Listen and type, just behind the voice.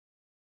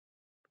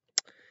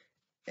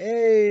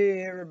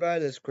Hey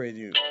everybody, that's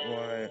crazy.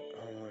 Why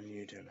on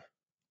YouTube?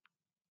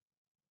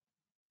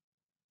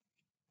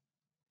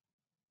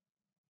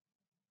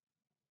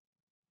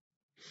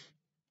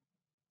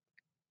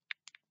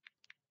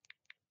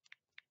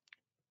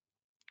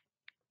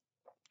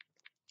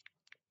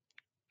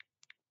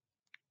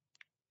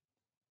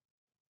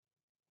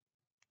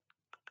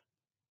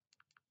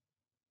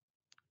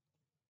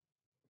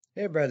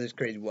 Hey everybody, that's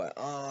crazy. Why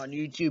on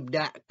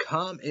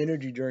YouTube.com?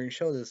 Energy drink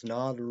show that's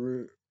not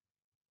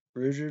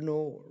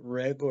original,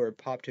 regular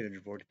pop energy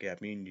vodka.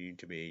 Mean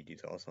YouTube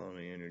 80s. Also on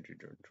the energy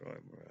drink.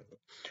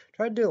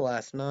 Tried to do it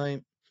last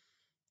night.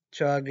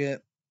 Chug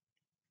it.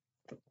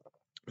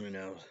 You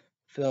know,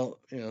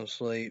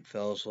 sleep.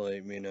 Fell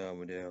asleep. You know,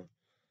 we do.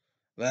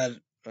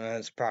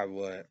 That's probably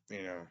what.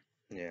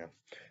 Yeah.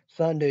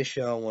 Sunday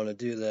show. I want to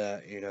do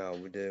that.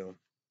 We do.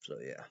 So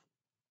yeah.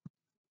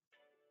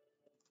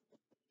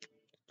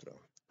 So.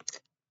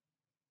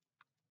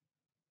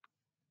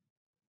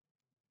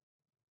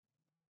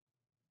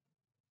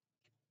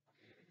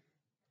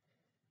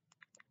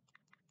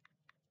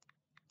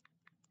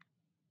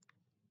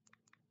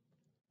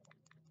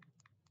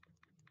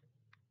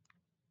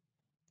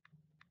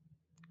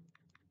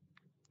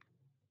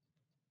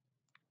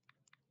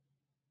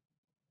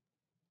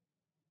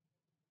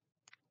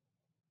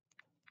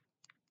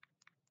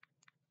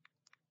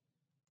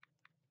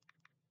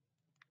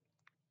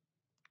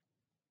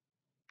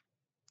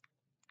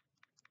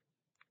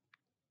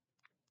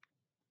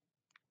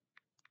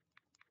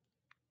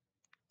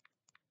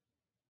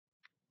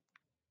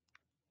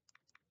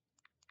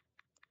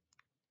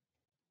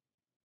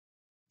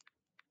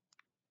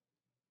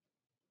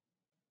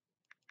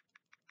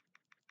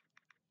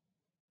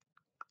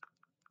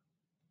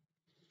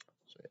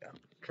 So yeah,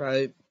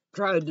 try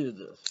to do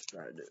this.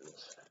 Try to do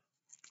this.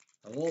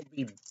 I won't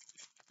be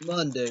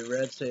Monday.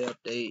 Red Say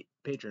Update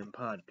Patreon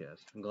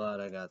podcast. I'm glad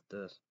I got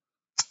this.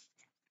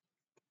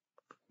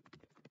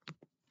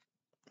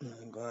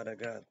 I'm glad I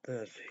got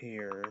this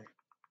here.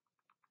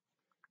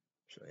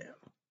 So yeah,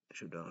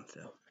 should done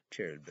so.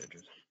 Cheers,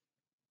 bitches.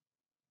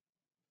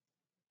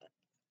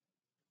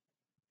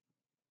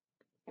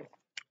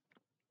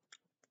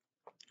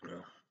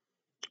 Yeah.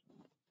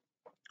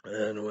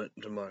 And went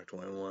to Mark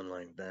 21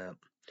 like that.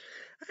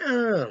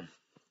 I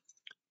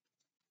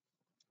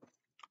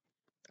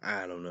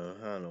don't know.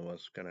 I don't know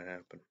what's gonna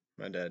happen.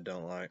 My dad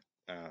don't like.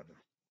 I don't know.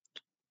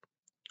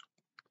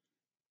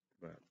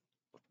 But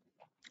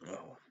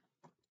oh,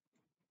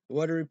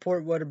 what a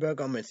report! What a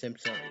bug on my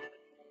Simpson.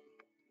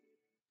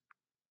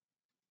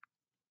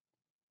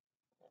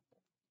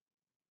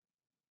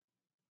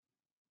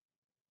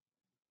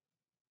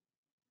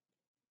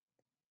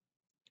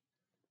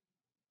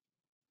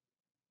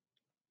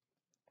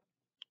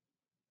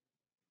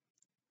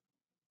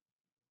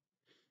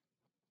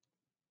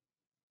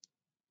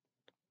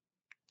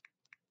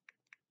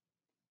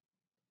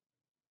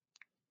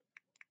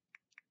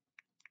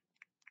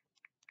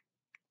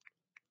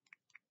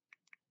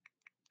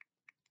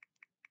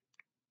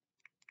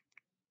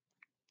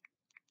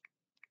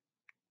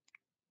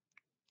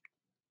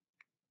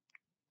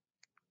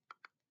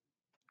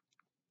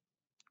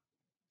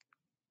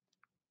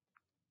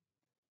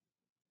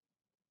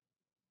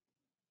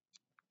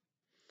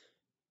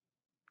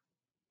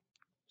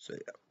 So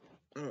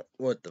yeah,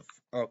 what the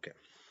okay.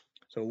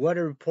 So what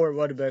a report,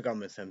 what a bug on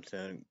my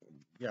Samsung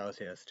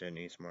Galaxy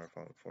S10e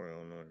smartphone for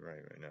Illinois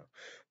right now.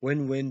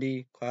 Wind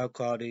windy, cloud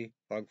cloudy,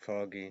 fog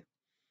foggy.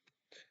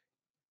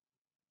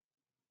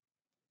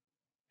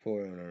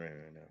 For Illinois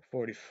right now.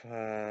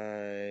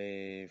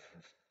 45,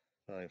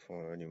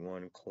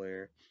 41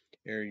 clear.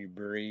 Air you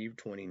breathe,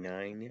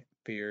 29.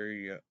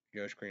 Fear,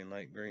 yellow green,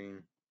 light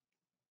green.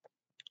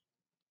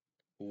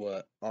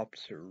 What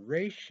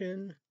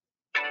observation?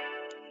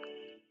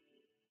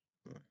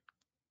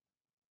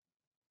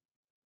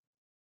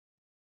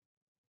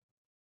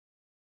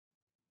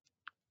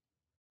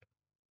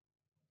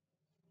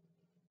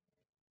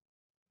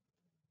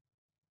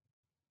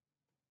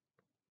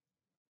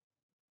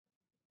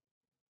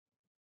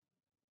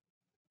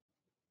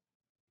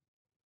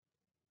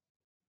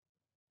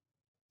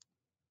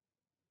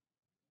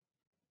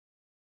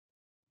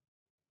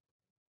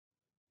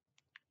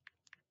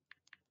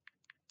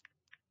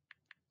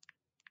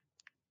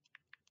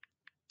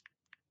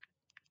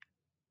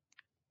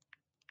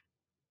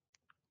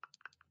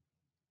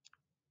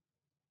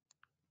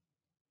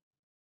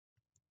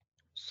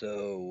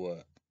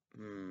 So,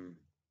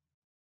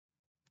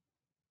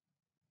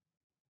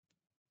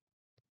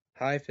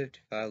 high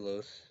 55,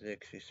 low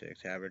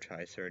 66, average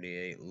high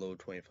 38, low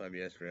 25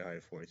 yesterday, high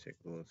 46,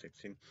 low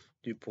 16,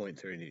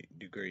 2.30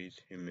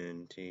 degrees,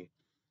 humidity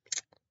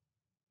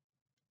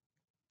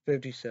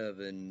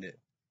 57%,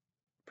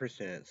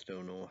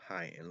 still no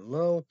high and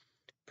low,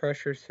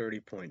 pressure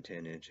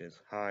 30.10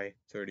 inches, high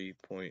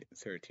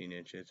 30.13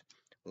 inches,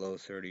 low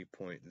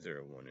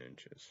 30.01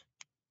 inches.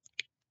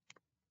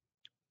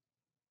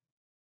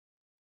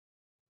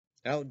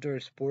 Outdoor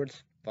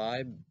sports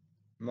 5,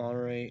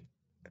 moderate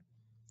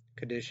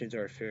conditions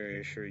are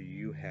fair. Sure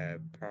you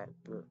have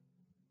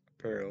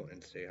apparel,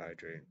 and stay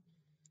hydrated.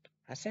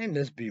 I saying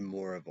this be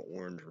more of an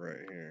orange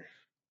right here.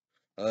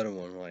 Other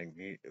one like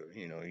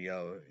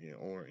yellow,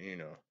 or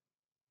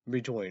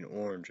between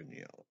orange and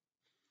yellow.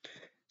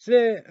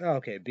 So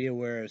okay, be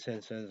aware of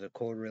symptoms of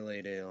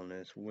cold-related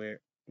illness. Wear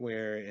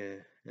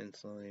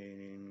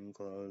insulating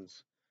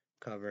clothes.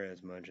 Cover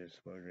as much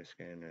exposure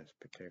skin as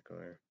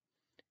particular.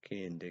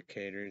 Key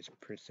indicators: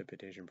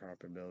 precipitation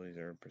probabilities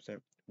are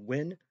percent.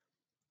 Wind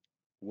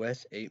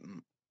west 8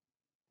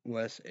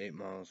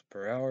 miles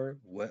per hour.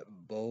 Wet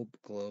bulb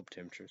globe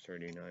temperature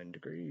 39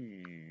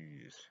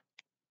 degrees.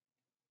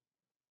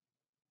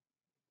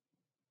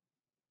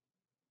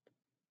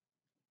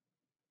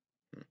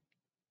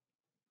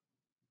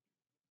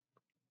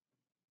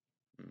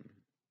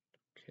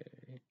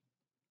 Okay.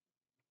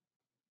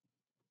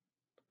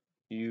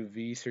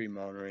 UV3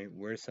 monitoring.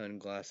 Wear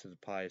sunglasses.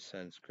 Apply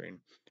sunscreen.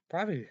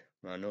 Probably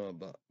I know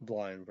about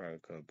blind probably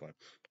could, but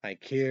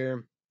like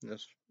here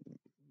that's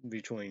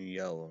between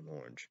yellow and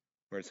orange.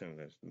 Wear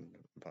sunglasses.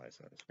 Apply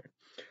sunscreen.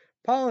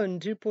 Pollen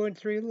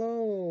 2.3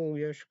 low.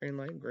 Your screen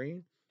light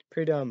green.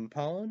 Predominant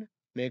pollen.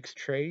 Mixed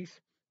trace.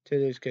 To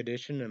this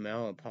condition, the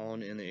amount of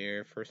pollen in the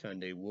air for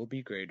Sunday will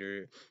be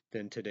greater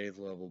than today's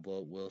level,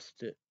 but will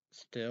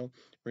still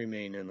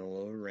remain in the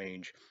lower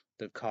range.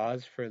 The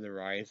cause for the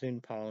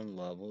rising pollen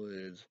level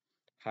is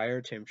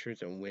higher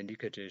temperatures and windy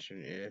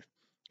conditions. If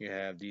you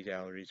have these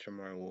allergies,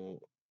 tomorrow will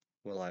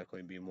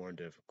likely be more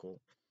difficult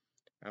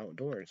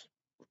outdoors.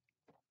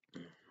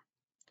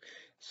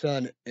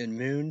 Sun and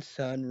moon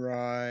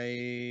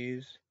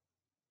sunrise.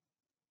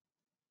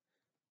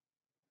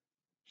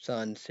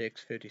 Sun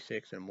 6:56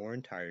 in the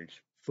morning. Tired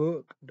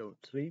fuck. Don't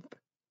sleep.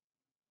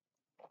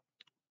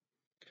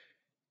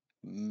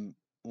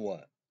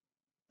 What?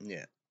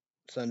 Yeah.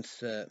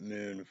 Sunset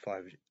moon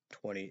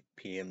 5:20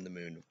 p.m. The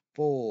moon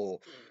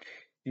full.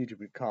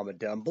 YouTube comment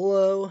down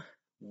below.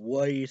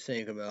 What do you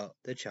think about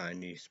the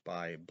Chinese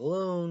spy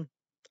balloon?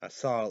 I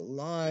saw it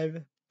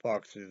live.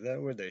 Fox News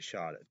Network. They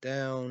shot it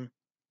down.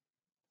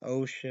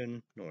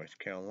 Ocean, North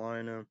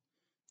Carolina.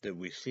 Did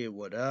we see it?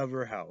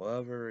 Whatever.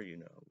 However, we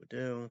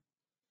do.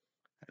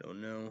 I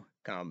don't know.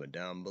 Comment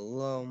down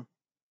below.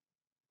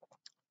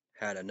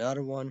 Had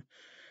another one.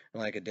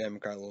 Like a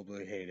Democrat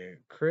locally hated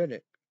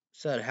critic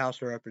said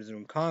House of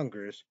Representatives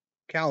Congress,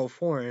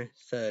 California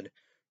said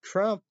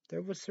Trump,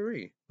 there was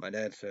 3. My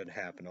dad said it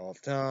happened all the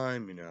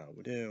time, how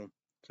we do.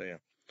 So yeah.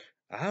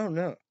 I don't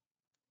know.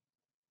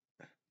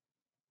 I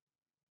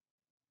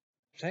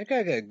think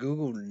I got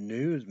Google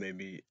News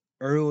maybe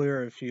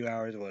earlier, a few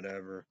hours,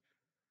 whatever.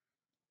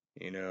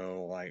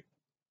 Like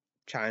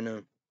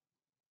China.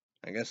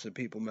 I guess the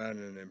people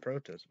mounted in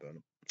protest about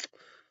it.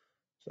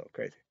 So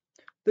crazy.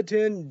 The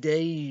 10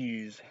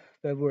 days.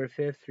 February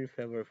 5th through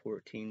February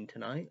 14th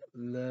tonight.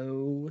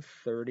 Low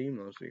 30,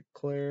 mostly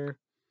clear.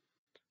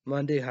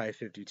 Monday, high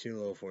 52,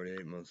 low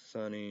 48, mostly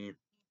sunny.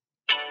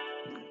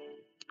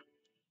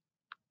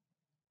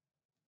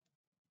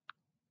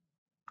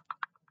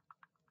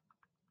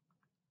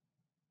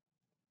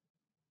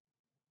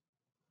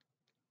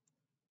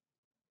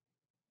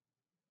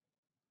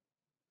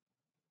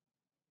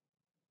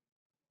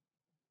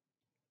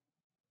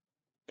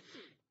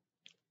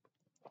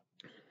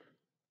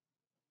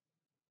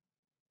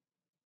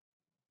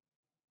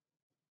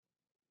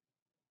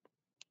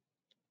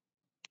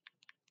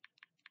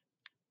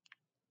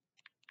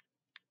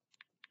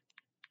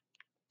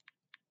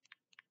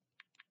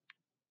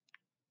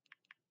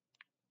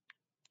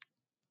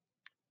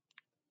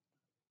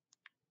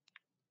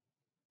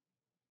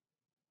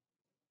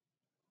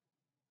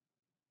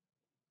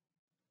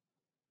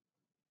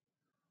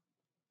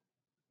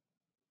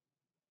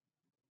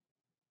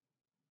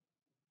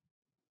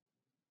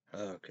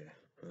 Okay.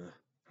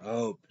 I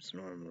hope it's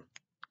normal.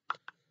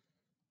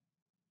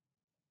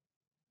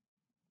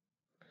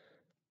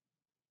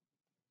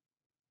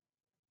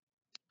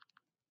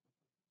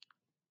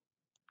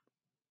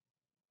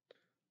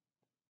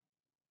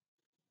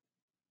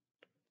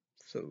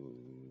 So,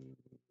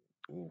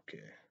 okay.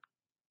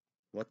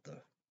 What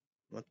the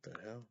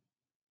hell?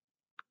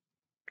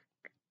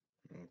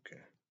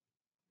 Okay.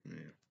 Yeah.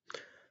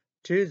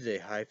 Tuesday,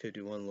 high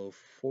 51, low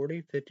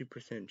 40,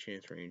 50%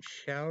 chance rain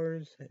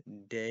showers,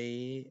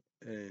 day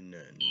and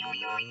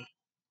night.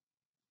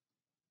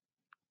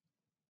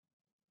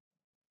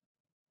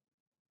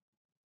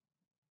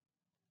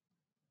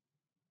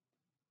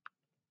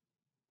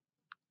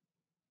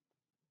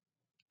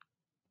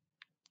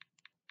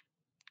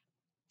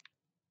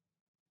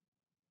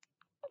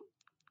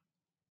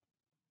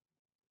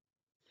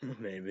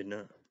 Maybe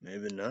not.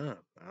 Maybe not.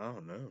 I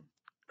don't know.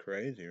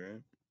 Crazy,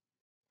 right?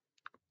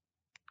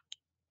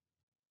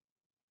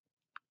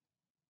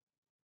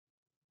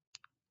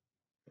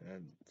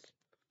 That's,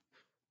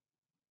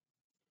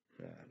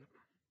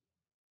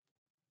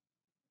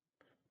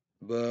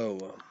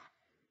 but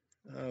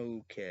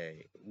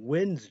okay.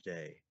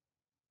 Wednesday,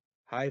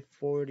 high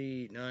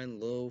 49,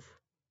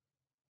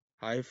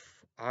 high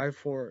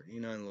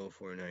 49, low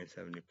 49,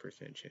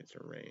 70% chance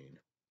of rain.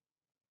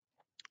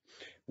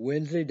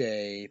 Wednesday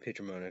day,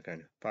 picture mode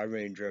kind of 5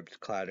 raindrops,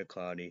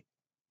 cloudy.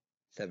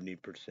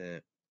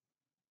 70%.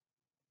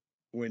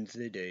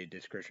 Wednesday day,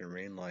 discretion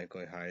rain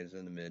likely, highs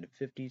in the mid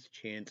 50s,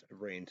 chance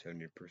of rain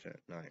 70%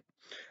 night.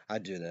 I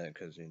do that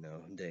because,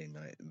 day and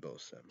night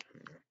both 7.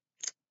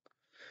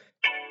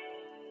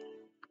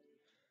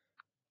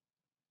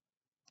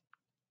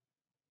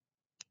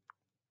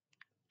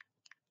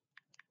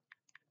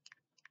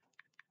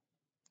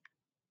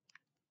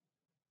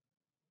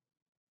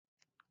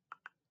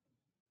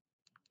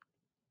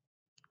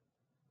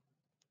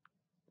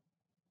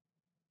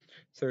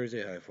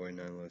 Thursday, high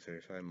 49, low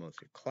 35,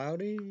 mostly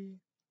cloudy.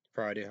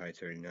 Friday, high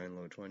 39,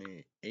 low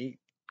 28. It's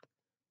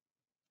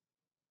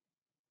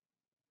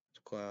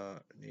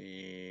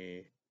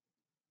cloudy.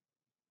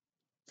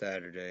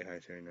 Saturday, high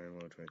 39,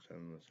 low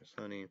 27, mostly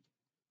sunny.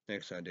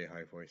 Next Sunday,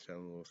 high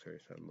 47, low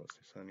 37,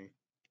 mostly sunny.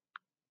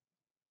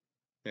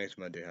 Next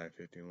Monday, high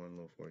 51,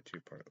 low 42,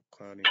 partly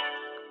cloudy.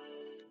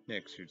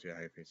 Next Tuesday,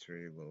 high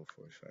 53, low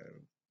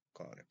 45,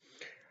 cloudy.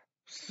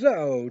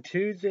 So,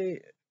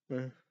 Tuesday,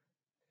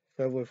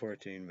 February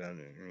 14,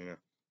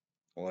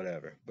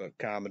 whatever. But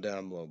comment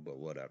down below, but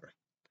whatever.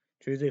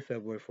 Tuesday,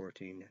 February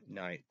 14,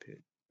 night,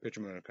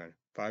 picture mountain kind.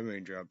 5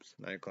 raindrops,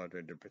 night cloud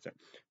 50%.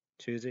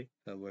 Tuesday,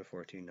 February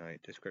 14, night,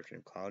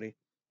 description cloudy,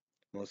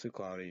 mostly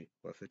cloudy,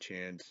 with a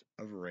chance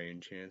of rain,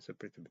 chance of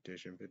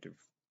precipitation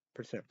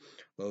 50%.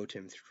 Low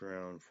temperature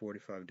around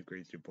 45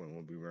 degrees, dew point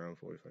will be around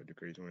 45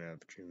 degrees, wind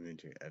average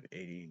humidity at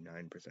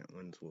 89%.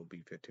 Winds will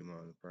be 15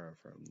 miles per hour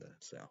from the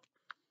south.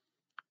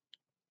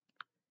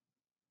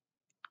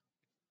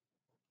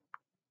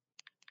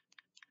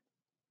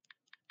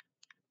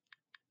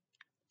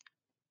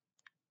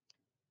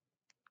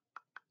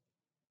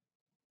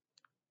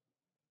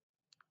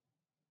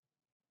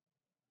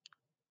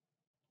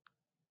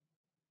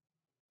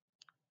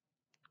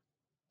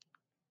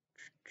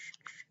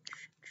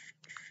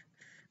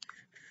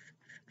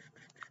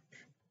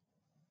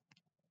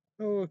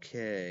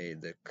 Okay,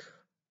 the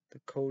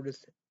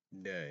coldest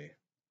day.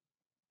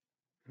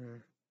 I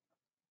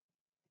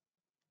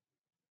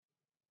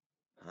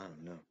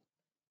don't know.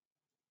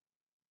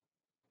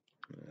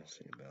 Let's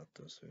see about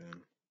this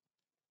again.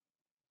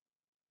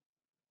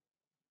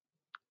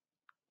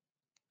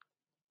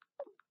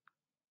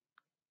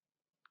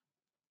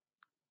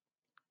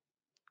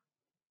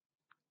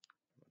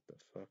 What the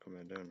fuck am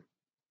I doing?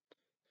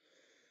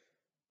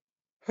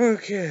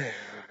 Okay,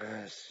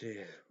 let's see.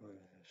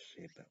 Let's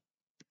see about.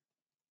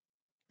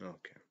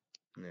 Okay,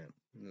 yeah.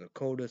 The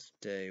coldest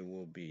day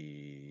will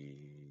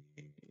be.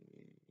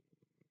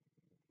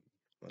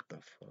 What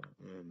the fuck?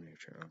 Let me make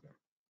sure. Okay.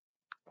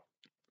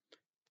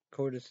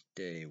 Coldest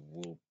day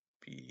will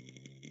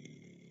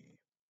be.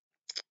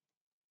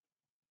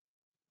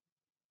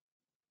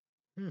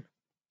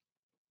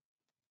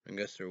 I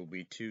guess there will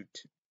be two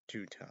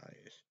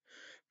ties.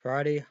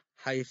 Friday,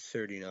 high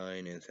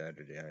 39, and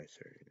Saturday, high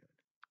 39.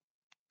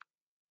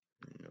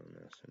 No,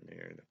 nothing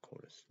there. The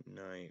coldest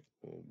night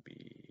will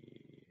be.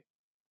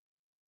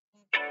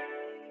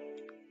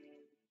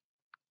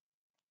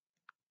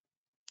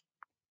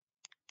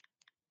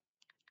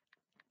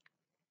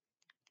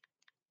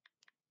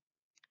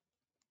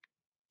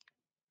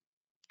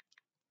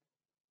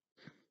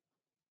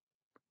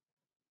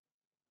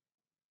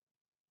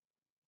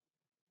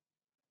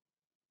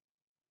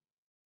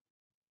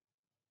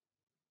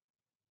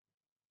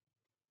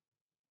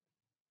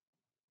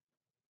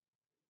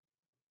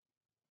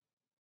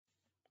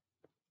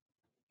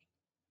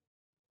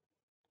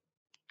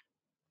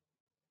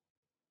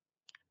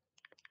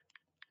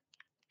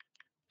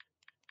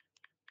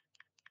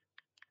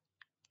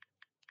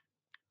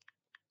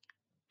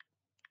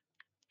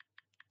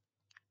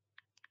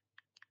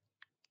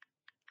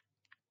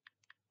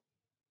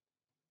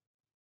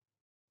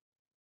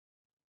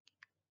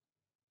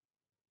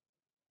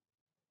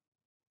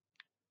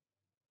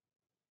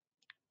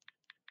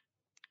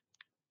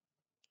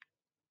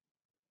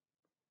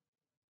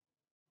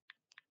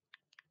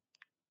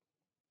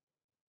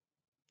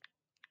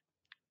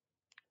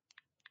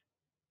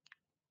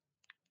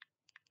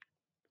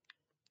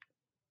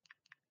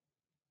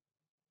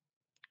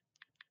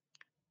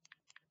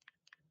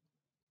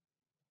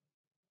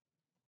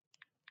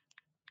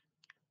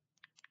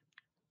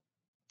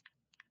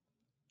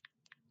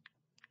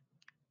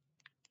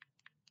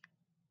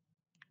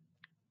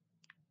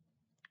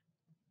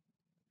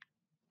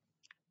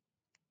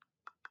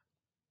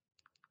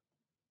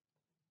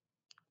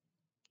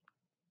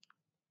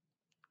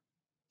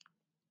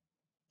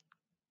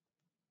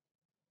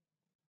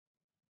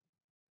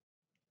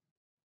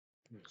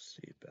 Let's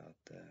see about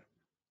that.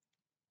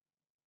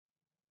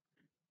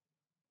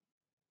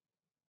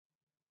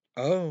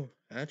 Oh,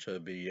 actually,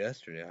 it'd be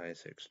yesterday, high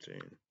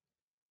 16.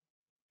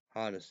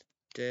 Hottest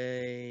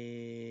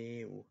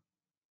day.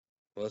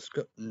 Let's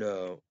go.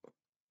 No.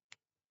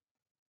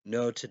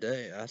 No,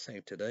 today. I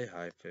think today,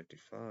 high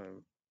 55.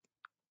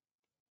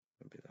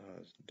 That'd be the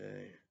hottest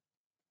day.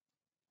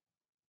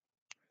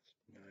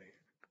 Night.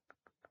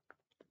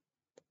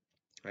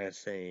 I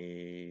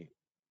say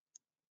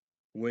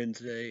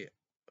Wednesday,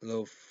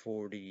 low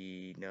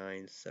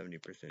 49,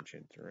 70%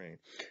 chance of rain.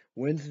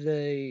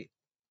 Wednesday,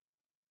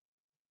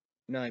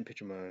 night pitch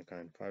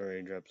kind. Fire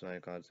raindrops,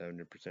 night clouds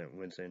 70%.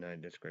 Wednesday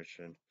night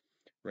discretion.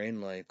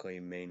 Rain likely,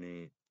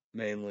 mainly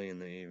in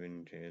the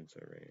evening. Chance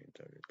of rain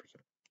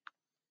 70%.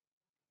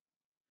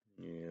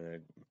 Yeah,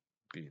 that'd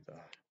be the.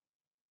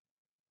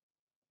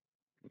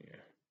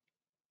 Yeah.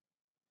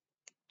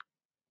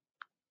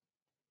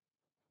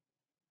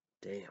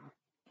 Damn.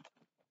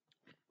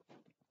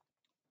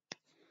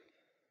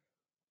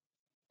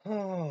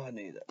 Oh, I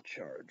need that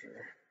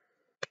charger.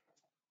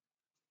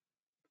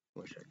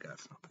 Wish I got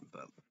something,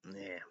 but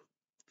yeah,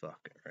 fuck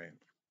it, right?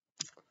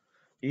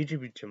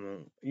 YouTube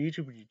channel,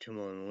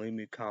 leave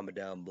me a comment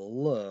down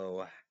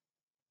below.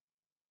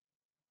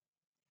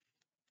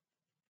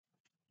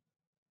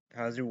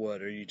 How's your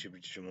water?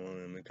 YouTube channel,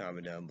 leave me a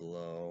comment down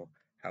below.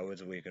 How was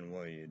the weekend?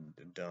 What you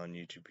done?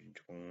 YouTube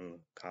channel,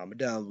 comment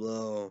down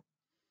below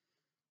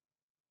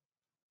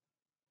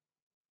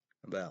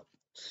about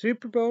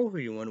Super Bowl, who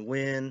you want to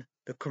win,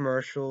 the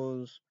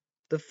commercials,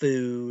 the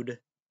food,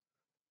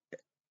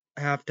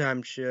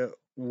 halftime show,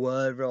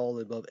 whatever, all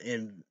the above,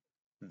 and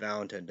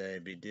Valentine's Day,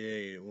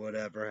 BD,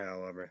 whatever,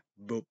 however,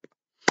 boop.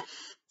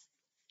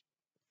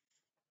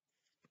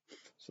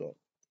 So,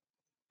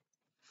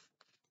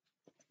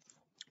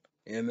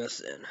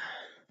 MSN.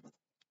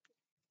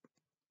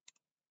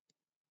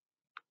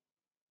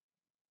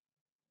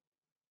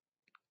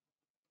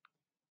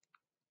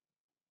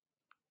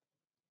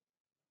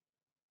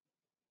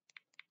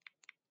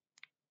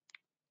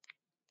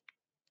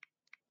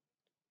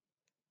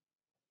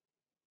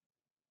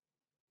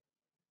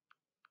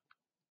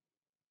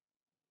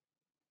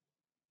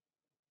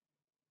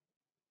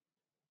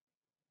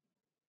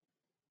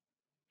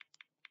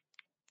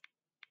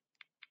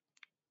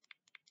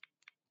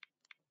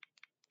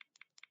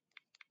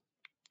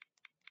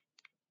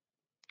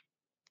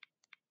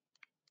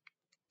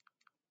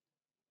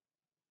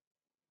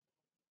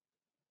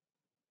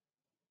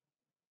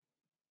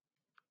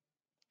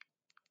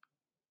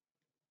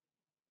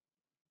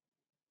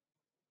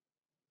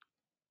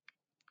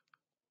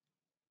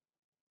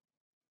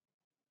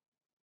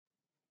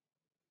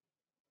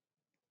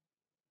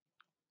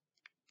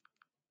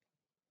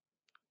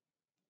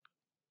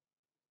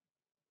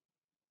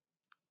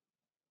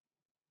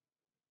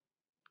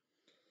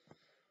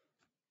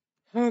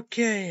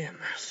 Okay,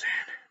 MSN.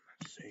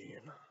 Let's see.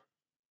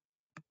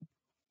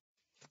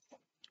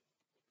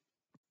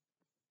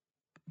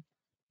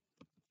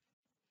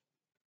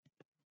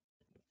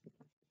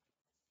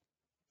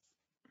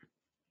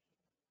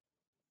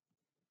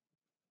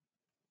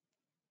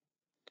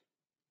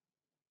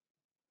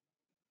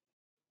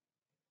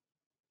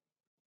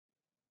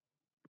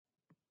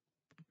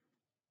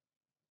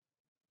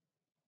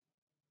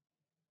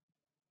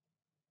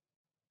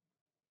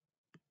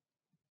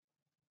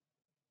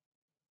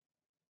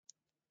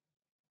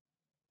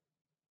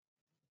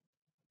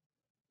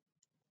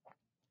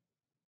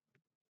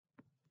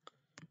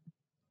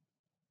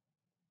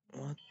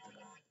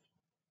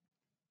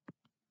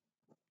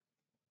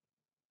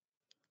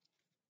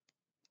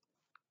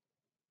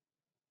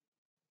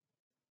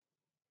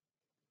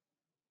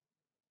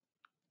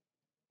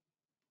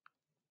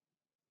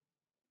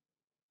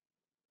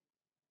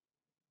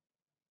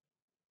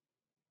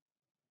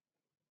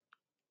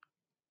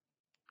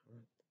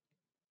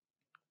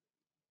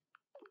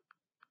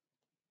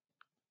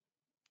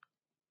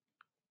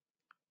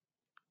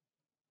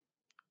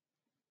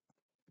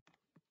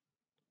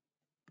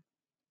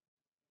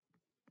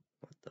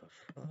 What the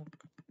fuck?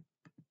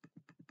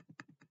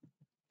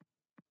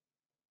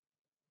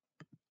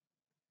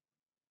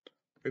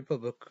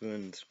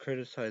 Republicans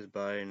criticize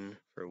Biden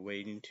for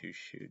waiting to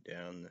shoot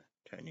down the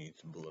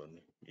Chinese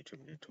balloon. YouTube,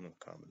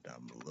 comment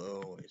down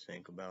below what you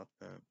think about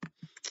that.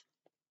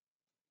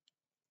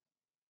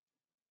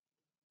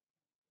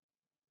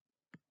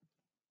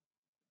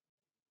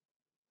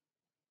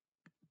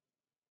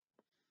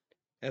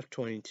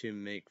 F-22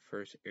 make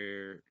first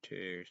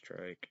air-to-air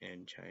strike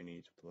and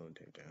Chinese balloon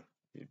takedown.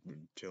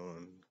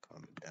 YouTube,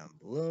 comment down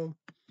below.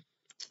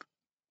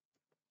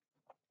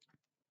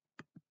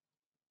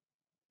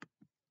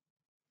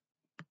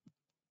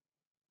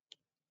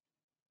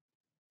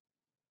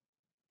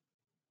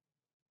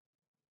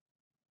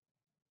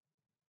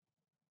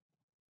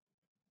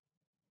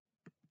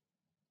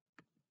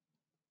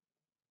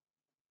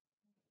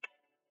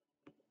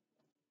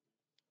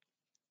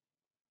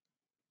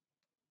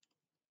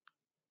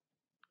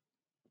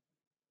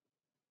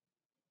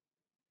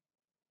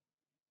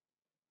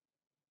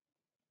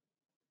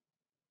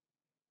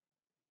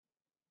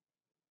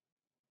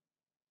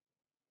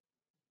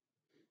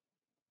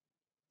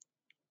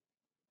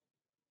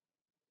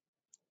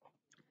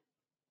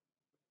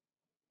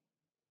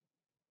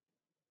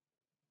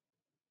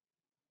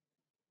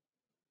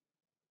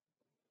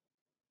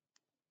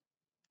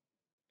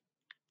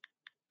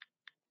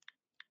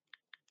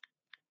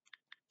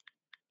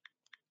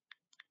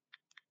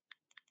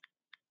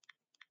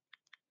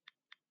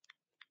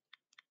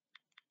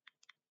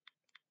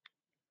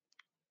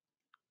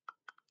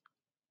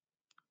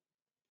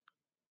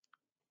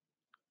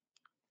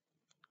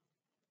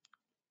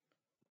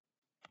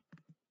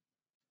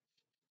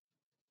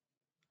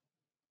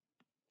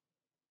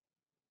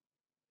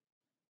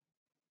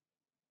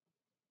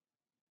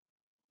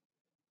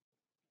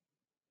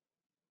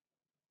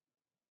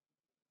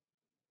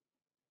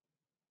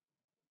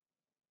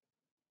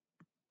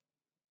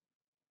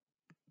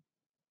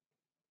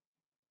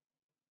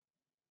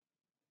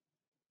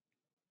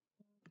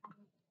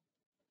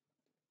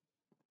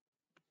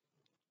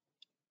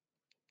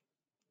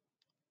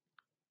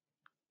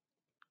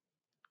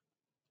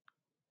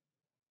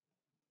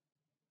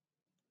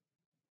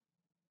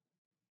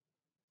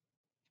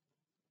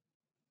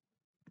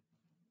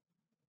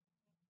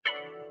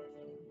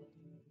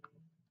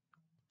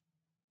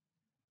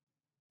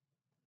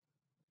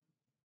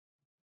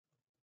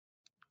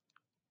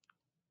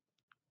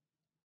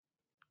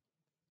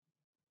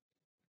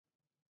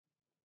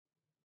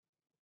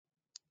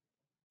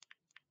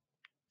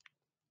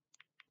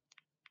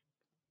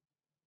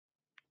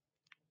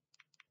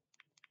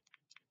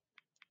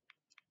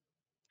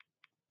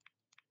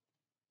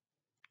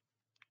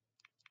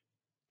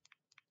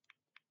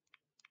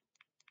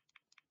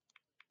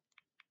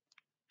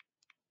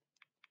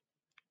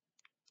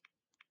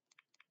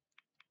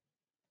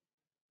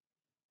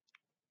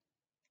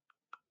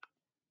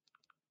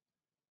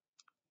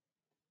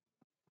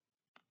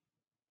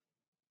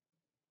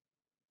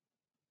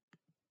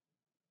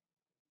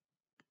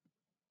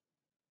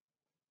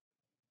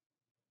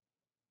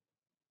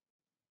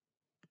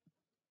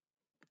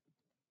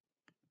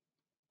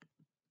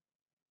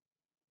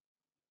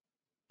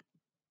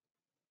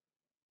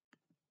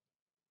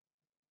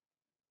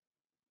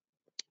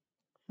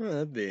 Well,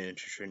 that'd be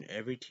interesting.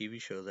 Every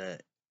TV show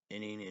that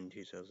ending in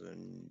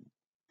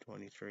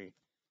 2023.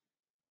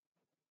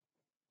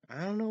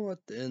 I don't know what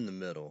in the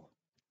middle.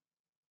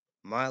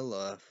 My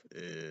left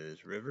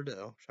is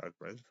Riverdale, shocked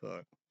right as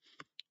fuck.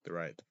 The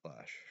right, The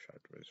Flash,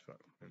 shocked right as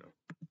fuck. You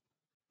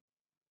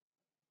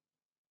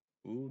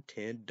know. Ooh,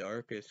 10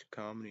 darkest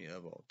comedy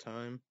of all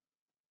time.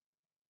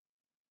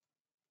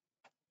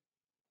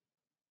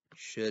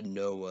 Should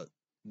know what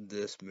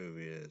this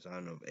movie is. I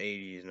don't know,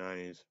 80s,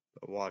 90s,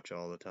 but watch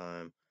all the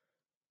time.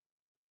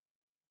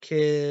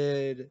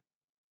 Kid.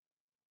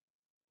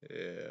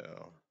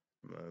 Yeah.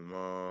 My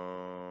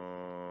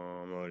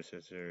mom, older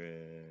sister,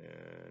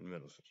 and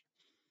middle sister.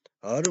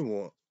 Other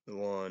one, the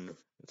one,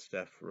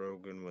 Steph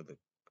Rogen with the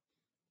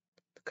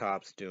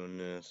cops doing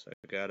this.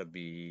 I gotta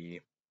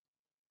be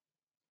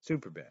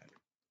super bad.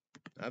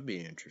 That'd be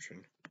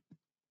interesting.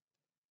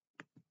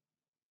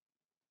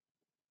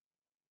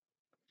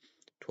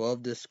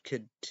 12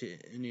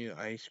 discontinued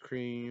ice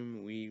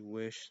cream we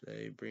wish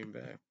they bring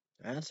back.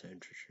 That's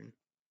interesting.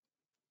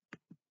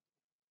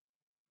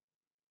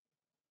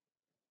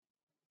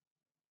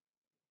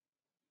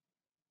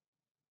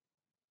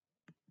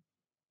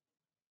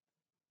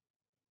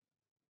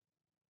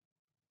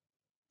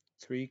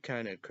 Three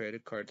kind of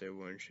credit cards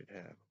everyone should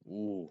have.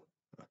 Ooh,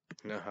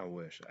 now I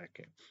wish I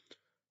can.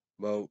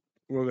 Well,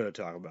 we're gonna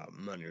talk about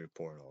money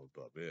report all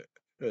above it.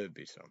 It'd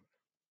be something.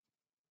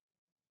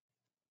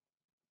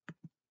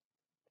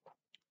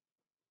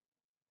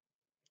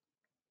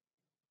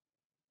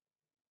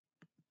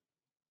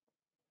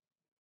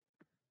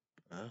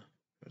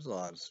 There's a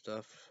lot of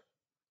stuff.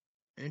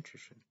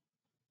 Interesting.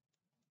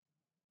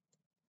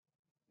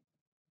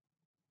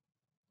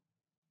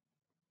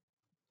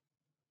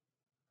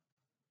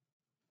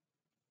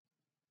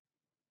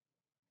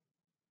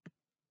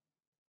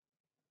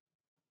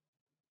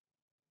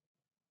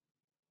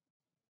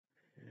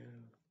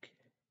 Okay.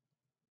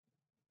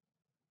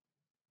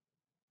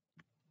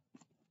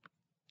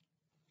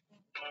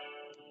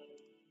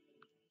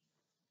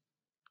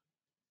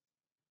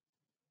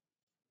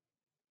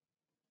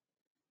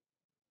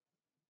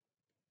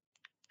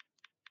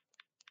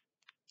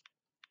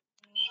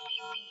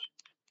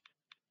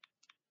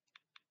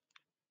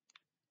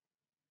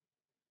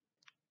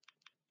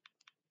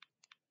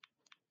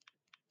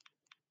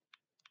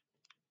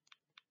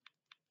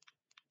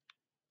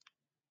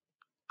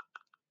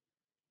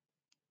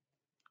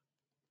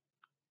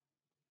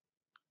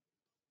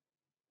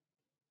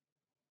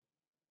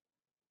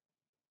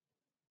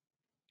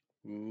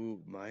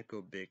 Ooh,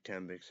 Michael, Big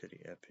Town, Big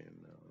City,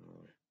 FM,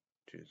 Illinois,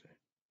 Tuesday.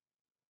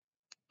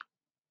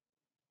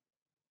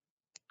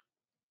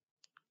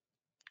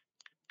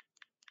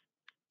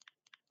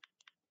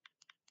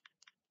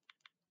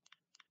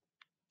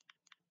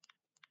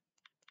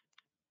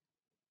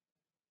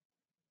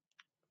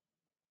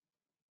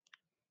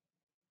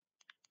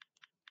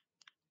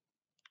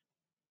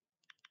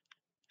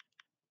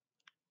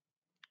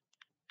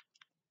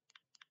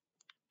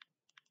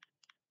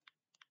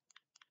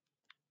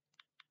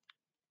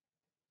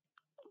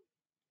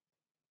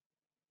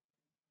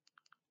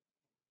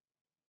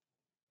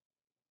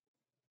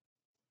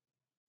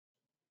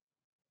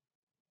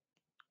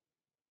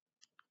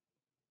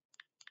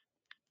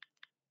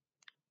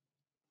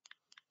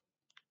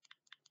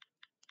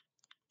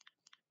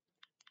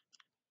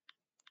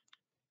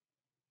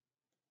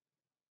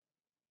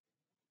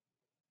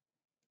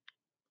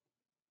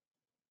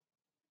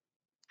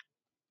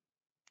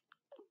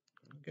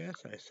 I guess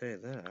I say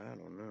that. I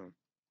don't know.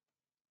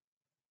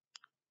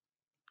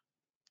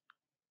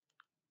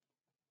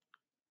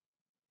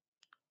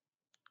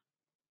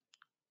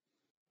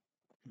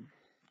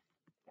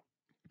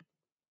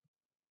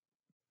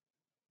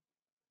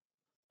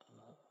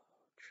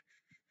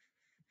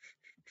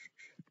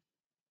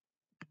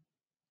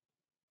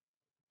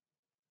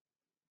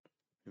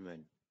 My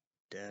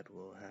dad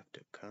will have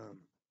to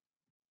come.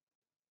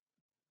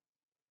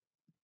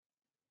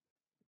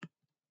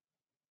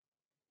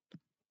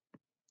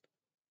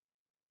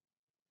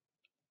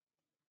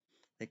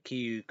 The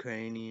key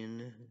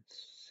Ukrainian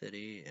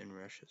city in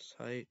Russia's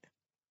height.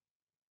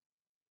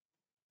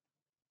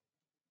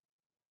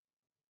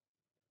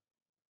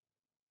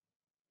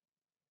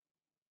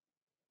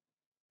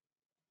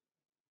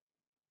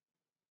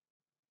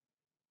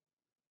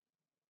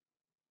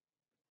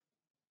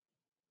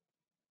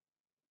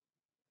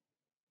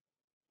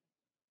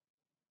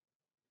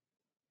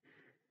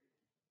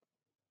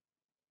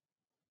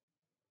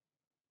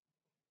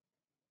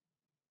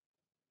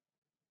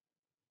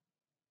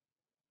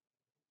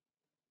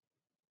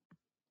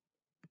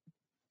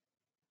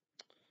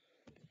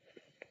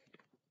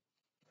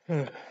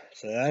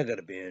 So that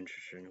gotta be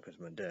interesting because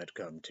my dad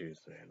come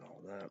Tuesday and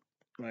all that.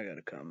 I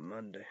gotta come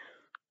Monday.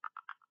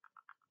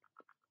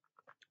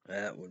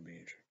 That would be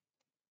interesting.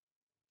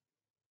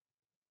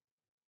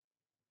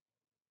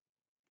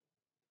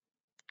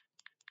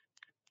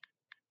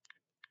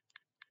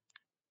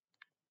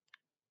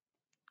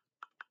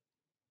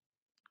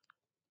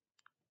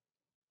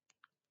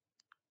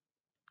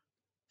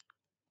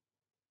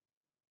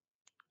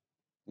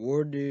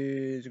 World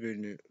News,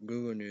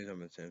 Google News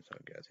on the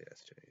Samsung Galaxy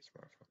S2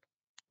 smartphone.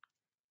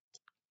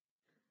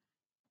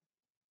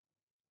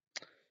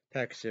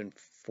 Pakistan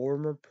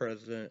former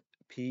President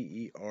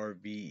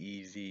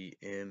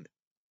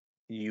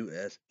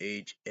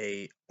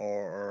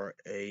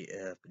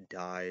PERVEZMUSHARRAF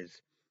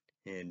dies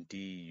in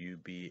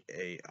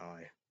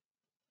DUBAI.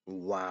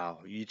 Wow,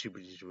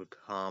 YouTube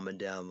comment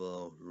down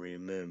below.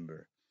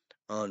 Remember,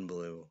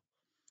 unbelievable.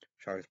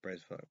 Sharks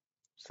Brace Fuck.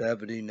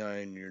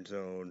 79 years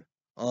old.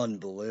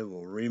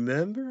 Unbelievable.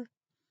 Remember?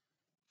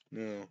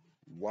 Yeah.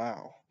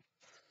 Wow.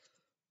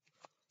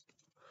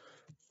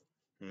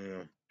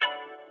 Yeah.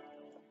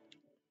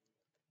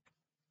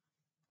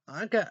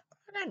 I got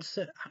to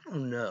say, I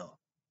don't know.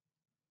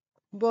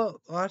 But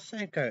I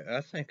think I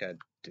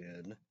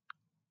did.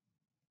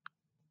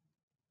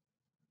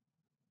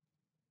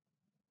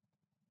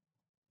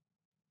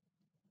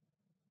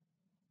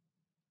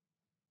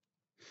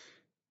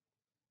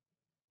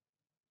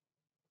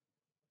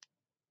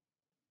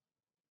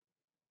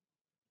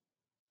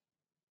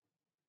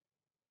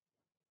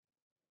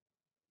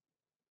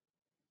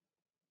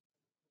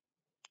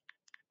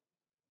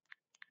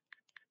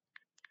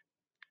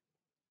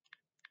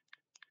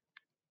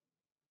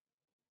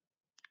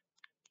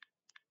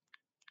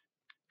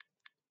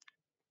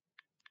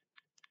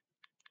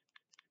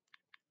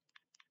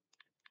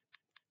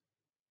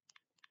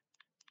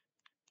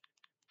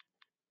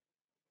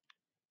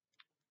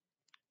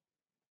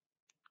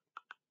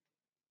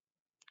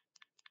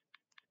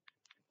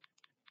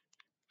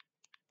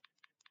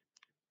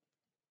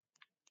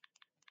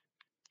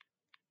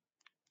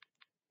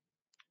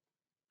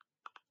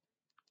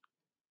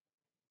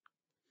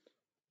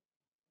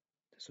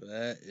 So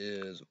that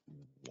is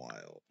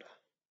wild.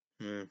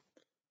 Hmm.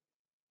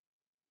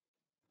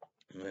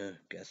 Yeah,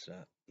 guess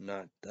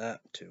not that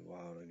too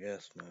wild, I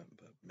guess not,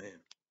 but man.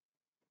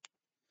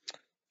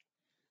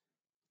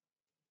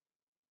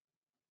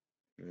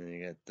 And then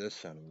you got this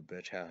son of a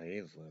bitch, how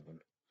he's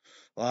living.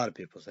 A lot of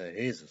people say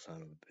he's a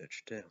son of a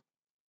bitch too.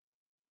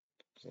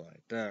 It's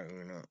like that,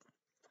 you know.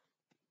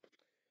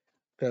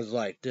 Because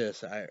like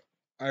this,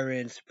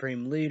 Iran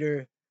supreme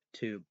leader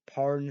to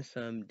pardon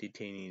some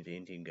detainees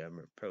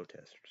anti-government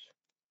protesters.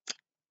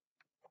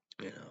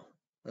 You know,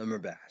 them are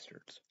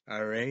bastards.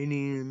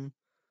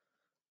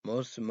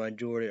 Most of the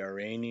majority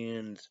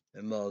Iranians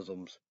and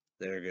Muslims,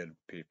 they're good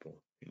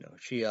people. You know,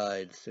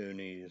 Shiites,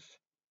 Sunnis,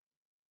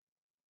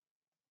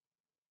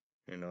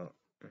 you know.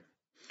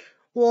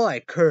 Well,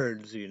 like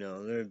Kurds, you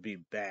know, they'd be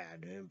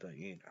bad, but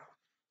you know.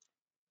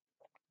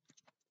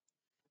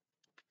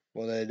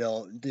 Well, they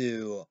don't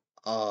do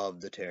all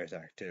of the terrorist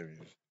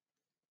activities.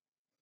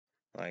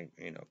 Like,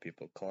 you know,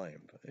 people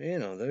claim. But, you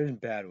know, they're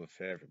bad with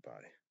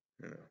everybody,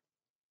 you know.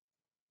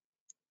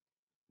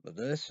 But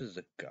this is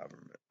the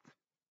government.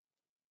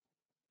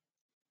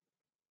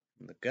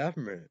 And the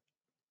government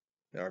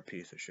are a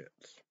piece of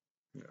shits,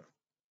 you know.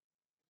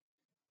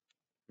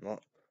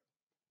 Well,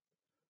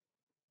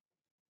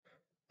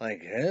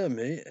 like him,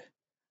 he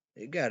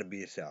gotta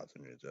be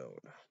 1,000 years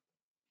old.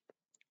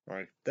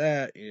 Like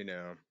that, you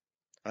know.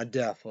 I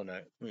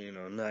definitely, you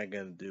know, not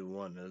gonna do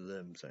one of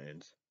them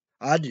things.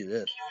 I do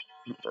this.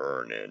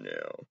 Burn it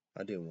now.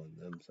 I do one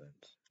of them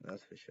things.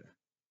 That's for sure.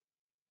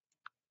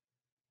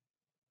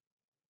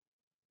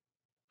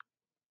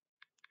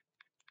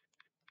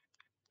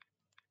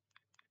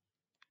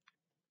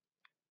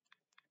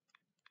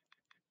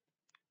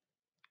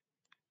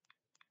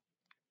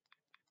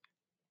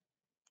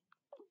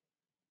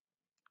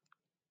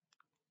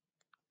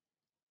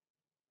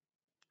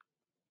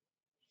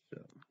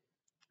 So,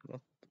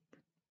 well,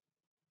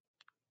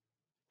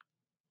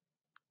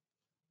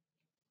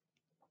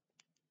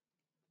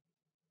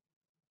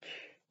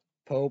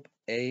 Pope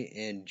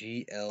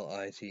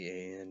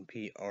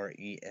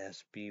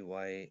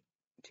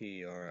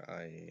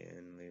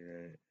ANGLICANPRESBYTRIAN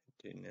leader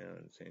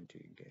denounced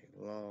anti-gay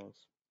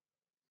laws.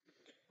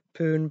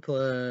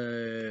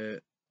 Putin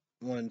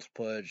once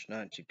pledged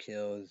not to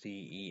kill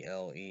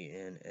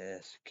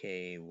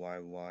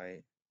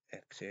ZELENSKYY.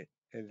 Exit.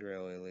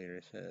 Israeli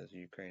leader says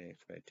Ukraine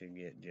expect to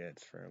get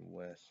jets from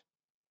West.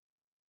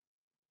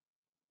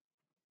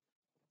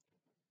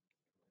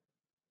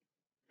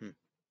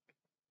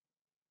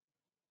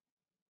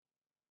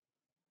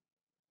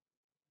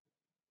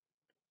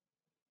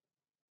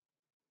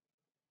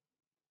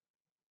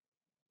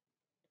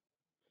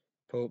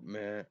 Pope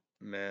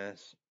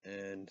Mass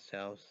in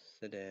South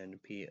Sudan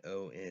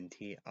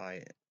PONTIFF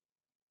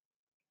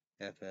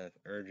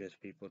urges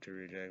people to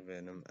reject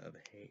venom of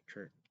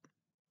hatred.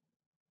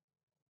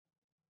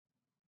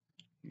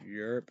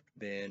 Europe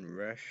banned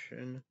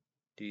Russian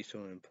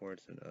diesel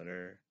imports and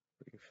other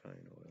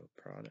refined oil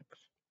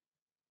products.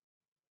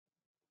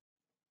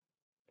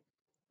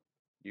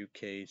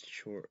 UK's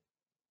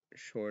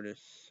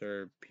shortest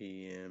served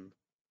PM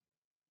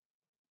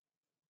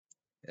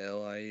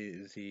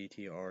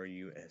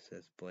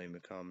LIZTRUSS blame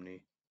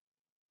economy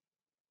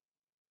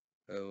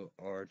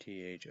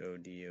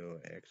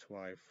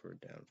ORTHODOXY for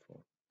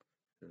downfall.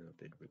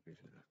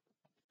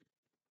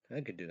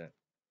 I could do that.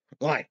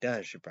 Like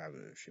that, should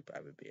probably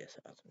be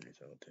 1,000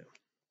 years old too.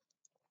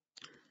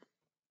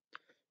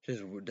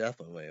 She's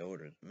definitely way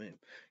older than me.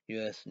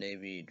 U.S.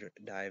 Navy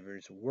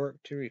divers work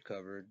to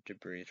recover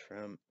debris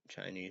from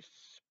Chinese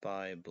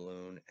spy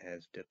balloon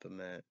as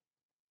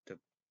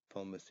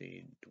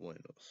diplomacy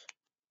dwindles.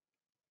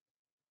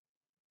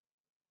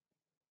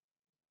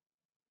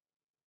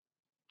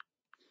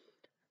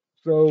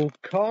 So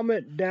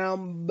comment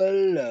down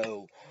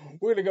below.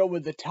 We're gonna go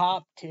with the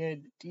top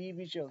 10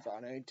 TV shows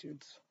on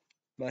iTunes.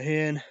 My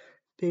hand,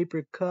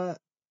 paper cut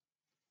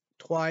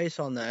twice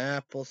on the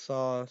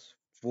applesauce.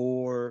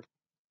 4,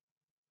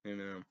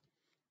 and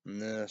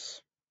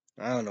this.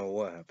 I don't know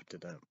what happened to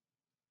them.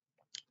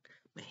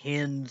 My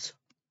hands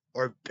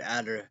are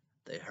battered.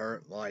 They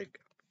hurt like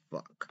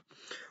fuck.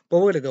 But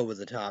we're gonna go with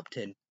the top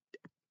 10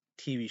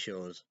 TV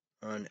shows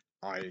on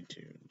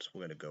iTunes.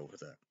 We're gonna go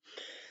with that.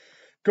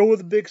 Go with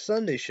the Big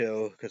Sunday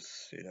Show,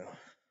 because,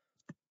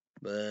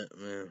 but,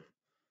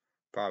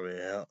 probably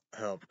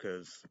help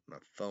because my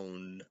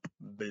phone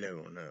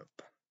blown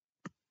up.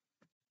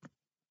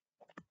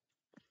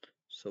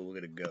 So we're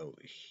gonna go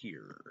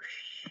here.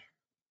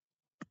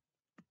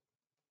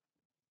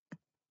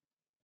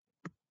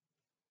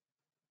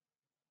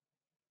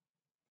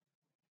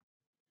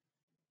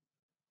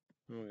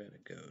 We're gonna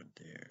go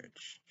there.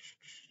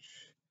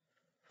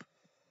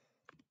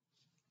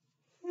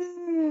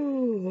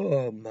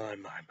 Oh my.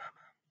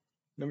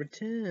 Number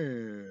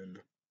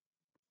 10.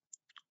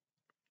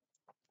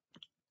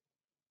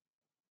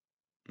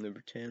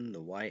 Number 10,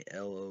 the White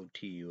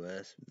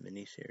Lotus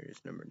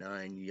miniseries. Number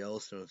 9,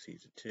 Yellowstone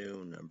Season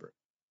 2. Number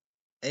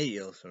 8,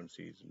 Yellowstone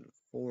Season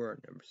 4.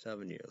 Number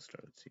 7,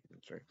 Yellowstone Season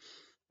 3.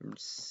 Number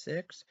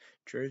 6,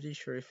 Jersey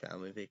Shore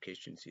Family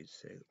Vacation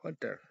Season 6. What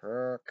the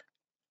heck?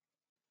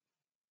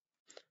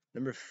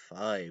 Number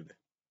 5,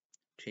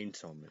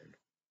 Chainsaw Man.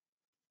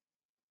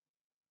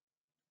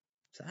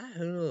 Is that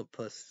Hulu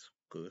Plus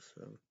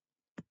exclusive?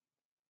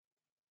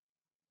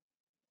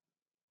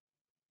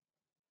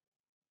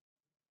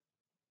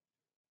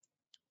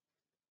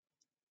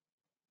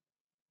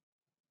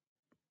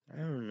 I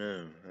don't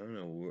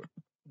know.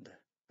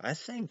 I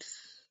think.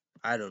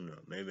 I don't know.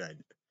 Maybe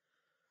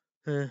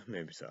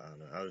maybe so. I don't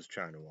know. I was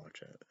trying to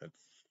watch it.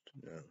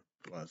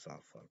 That's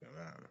all fucking.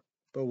 I don't know.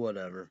 But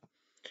whatever.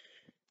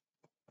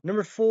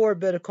 Number 4,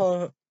 Better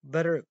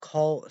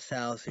Call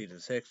Saul Season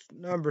 6.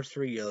 Number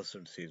 3,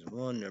 Yellowstone Season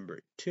 1.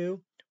 Number 2,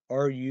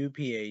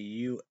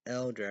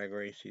 RuPaul Drag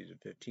Race Season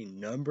 15.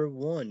 Number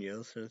 1,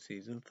 Yellowstone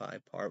Season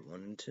 5, Part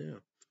 1 and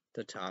 2.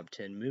 The top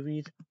 10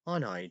 movies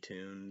on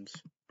iTunes.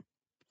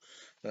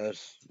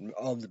 That's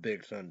of the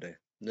Big Sunday.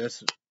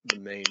 This is the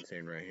main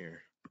thing right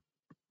here.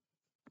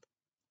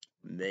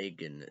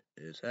 Megan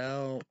is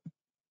out.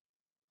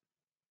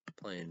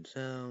 Planes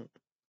out.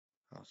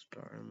 House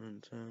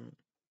Darling's out.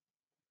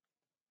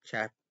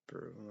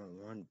 Chapter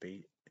 1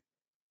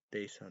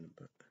 based on the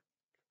book.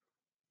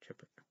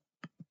 Chapter.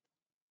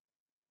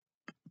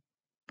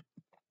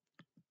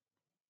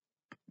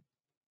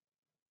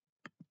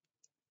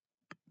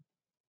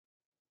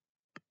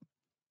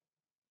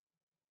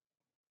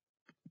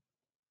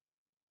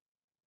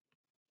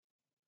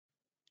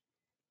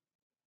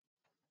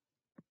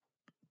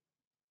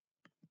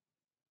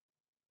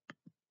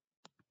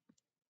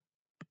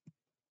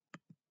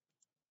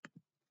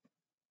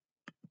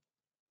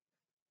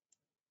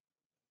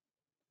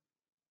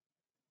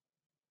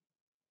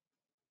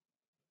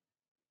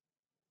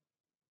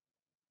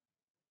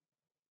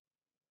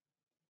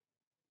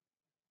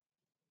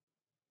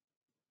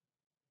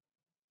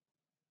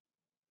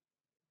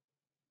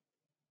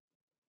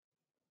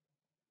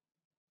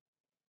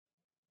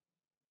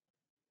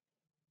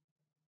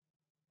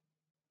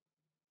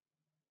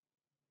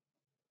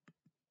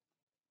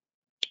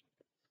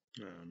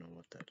 I don't know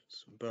what that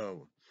is. But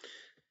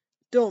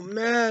don't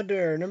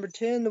matter. Number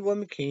 10, The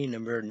Woman King.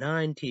 Number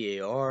 9,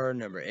 TAR.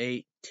 Number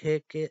 8,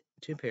 Ticket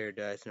to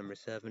Paradise. Number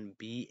 7,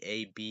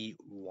 BABYLO.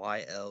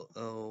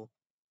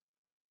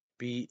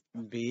 BABYLON.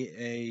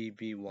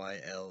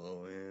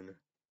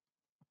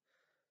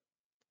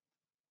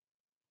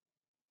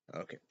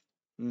 Okay.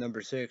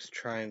 Number 6,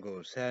 Triangle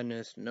of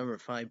Sadness. Number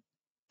 5,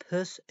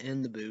 Puss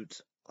in the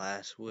Boots.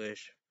 Last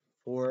Wish.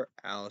 4,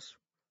 Alice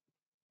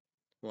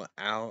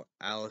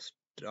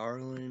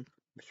Darling.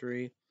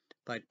 3,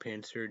 Black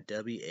Panther.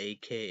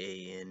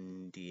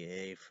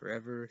 WAKANDA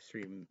Forever.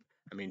 2,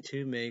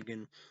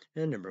 Megan.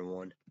 And number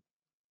 1,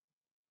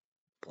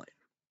 Plane.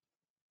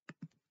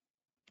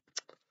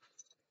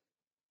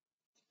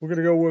 We're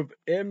gonna go with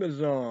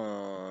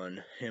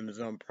Amazon.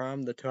 Amazon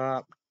Prime, the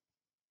top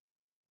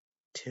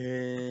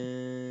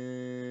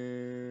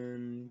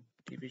 10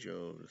 TV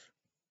shows.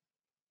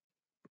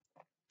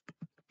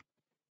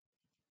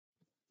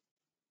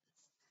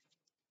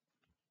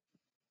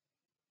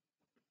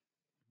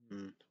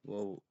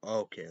 Well,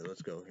 okay,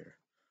 let's go here.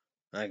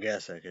 I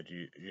guess I could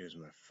use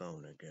my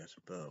phone,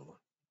 but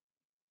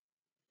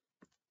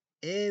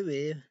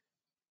anyway,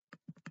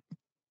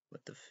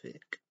 what the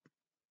fuck?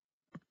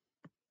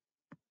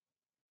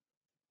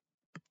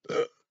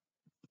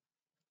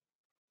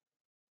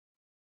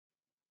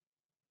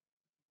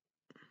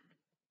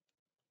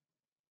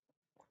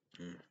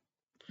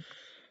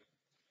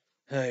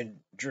 I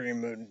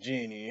dream of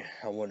genie.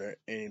 I wonder if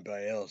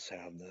anybody else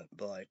have that,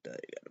 but like that,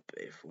 you gotta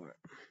pay for it.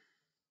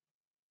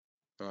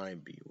 I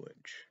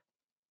bewitch.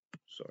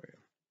 Sorry.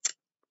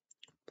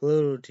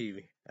 Pluto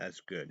TV.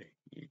 That's good.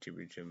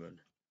 YouTube Jimon.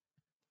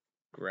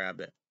 Grab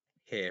it.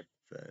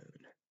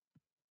 Headphone.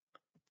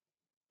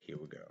 Here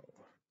we go.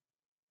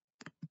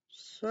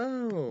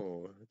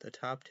 So, the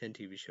top 10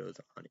 TV shows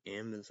on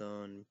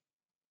Amazon.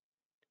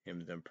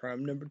 Amazon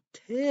Prime number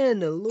 10.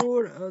 The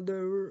Lord of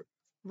the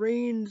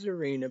Rings,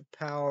 Arena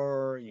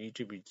Power.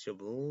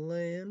 YouTube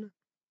Land.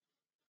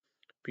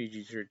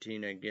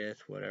 PG-13, I guess.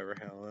 Whatever,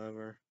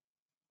 however.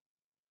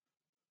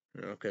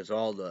 You know, because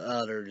all the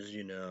others,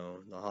 you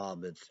know, the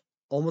Hobbits,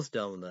 almost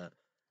done with that.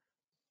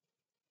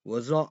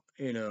 Was on,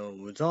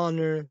 was on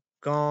there,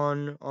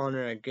 gone on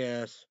there, I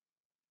guess.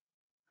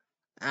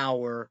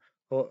 Hour,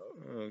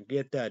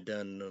 get that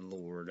done, the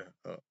Lord,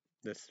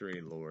 the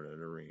 3 Lord of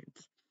the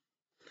Rings.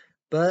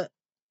 But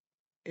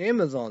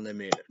Amazon, they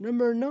made it.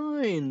 Number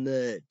 9,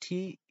 the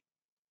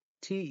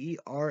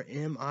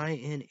TERMINAL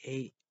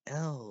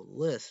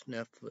list.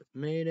 Netflix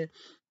made it.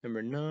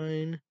 Number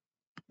 9.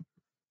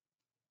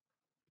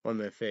 One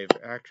of my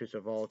favorite actors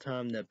of all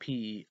time, the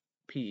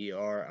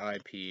PERIPHERAL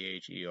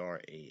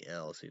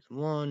season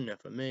 1.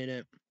 Netflix made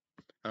it.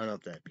 I don't know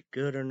if that'd be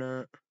good or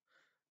not.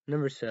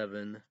 Number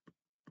 7,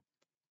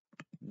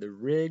 The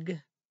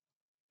Rig.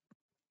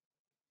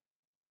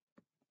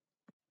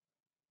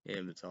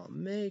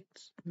 Amazon made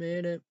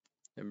it.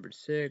 Number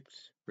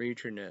 6,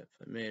 Reacher,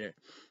 Netflix made it.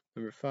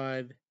 Number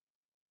 5,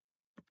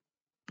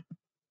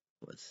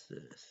 what's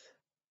this?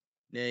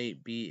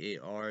 Nate,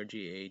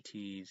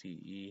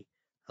 BARGATZE,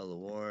 Hello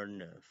War,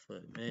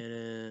 Netflix made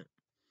it.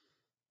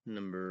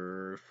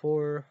 Number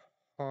 4,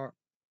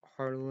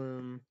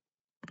 Harlem,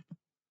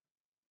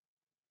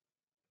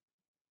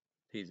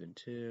 season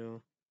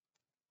 2.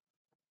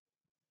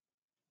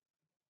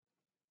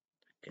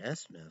 I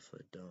guess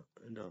Netflix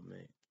don't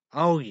make.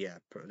 Oh yeah,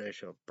 they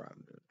show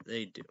Prime.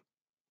 They do.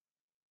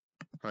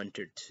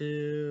 Hunter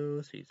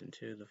 2, season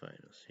 2, the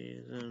final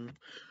season.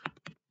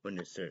 When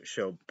they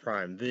show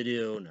Prime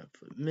Video,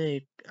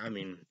 Netflix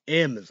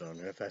Amazon.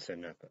 If I said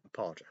Netflix,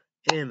 apologize.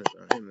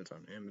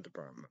 Amazon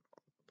Prime.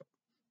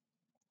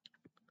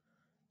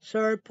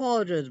 Sorry,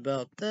 apologize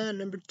about that.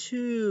 Number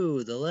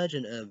 2, The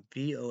Legend of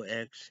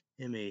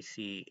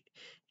VOXMACHINA,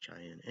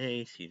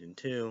 season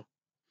 2.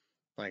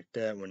 Like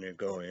that when they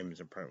go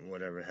Amazon Prime,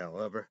 whatever,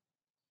 however.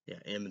 Yeah,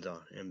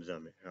 Amazon,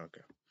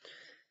 okay.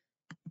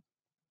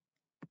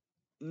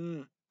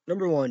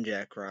 Number 1,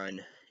 Jack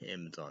Ryan,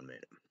 Amazon made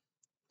it.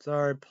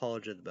 Sorry,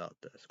 apologize about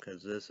this,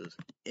 because this is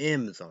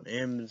Amazon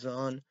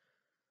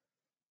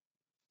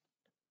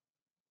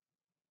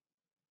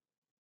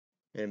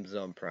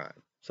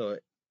Prime. So,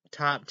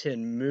 top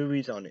 10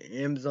 movies on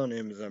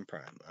Amazon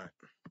Prime.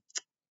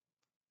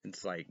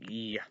 It's like,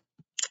 yeah.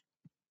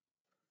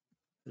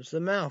 It's a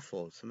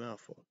mouthful. It's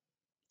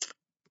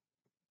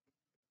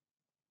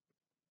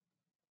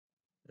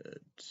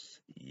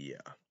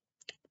yeah.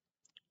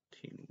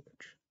 Teen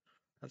Witch.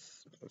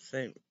 That's the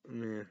same.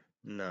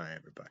 Not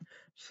everybody.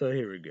 So,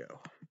 here we go.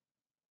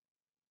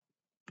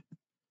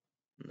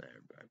 Not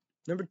everybody.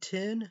 Number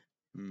 10,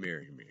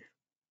 Marry Me.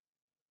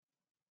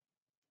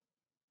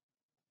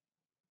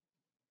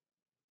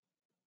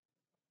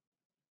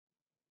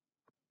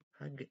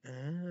 I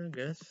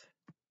guess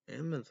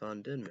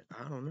Amazon didn't.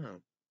 I don't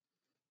know.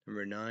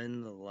 Number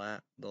 9,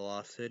 The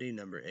Lost City.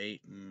 Number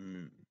 8,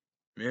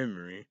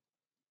 Memory.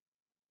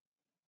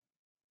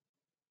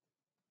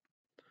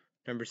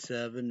 Number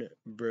 7,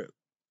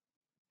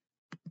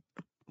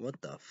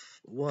 what the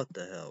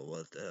hell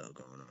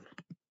going on?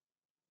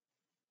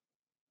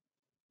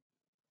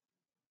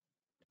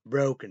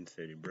 Broken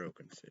City.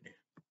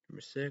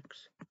 Number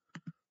 6,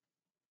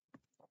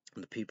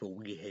 The People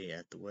We Hate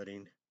at the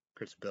Wedding.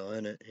 Chris Bell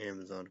in it.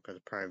 Amazon, because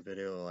of Prime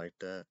Video, like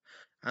that.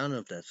 I don't know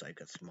if that's like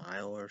a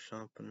smile or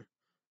something.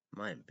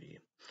 Might be.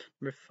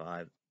 Number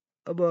 5,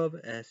 Above,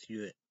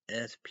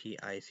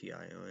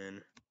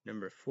 SUSPICION.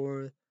 Number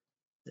 4,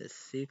 The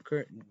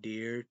Secret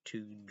Dare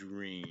to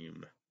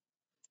Dream.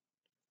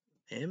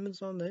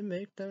 Amazon, they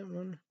make that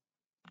one.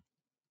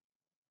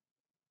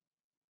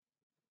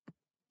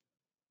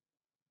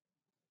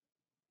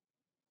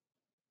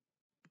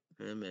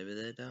 Maybe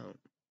they don't.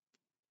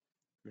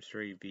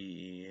 Mystery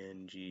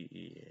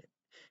BENGEANCE.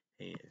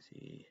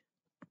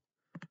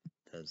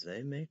 Does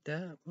they make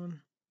that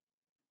one?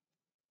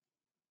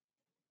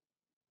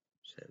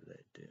 Say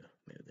they do.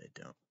 Maybe they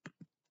don't.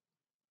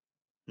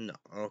 No,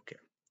 okay.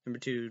 Number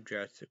 2,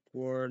 Jurassic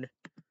World.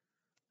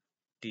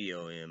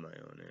 DOM, I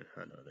own it.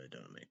 I know they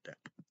don't make that.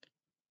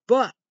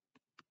 But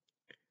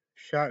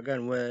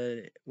Shotgun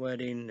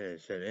Wedding, they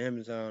said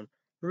Amazon.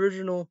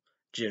 Original,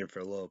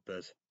 Jennifer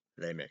Lopez.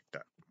 They make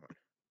that one.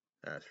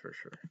 That's for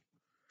sure.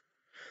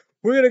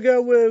 We're gonna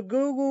go with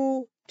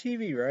Google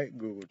TV, right?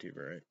 Google TV,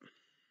 right?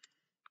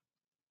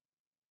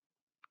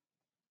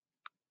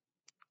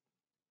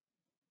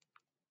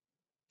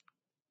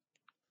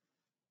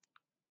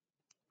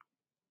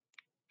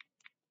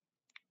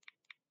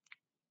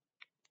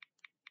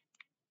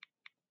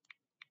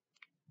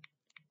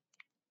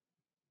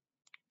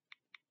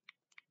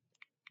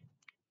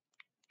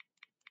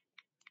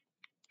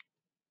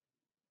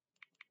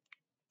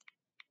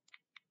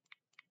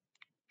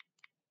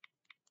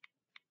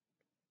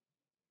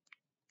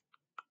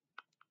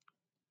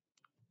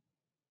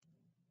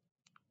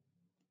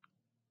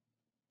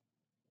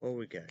 What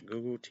we got?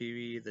 Google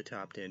TV, the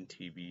top 10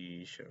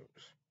 TV shows.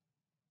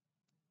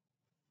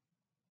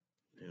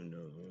 Who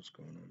knows what's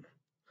going on?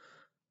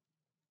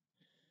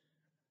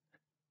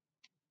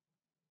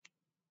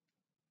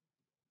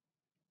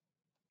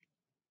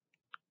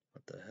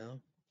 What the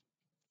hell?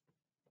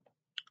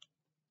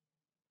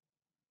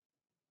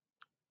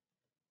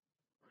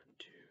 1,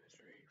 2,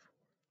 3, 4,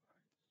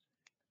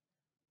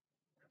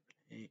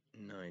 5, 6, 7, 8,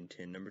 9,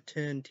 10. Number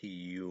 10,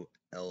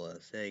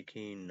 TULSA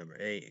King. Number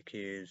 8,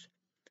 Accused.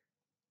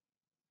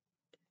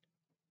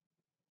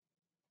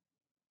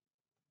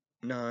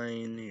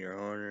 9, Your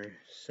Honor.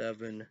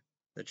 7,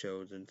 The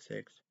Chosen.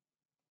 6,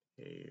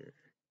 here,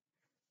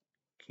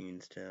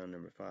 Kingstown.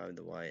 Number 5,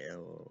 the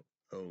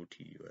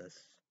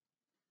YLOTUS.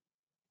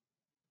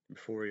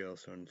 Number 4,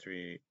 Yellowstone.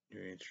 3,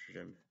 New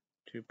Amsterdam.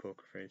 2,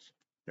 Poker Face.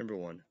 Number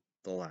 1,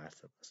 The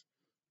Last of Us.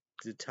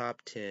 The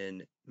top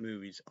 10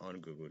 movies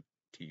on Google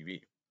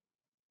TV.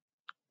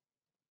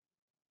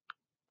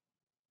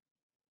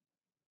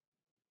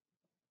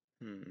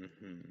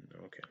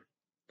 Okay.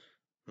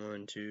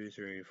 1, 2,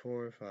 3,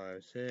 4,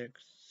 5,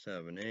 6,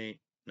 7, 8,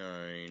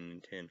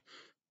 9, 10.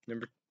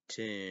 Number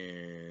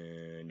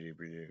 10,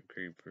 Jeepers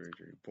Creepers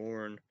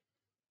Reborn.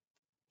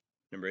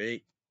 Number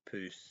 8,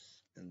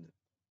 Puss in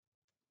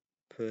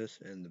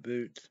the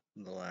Boots,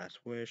 The Last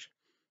Wish.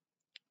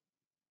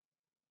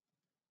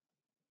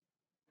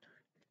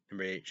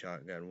 Number 8,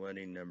 Shotgun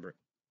Wedding. Number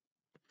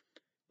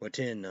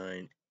 10,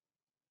 9,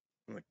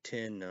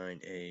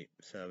 8,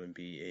 7,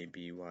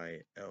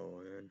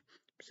 BABYLN.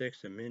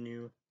 6, The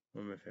Menu.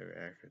 One of my favorite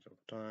actors of all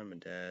time. My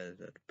dad,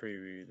 at the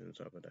previews and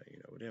stuff like that, you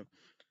know, with him.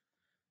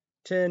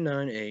 10,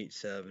 9, 8,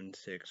 7,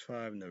 6,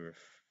 5. Number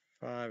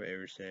 5,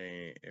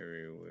 Everything,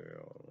 Everywhere,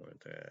 All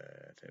at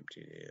Once,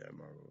 MTV,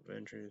 Marvel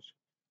Adventures.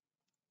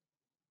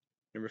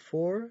 Number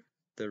 4,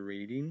 The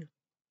Reading.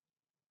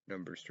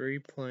 Number 3,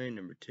 Plane.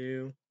 Number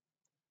 2,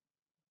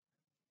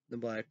 The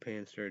Black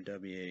Panther,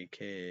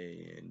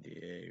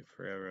 WAKNDA,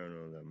 Forever. I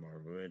know that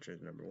Marvel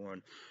Adventures. Number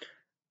 1,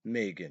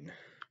 Megan.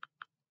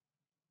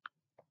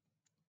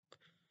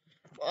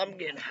 I'm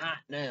getting hot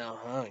now.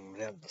 I don't even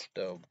have the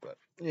stove, but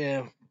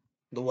yeah,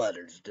 the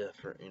weather's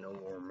different, you know,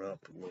 warm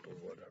up a little,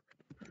 whatever.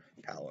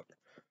 However,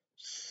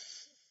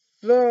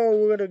 so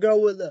we're gonna go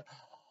with the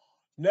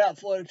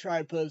Netflix. Try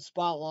to put a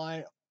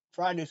spotlight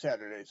Friday,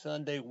 Saturday,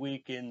 Sunday,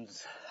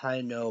 weekends.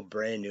 I know,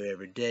 brand new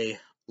every day.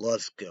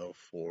 Let's go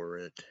for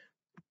it.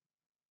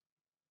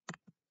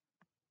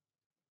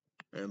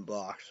 And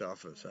box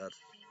office. That's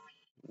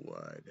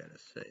what I gotta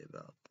say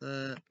about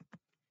that.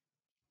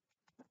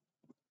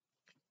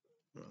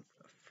 What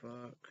the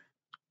fuck?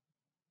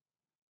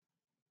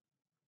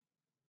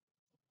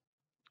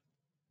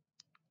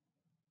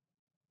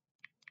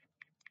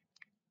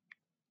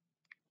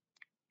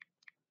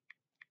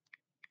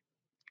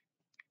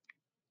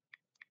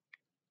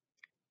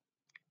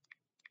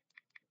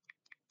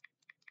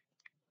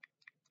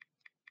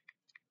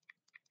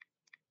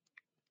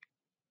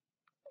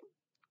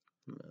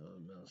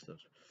 No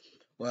stuff.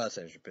 Well, that's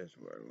actually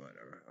Pittsburgh,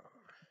 whatever.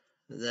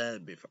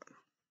 That'd be fun.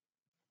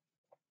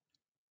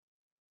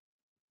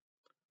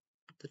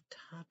 The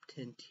top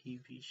 10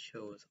 TV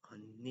shows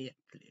on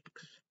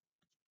Netflix.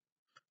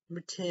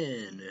 Number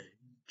 10,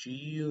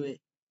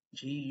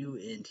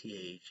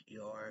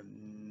 Gunther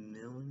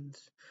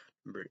Millions.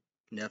 Number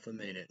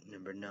Nymphomaniac.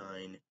 Number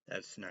 9,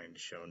 that's 9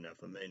 show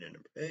Nymphomaniac.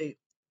 Number 8,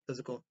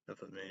 Physical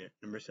Nymphomaniac.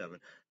 Number 7,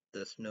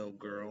 The Snow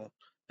Girl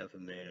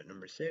Nymphomaniac.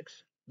 Number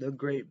 6, The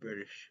Great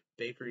British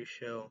Bakery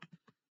Show.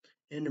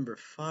 And number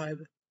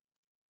 5,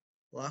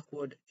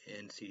 Lockwood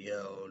and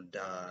CEO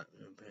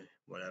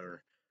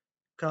whatever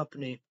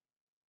company.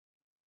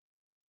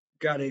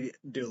 Gotta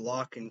do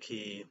Lock and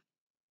Key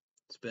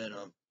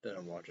spin-off. Then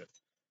I'll watch it.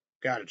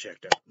 Gotta check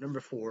that out.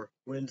 Number 4,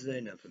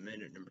 Wednesday,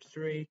 Nymphomaniac. Number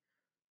 3,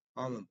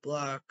 On the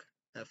Block,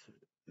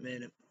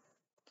 Nymphomaniac.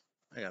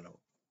 I gotta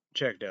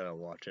check that out,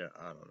 watch it.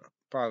 I don't know.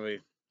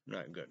 Probably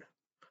not good.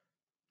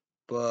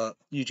 But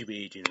YouTube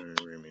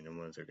 1800 remaining the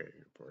ones that get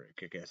reported.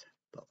 Kick ass.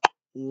 But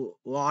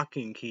Lock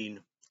and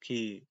Key,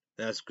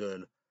 that's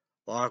good.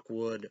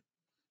 Lockwood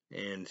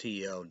and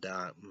TL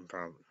dot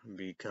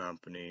probably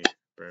company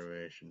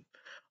abbreviation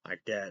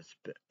like that,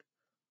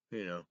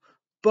 you know.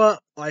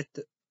 But like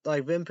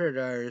Vampire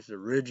Diaries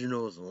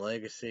Originals and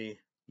Legacy,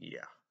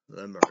 yeah,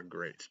 them are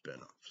great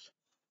spin-offs.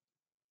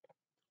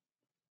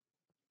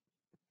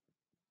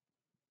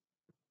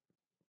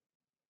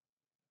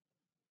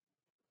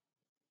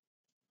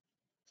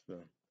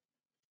 So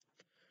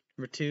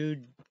number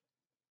 2,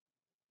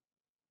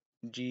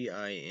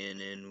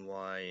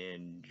 GINNY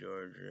in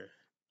Georgia.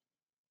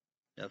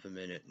 Half a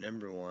minute.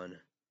 Number 1,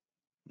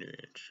 New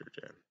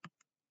Amsterdam.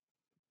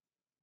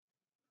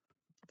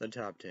 The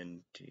top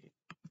 10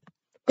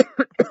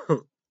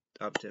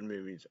 top 10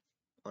 movies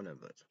on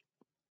Netflix.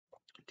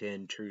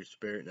 10, True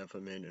Spirit. Enough a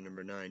minute.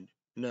 Number 9,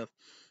 Enough.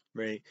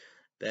 Number 8,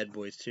 Bad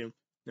Boys 2.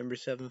 Number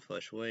 7,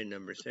 Flush Away.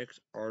 Number 6,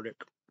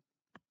 Arctic.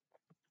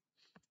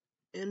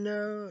 And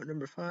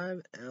number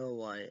 5,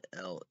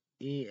 Lyle,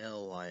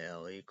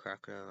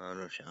 Crocodile. I don't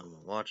know if I'm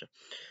gonna watch it.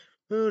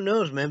 Who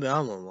knows? Maybe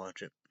I'm gonna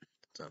watch it.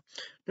 So,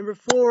 number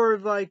 4,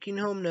 Viking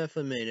Home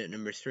Nephilim made it.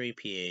 Number 3,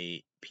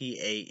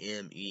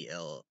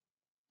 Pamela.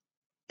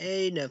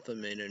 Nephilim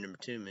made it. Number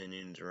 2,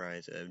 Minions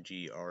Rise of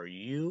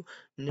GRU.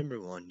 Number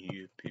 1,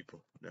 You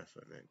People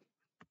Nephilim made it.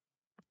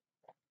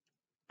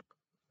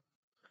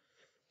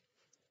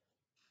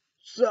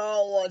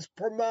 So let's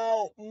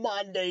promote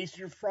Mondays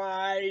through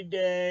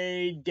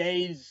Friday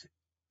days.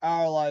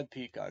 Our live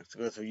Peacocks.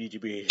 Go to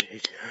YouTube.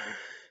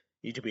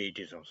 YouTube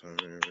is also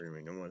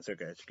number 1. So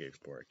guys,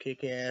 skateboard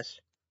kick ass.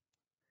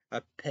 I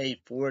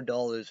paid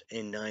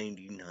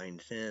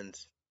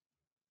 $4.99.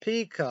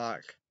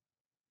 Peacock.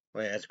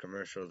 Well, it has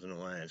commercials and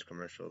it has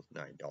commercials.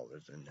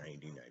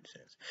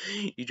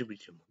 $9.99. YouTube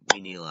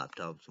mini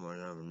laptops.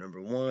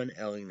 Number 1,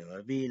 Ellie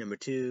LV. Number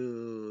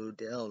 2,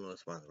 Dell. No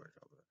sponsor.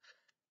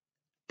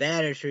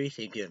 Battery,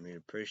 thank you, I mean,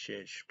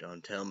 appreciate.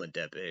 Don't tell my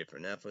deputy for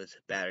Netflix.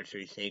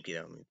 Battery, thank you,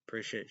 I mean,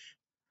 appreciate.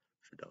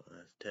 Don't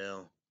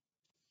tell.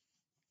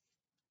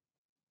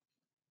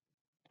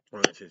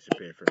 Well, this is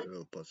paid for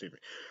Hulu Plus TV.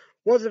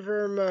 Was it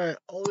for my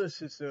oldest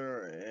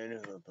sister and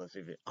Hulu Plus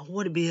TV? I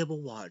want to be able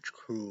to watch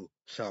Cruel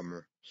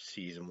Summer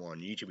Season 1.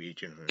 YouTube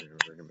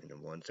recommended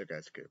 1, so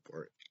guys, good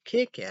for it.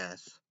 Kick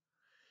ass.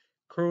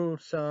 Cruel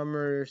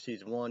Summer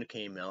Season 1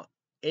 came out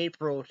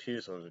April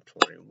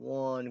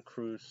 2021.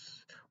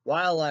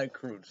 Wildlife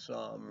Cruel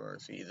Summer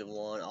Season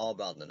 1, all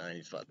about the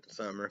 90s about the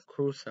summer.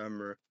 Cruel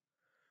Summer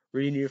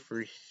renewed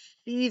for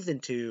Season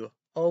 2.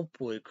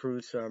 Hopefully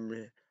Cruel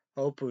Summer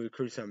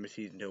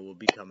Season 2 will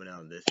be coming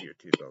out this year,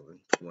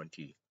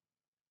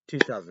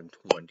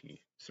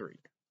 2023.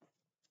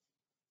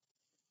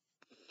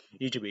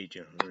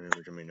 YouTube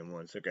recommended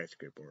 1, so guys,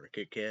 good for it.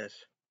 Kick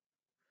ass.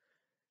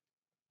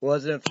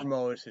 Wasn't for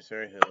my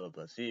sister Hulu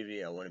Plus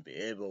TV. I wouldn't be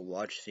able to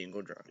watch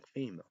single drunk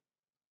female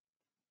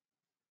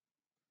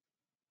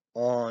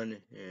on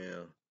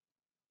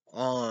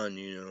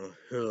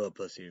Hulu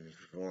Plus TV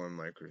for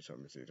my Cruel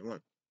Summer Season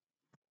 1.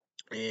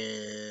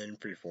 And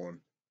Freeform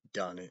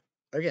done it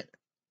again.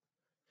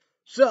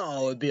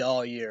 So it'd be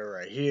all year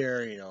right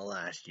here,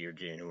 last year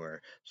January.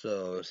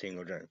 So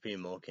single drunk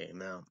female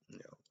came out,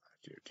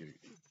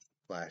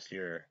 last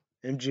year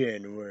in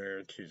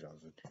January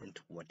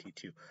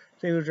 2022.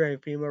 Single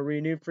drunk female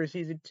renewed for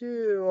Season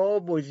 2. Oh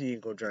boy,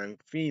 single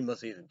drunk female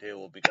Season 2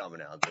 will be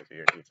coming out this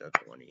year,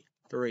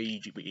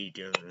 2023.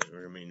 GB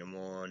remaining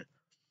on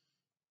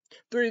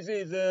 3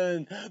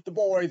 seasons. The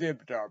Boys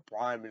Avatar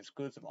Prime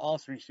exclusive. All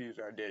 3 seasons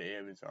are dead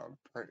Amazon.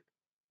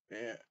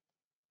 Did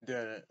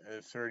a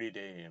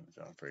 30-day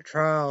Amazon free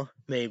trial.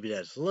 Maybe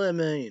that's the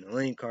limit,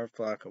 link card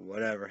flock or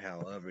whatever,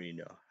 however,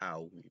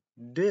 how we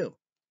do.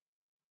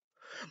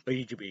 But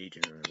YouTube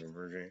 18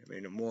 version,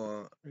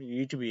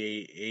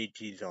 YouTube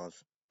 18 is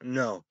also,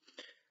 no,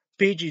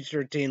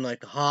 PG-13 like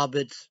the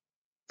Hobbits.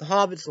 The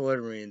Hobbits, the Lord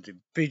of the Rings,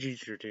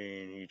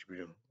 PG-13,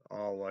 YouTube,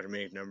 all watch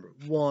make number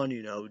 1,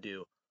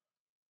 do.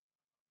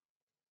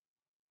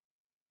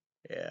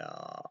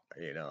 Yeah,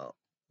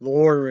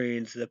 Lord of the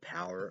Rings, The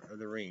Power of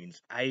the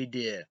Rings. I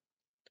did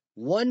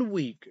 1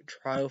 week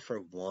trial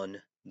for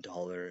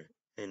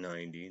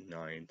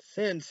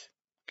 $1.99.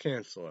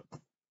 Cancel it.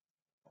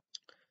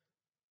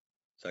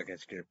 So I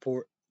guess get a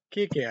port,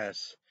 kick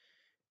ass,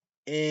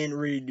 and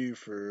redo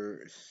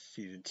for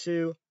Season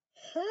 2.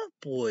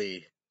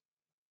 Hopefully,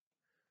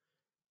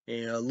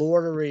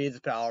 Lord of the Rings,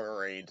 Power of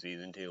the Rings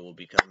Season 2 will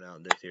be coming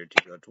out this year,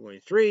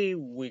 2023.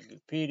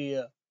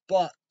 Wikipedia,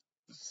 but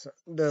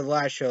the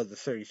last show of the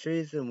 30th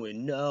season, we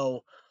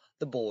know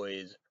The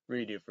Boys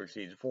redo for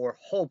Season 4.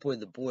 Hopefully,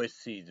 The Boys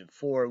Season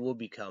 4 will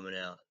be coming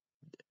out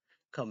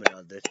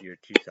this year,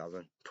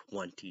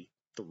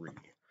 2023.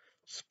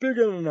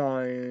 Speaking of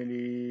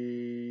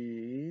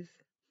 90s,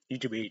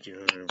 YouTube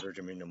 1800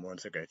 Virgin Kingdom 1,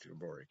 so guys, through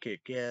board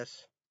kick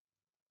ass.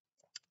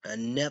 A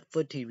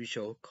Netflix TV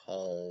show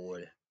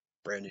called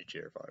Brand New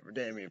Cherry Flavor.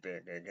 Damn it,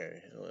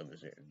 okay,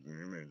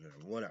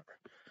 whatever.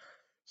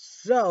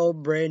 So,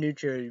 Brand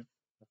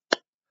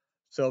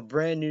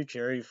New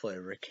Cherry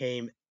Flavor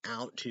came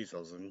out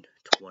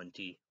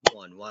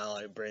 2021.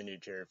 While Brand New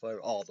Cherry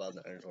Flavor, all about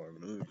the dinosaur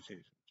movie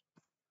season.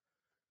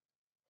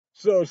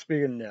 So,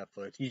 speaking of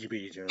Netflix,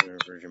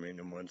 YouTube version made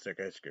in 1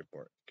 second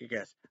skateboard.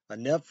 Guess a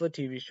Netflix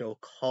TV show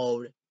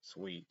called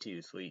Sweet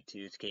Tooth. Sweet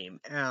Tooth came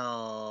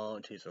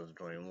out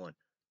 2021.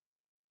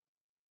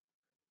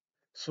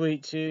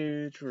 Sweet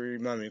Tooth,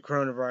 remind me of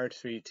coronavirus.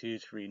 Sweet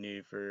Tooth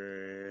renewed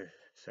for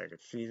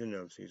second season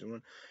of season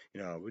 1.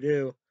 You know how we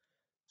do.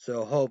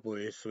 So,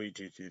 hopefully, Sweet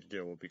Tooth season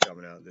 2 will be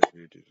coming out this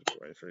year,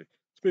 2023.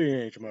 Speaking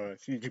of HMO,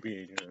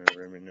 YouTube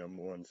version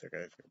number 1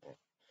 second skateboard.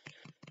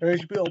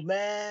 HBO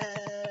Max.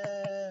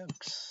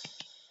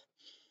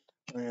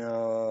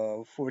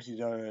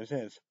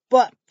 $14.90,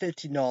 but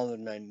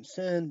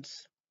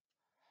 $15.90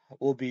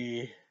 will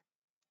be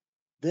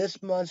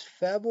this month's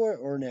February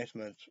or next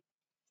month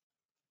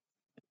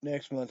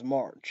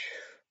March.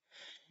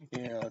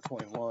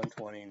 21,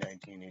 20,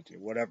 19,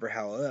 18, whatever,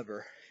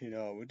 however, we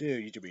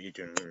do. YouTube,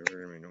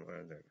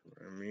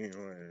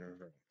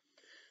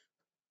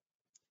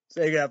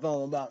 They got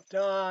all about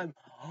time.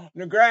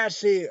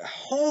 Degrassi,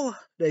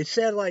 they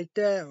said like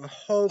that.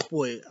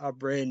 Hopefully, a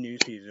brand new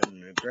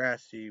season of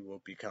Degrassi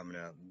will be coming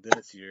out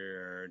this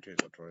year,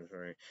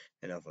 2023,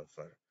 and NFL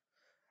Fighter.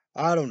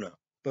 I don't know,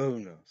 but who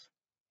knows?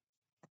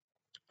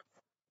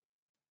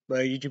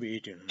 But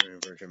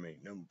YouTube version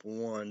made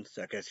 #1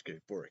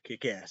 sarcastic for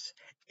Kick-Ass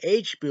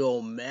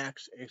HBO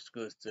Max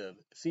exclusive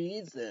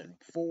season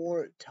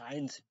 4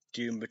 Titans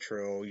Doom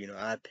Patrol.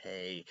 I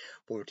pay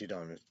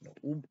 $14,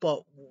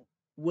 but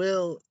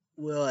will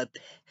I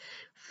pay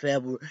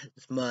February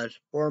this month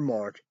or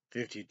March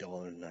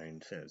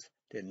 $50.09?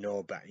 Didn't know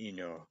about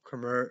no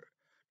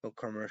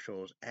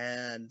commercials,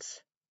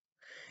 ads.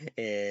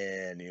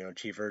 And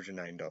cheap version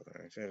 $9.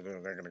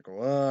 They're gonna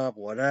go up,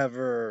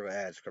 whatever.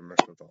 Ads,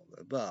 commercials, all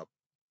the above.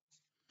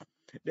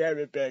 Damn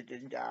it,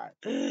 Bacon guy.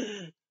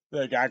 They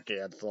got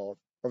canceled.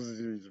 Of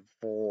season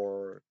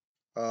 4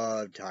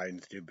 of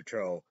Titans Doom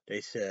Patrol.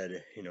 They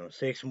said,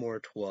 6 more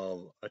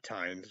 12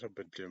 Titans of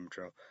Doom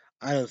Patrol.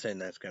 I don't think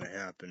that's gonna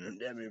happen.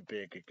 Damn it,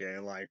 Bacon guy,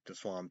 like the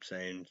Swamp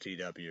saying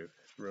CW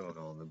ruined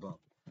all the above.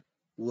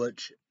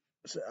 Which,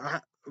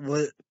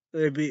 would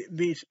they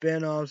be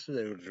spin-offs?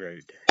 They were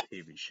great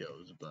TV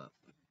shows, but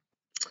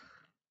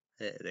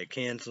they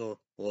cancel,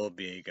 will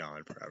be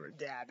gone forever.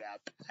 Damn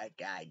that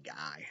guy.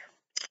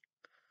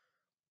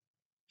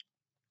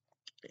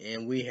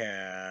 And we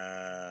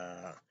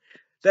have.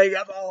 Think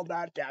I'm all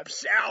about that.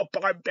 South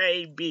Park,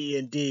 baby,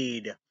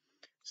 indeed.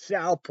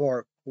 South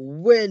Park,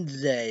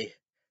 Wednesday.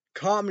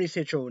 Comedy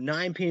Central,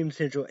 9 p.m.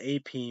 Central,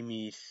 8 p.m.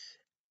 East.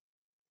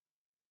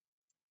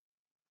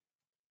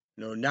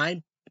 No,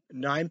 9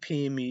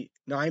 p.m.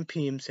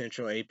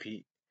 Central, 8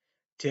 p.m.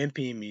 10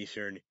 p.m.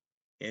 Eastern,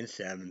 and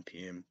 7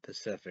 p.m.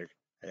 Pacific.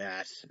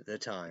 That's the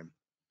time.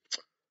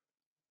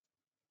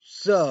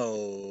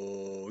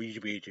 So, you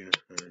should be eating,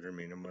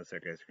 unless I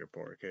guess your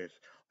poor case.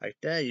 Like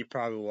that, you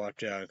probably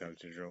watch out Comedy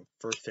Central.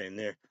 First thing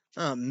there.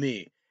 Not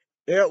me.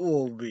 It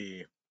will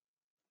be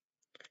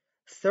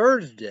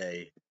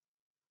Thursday.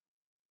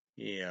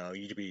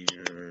 You should be,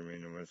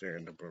 unless I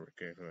the poor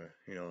case.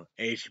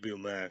 HBO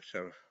Max,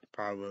 so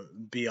probably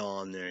be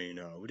on there,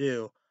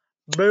 do.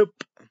 Boop.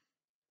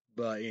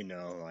 But,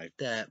 like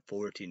that,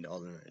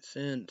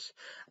 $14.09.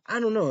 I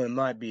don't know, it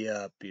might be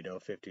up,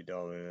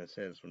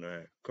 $50.09 from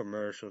that.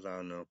 Commercials, I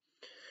don't know.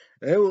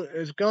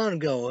 It's gonna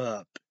go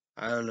up.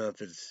 I don't know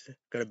if it's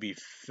gonna be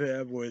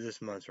February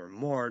this month or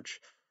March.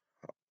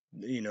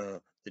 The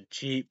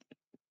cheap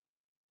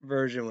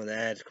version with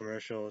ads,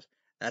 commercials,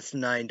 that's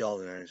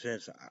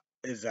 $9.09.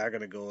 Is that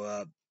gonna go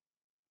up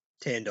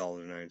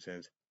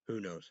 $10.09?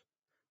 Who knows?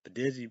 But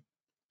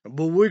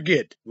we'll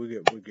get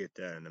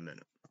that in a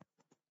minute.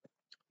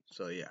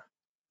 So yeah.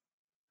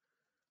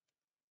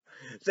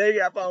 Say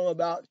up all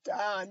about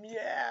time,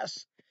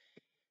 yes.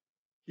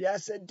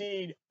 Yes,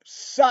 indeed.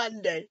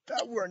 Sunday,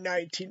 February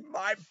 19th,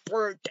 my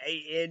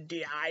birthday,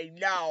 indeed. I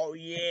know,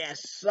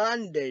 yes,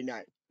 Sunday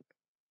night.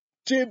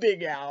 2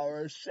 big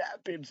hours, 7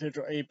 p.m.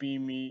 Central, 8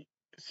 p.m.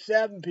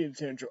 7 p.m.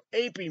 Central,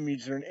 8 p.m.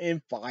 Eastern,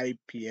 and 5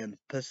 p.m.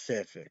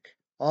 Pacific.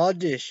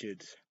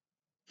 Auditions.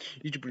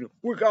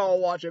 We're gonna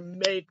watch a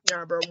Make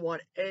 #1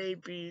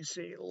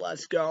 ABC.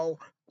 Let's go.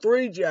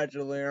 3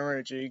 judges: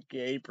 Leonard G.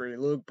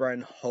 Gabriel, Luke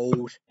Bryan,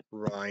 host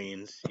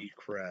Ryan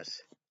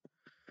Seacrest.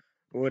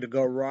 We're going to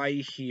go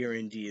right here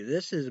indeed.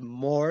 This is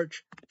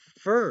March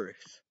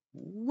 1st,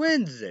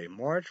 Wednesday.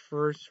 March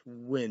 1st,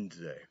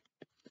 Wednesday.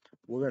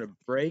 We're going to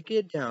break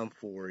it down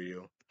for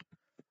you.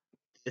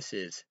 This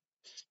is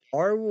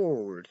Star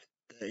Wars,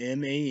 the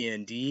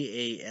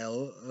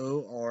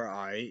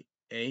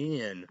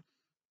Mandalorian.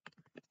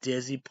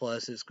 Disney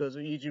Plus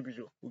exclusive YouTube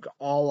video. We can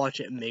all watch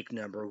it and make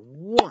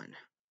 #1.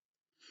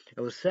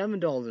 It was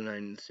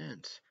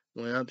 $7.90.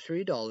 Went up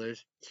 $3,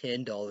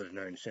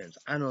 $10.09.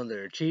 I know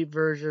they're a cheap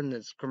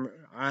version.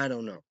 I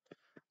don't know,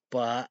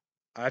 but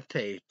I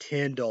paid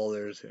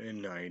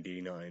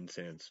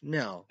 $10.99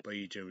 now by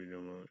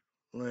YouTube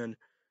Lynn.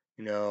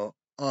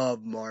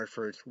 Of March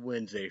 1st,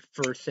 Wednesday,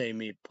 first day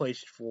me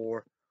PlayStation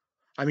 4.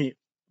 I mean,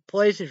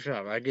 PlayStation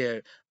 5. I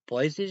get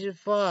PlayStation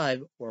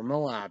 5 or my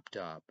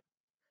laptop.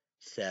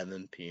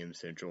 7 p.m.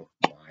 Central,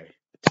 my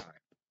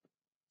time.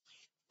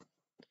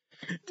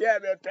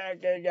 Damn it,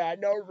 Pancake Guy,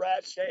 no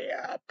rest day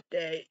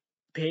update.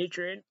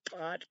 Patreon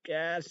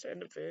podcast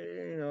and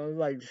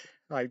like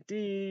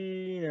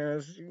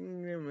these,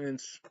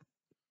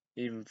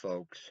 even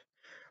folks.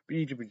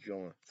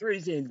 YouTube 3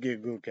 cents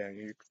get good count.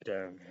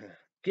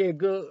 Get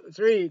good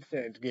 3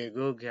 cents get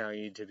good count.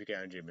 YouTube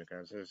account, Jimmy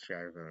account.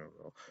 Subscribe.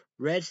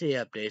 Red Sea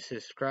update.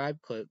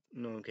 Subscribe. Click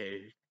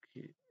notification.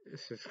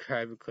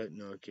 Subscribe and click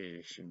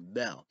notification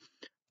bell.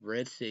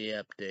 Red Sea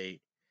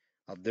update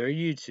of their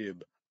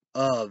YouTube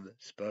of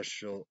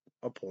special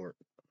report.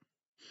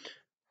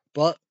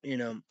 But, I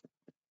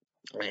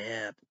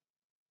have,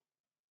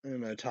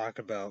 I'm going to talk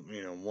about,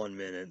 1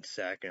 minute,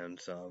 second,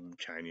 some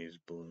Chinese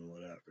balloon,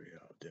 whatever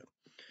y'all do.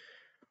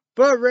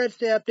 But Red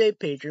Sea Update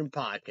Patreon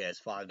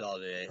podcast,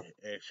 $5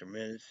 extra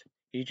minutes.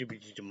 Each of you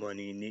the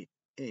money you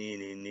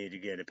need to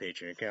get a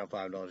Patreon account,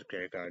 $5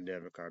 credit card,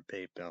 debit card,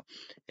 PayPal,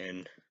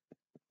 and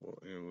Well,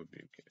 it would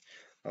be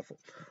awful.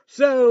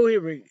 So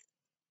here we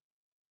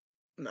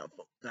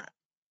mouthful. That.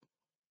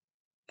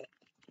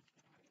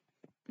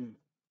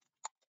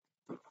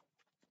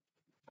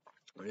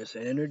 This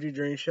energy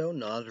drink show,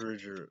 Nas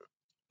original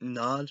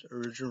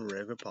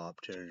regular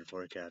pop,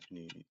 240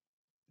 caffeine,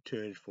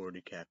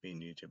 240 caffeine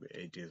needs to be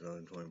 18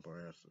 on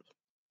 24 ounces.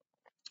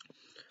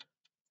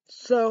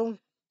 So,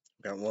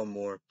 got one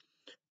more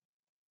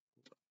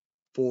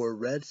for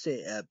Red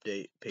State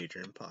Update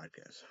Patreon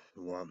podcast.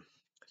 Well,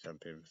 some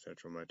people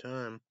central my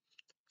time.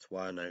 That's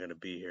why I'm not gonna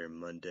be here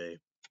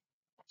Monday.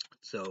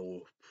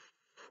 So,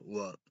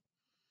 what?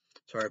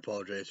 Sorry, I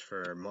apologize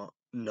for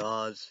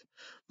Nas,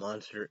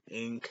 Monster,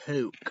 and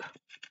Coke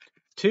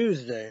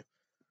Tuesday,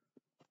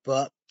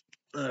 but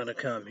I'm gonna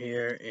come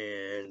here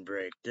and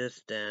break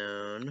this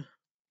down.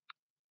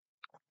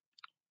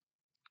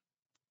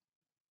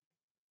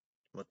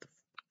 What the?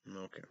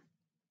 Okay.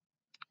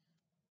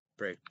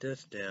 Break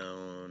this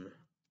down.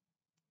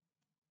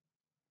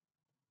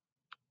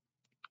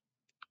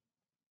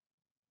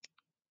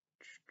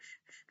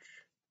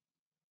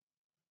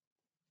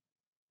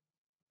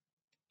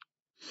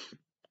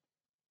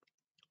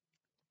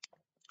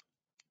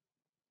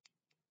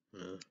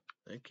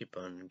 They keep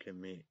on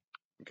giving me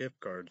gift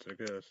cards, I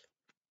guess.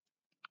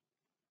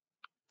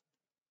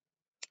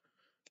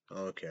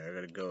 Okay, I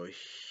gotta go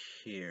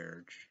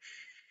here.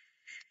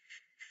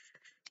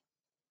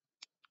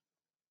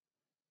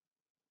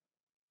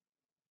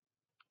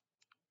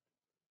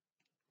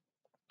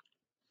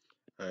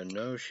 I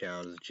know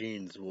Shawn's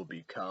jeans will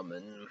be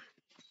coming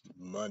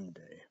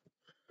Monday.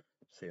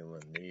 See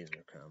when these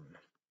are coming.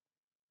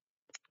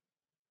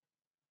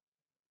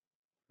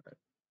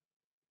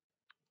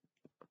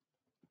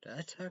 Did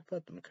I talk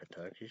about them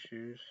Kentucky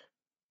shoes?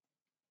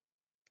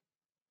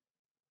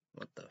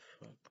 What the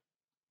fuck?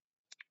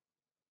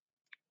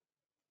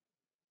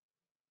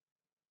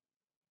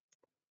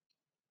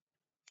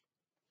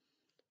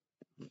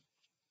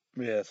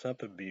 Yeah, it's not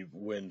to be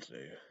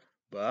Wednesday.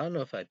 But I don't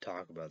know if I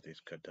talk about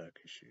these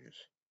Kentucky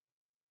shoes.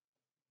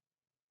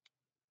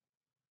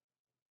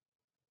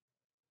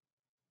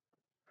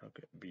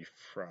 Okay, be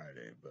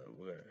Friday, but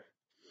whatever.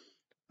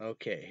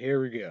 Okay,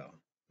 here we go.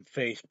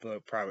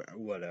 Facebook, probably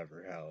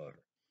whatever,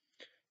 however.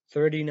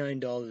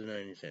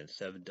 $39.90,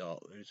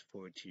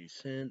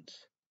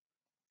 $7.42.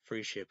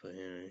 Free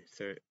shipping,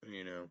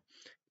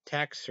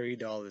 tax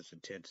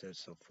 $3.10,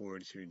 so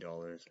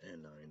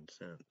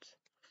 $43.09.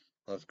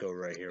 Let's go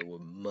right here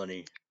with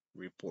money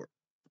report.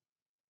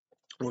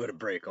 We're gonna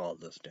break all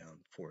this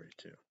down for you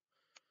too.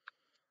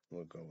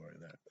 We'll go over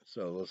that.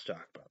 So let's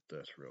talk about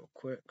this real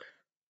quick.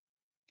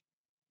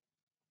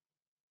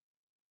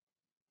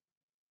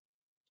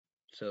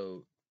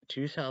 So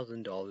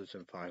 $2,000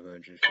 and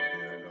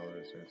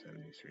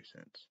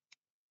 $559.73.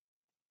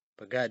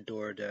 But got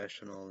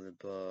DoorDash and all the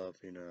above,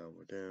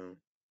 we're down.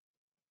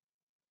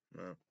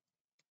 No.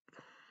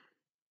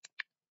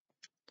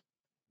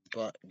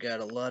 But got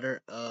a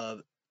letter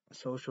of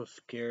Social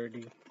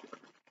Security. Gotta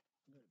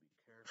be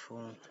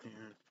careful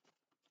here.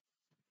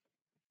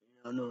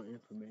 No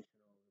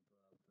information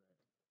all above,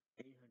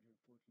 but $814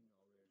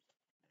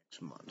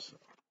 next month. So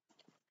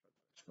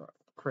it's not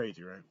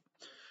crazy, right?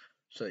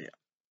 So yeah.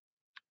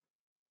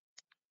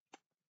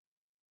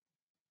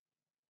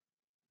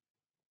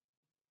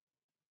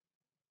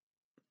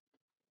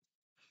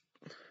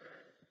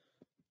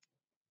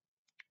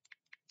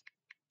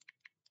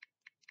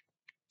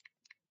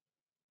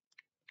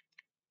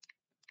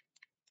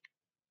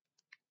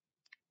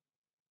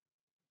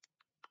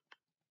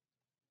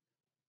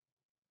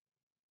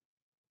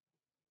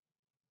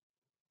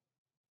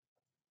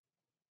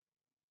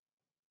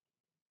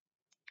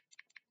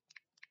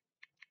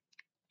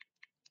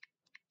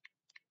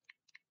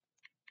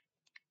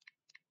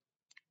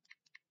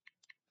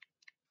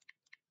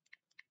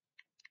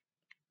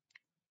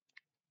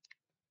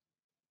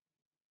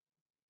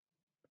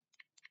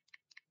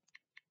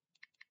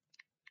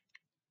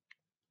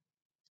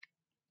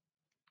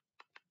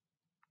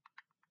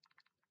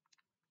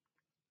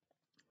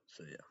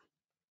 So yeah.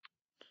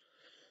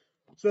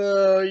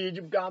 So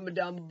YouTube comment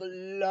down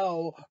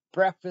below.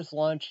 Breakfast,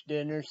 lunch,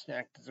 dinner,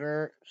 snack,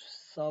 dessert,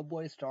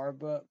 Subway,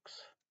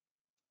 Starbucks.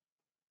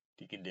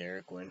 Deacon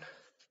Derek win.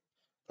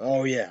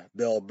 Oh yeah,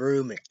 Bill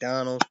Brew,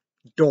 McDonald's,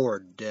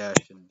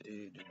 DoorDash,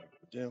 indeed.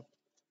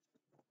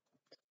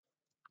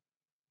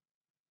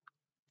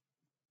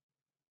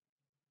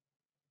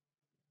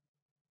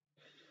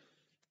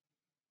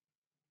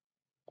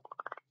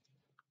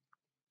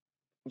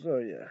 So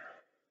yeah.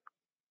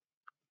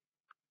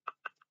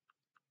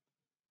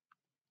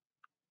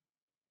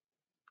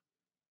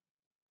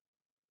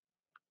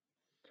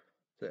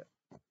 So,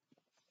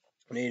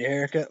 need a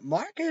haircut?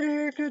 Might get a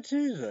haircut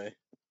Tuesday.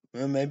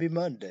 Well, maybe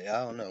Monday.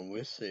 I don't know.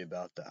 We'll see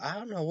about that. I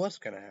don't know what's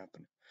gonna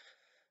happen.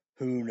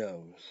 Who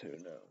knows? Who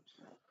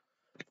knows?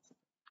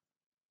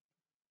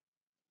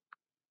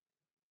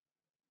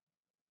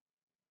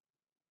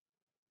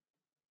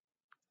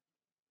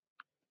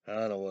 I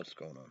don't know what's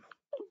going on.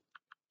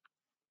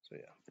 So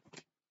yeah.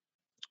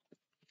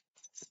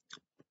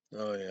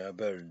 Oh yeah, I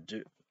better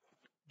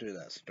do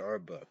that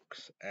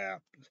Starbucks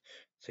app,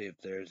 see if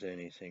there's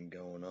anything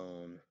going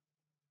on.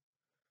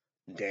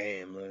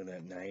 Damn, look at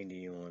that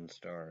 91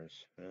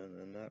 stars.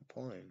 And they're not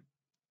playing.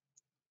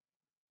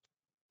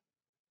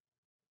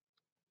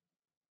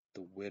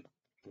 The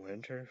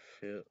winter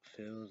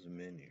fills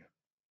menu.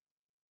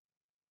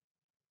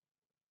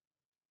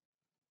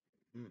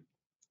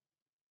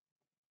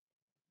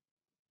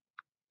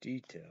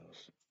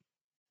 Details.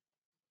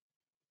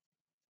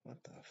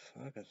 What the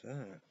fuck is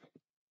that?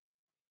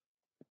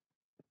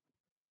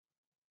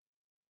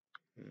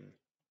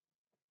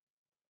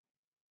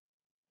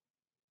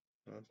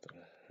 What the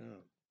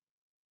hell?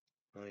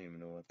 I don't even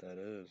know what that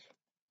is.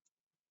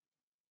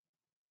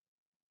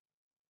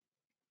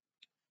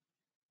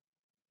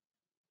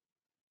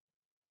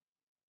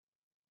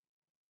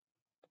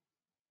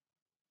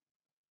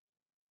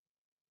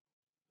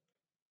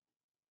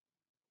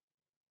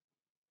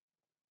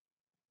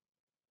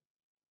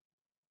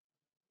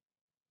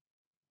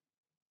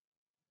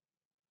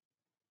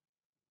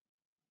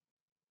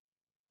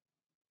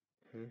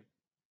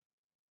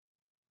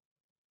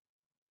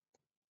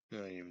 I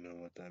don't even know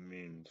what that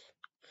means.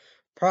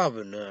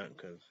 Probably not,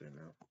 because,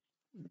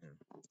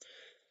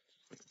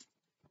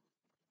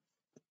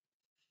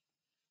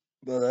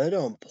 But they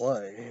don't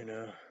play,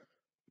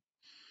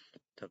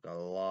 Took a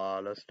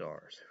lot of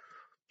stars.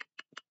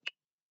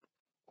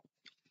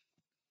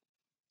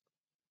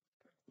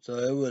 So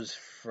it was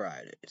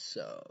Friday.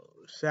 So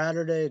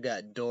Saturday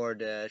got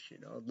DoorDash,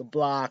 the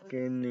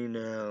blocking,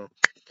 I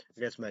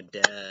guess my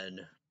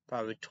dad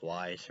probably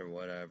twice or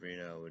whatever,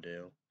 would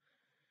do.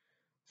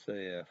 So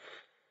yeah.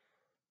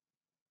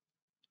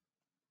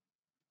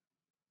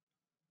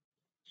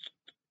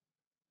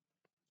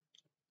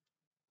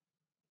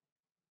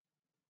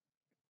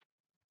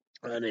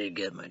 I need to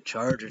get my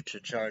charger to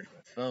charge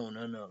my phone.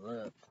 I know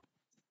that.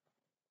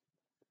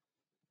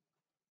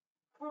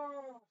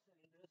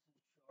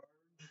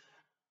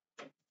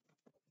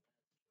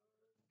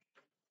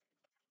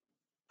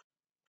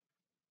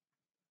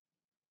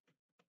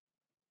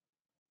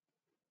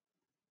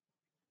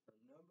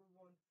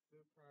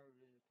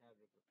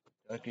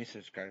 Lucky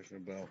subscribes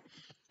Bell.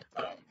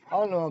 I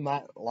don't know. I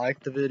might like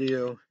the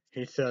video.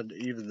 He said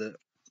even the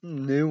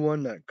new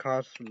one that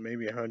costs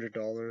maybe $100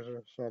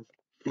 or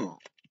something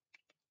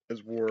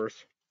is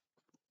worse.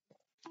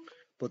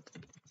 But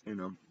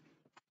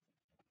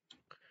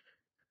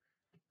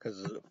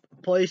because the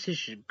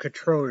PlayStation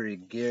controller he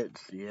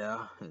gets,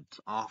 yeah,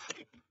 it's awful.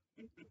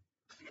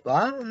 But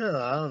I don't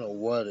know. I don't know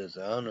what is.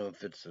 I don't know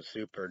if it's a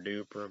super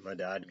duper. My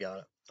dad got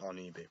it on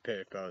eBay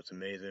pick. Oh, it's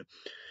amazing.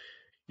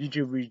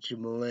 YouTube reach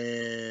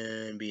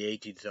Milan be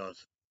 18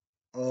 songs.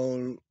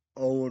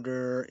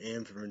 Older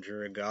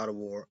Infantry God of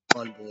War,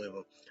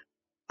 unbelievable.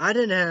 I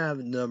didn't have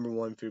number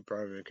one food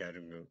primary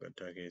category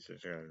Kentucky.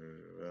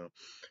 Well,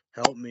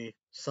 help me,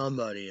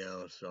 somebody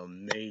else.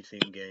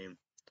 Amazing game.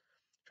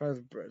 Try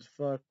to press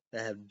fuck.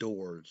 They have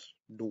dwarves,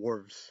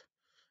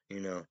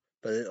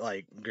 But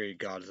like Greek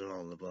gods and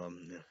all of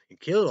them. He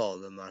killed all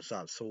of them. I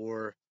stopped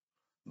sore,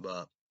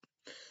 but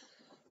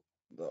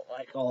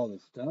like all the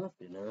stuff,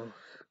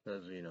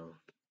 because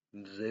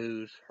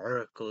Zeus,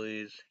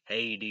 Hercules,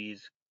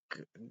 Hades,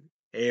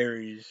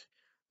 Ares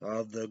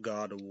of the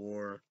God of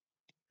War,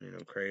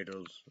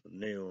 Kratos, the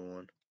new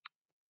one.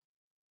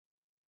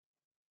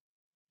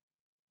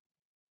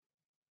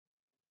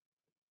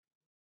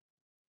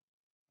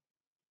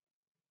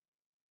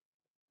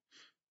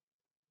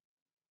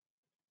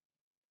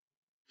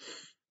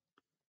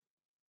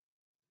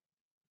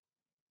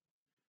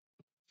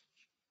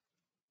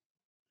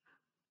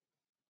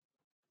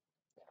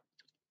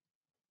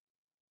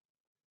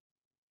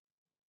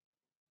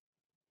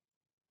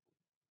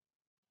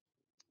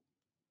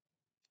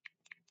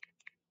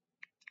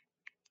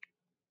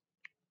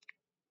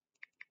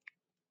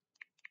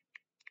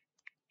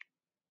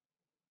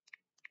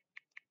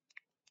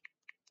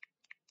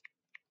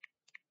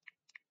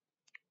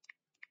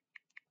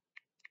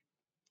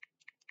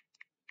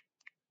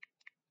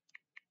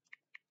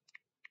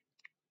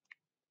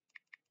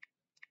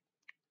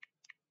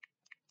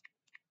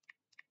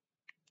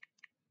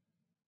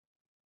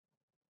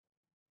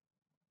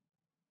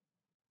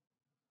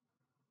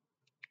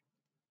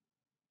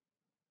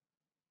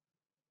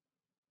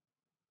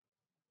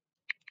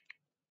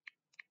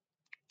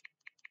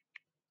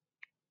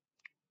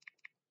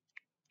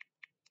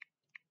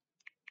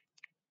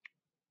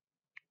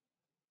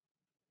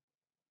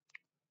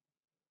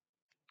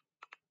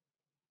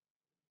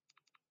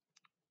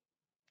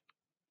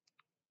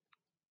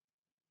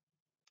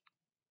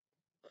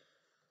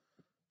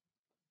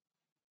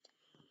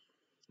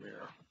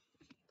 Yeah.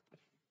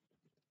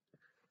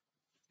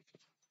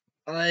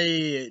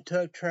 I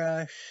took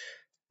trash,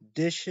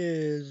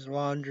 dishes,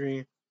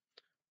 laundry.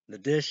 The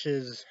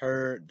dishes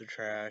hurt the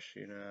trash,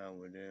 I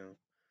would do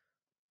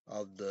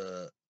of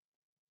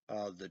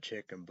the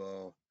chicken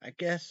bowl. I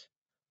guess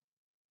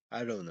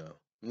I don't know.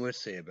 We'll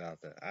see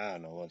about that. I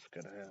don't know what's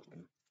gonna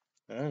happen.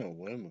 I don't know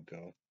when we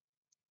go.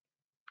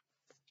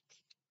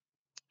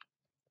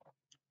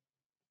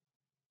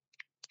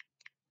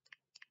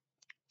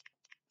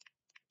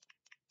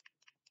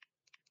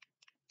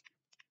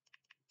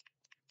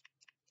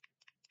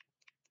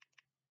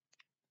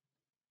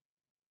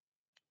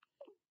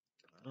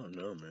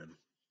 don't know, man.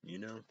 You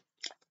know?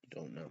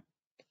 Don't know.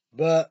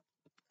 But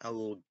I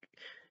will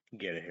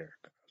get a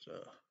haircut, so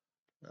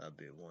that'll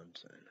be one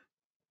thing.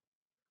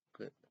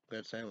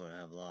 Good thing when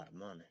I have a lot of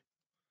money.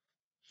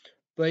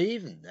 But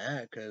even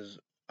that, because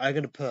I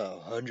gotta put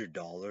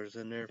 $100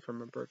 in there for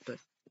my birthday.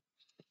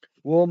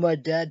 Will my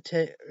dad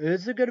take?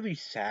 Is it gonna be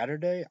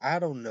Saturday? I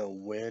don't know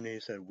when. He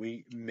said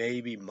we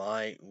maybe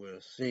might. We'll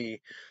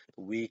see.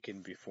 The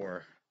weekend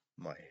before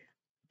my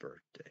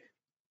birthday.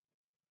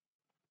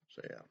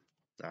 So yeah,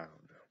 I don't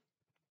know.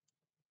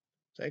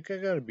 It's like I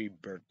gotta be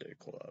birthday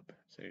club.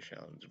 Say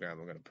Shannon's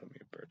grandma gonna put me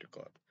in birthday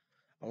club.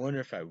 I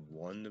wonder if I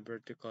won the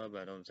birthday club.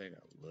 I don't think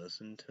I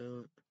listened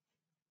to it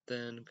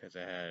then because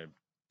I had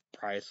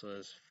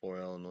priceless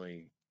foil and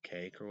Lee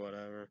cake or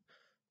whatever.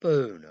 But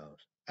who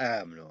knows? I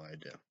have no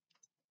idea.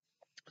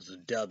 It's a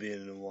W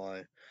and a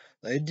Y.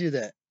 They do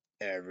that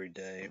every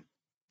day.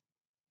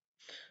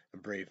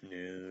 Brave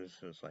News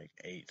is like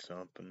 8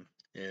 something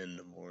in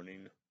the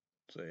morning.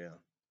 So yeah.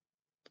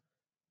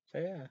 So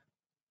yeah.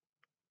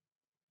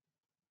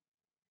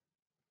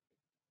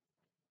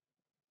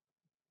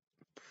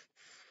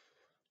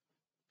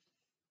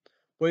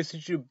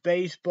 Wasted you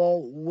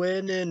baseball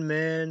winning,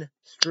 man.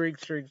 Streak.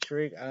 I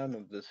don't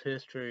know this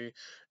history.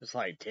 It's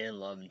like 10,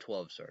 11,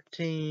 12,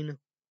 13.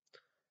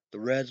 The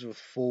Reds with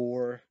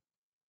 4.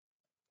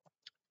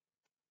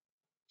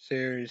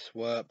 Series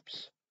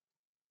swept.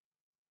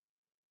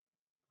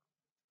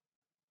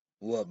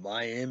 What,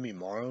 Miami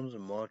Marlins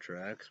and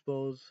Montreal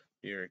Expos?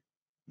 Your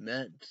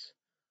Mets?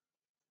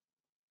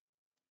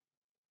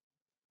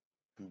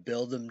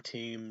 Build them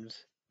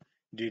teams.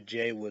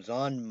 DJ was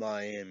on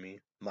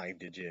Miami. Mike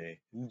DJ.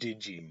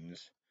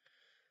 DJs.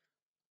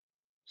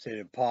 Say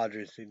the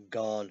Padres had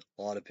gone.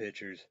 A lot of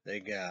pitchers.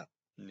 They got,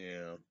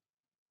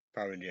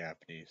 probably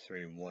Japanese.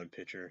 3-1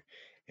 pitcher.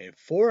 And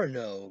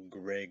 4-0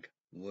 Greg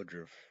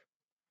Woodruff.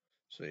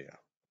 So yeah.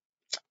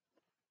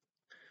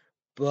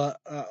 But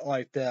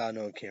like that, I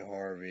know Ken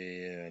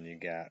Harvey and you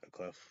got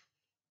Cliff.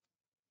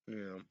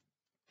 Yeah.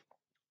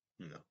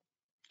 You know.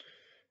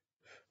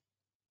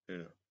 You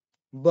know.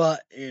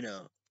 But,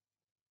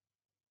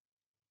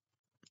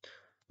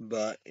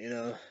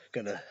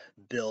 gonna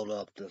build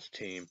up this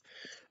team.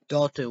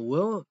 Dante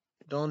Wilson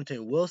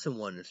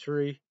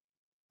 1-3.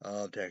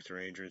 Texas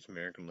Rangers,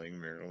 American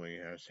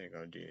League has to take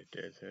on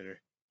death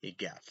hitter. He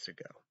got to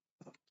go.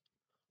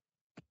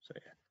 So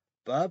yeah.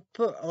 But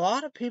a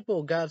lot of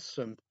people got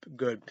some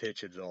good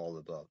pitches all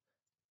above.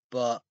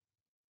 But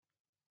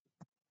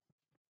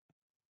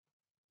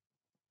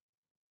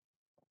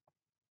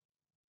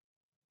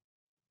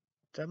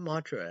that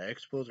Montreal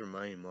Expos or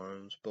Miami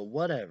Marlins, but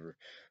whatever.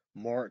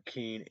 Mark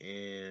Keane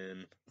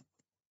and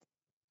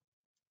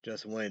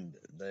just when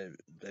they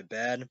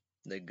bad,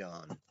 they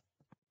gone.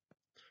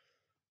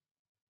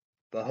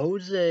 But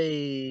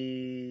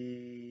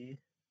Jose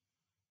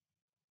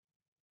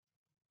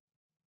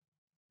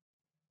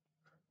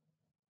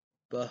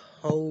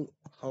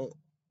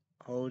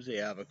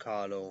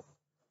Avocado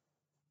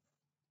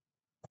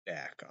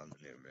back on the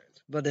New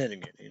Mets. But then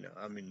again,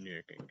 I'm in New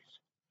York Yankees.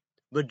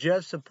 But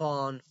Jeff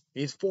Sapon,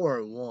 he's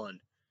 4-1.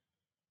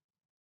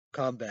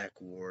 Comeback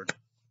award.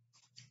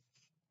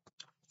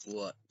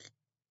 What?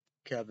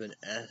 Kevin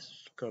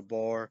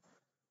Escobar,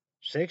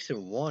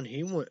 6-1.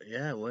 He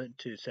went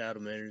to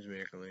Saddle Mariners,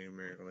 American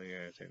League.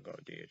 I think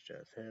got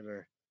DHS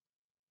hitter.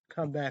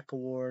 Comeback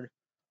award.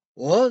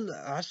 Well,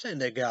 I think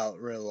they got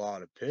rid of a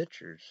lot of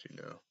pitchers.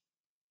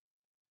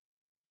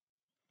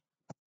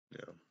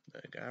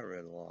 They got rid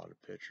of a lot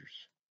of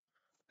pitchers.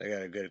 They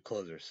got a good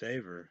closer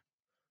saver.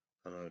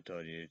 I don't know if I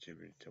told you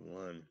to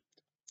 1.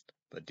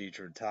 But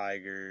Detroit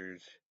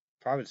Tigers,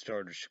 probably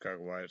started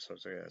Chicago White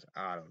Sox, I guess.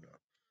 I don't know.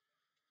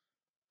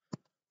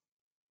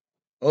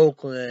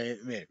 Oakland,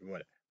 maybe,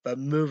 whatever. But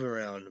move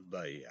around,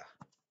 but yeah.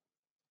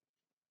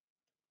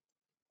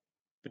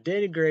 But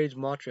Danny Gray's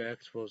Montreal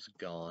Expos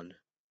gone.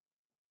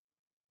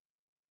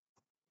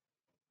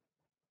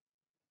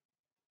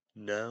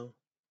 No.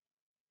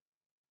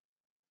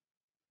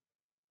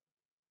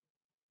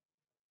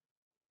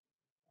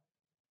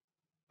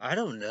 I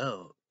don't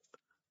know.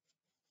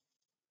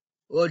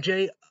 Well,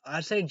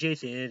 I think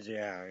Jason is,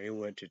 yeah, he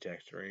went to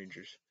Texas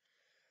Rangers.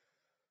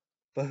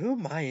 But who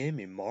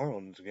Miami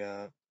Marlins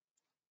got?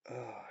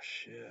 Oh,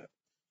 shit.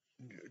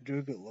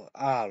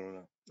 I don't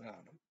know.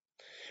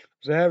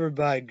 So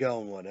everybody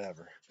going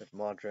whatever. If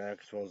Montreal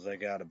Expos, they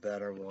got a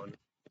better one.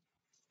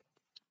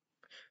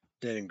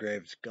 Danny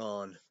Graves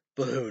gone.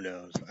 But who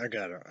knows? I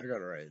gotta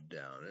write it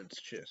down.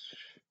 It's just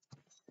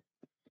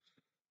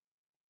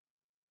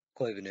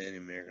Cleveland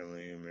American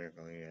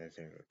League, I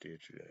think will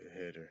teach you a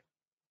hitter.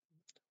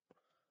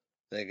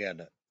 They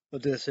got a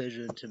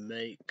decision to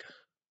make.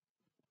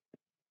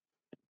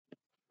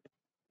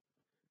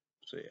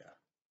 So yeah.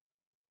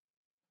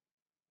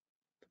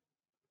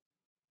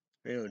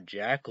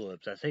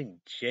 Jackalops, I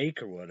think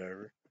Jake or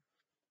whatever.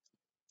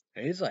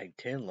 He's like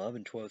 10,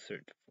 11, 12,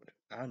 13.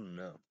 I don't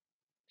know.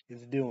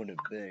 He's doing it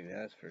big,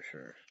 that's for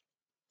sure.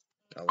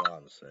 A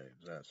lot of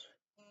saves, that's.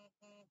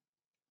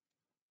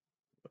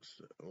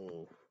 Let's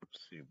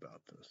see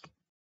about this.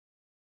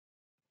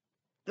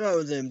 That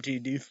was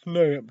MTD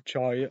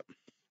Snapchat.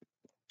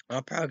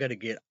 I'm probably gonna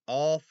get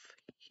off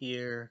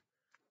here,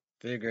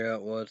 figure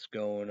out what's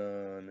going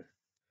on,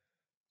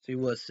 see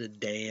what's the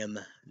damn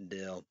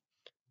deal.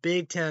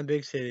 Big town,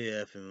 big city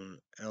F in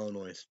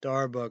Illinois.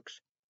 Starbucks,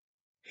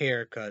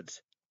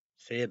 haircuts.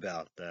 See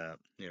about that.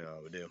 You know,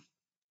 I would do.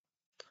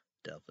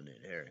 Definitely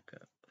need a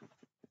haircut.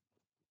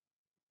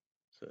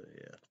 So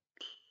yeah.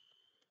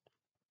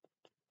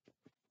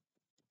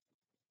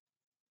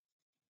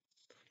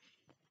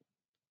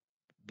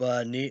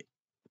 But neat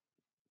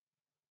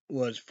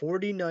was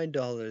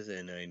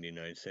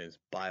 $49.99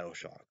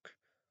 Bioshock.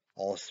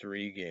 All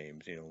three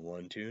games, you know,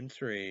 1, 2, and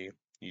 3.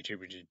 You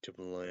attributed to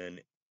Milan,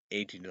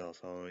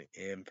 $18 only,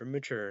 and for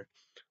mature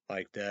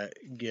like that,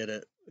 get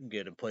a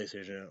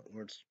PlayStation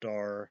Network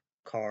Star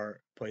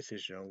Car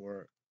PlayStation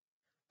Network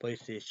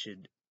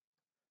PlayStation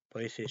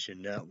PlayStation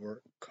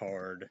Network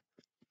card.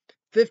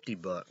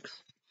 $50.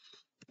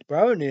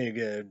 Bro, I need to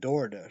get a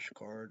DoorDash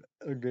card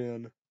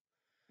again.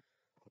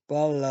 But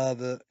I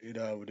love it, you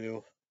know, I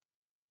do.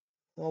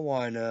 Well,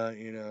 why not?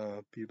 You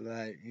know, people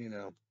that, you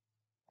know,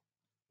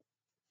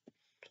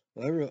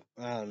 whatever,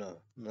 I don't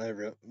know,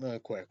 whatever,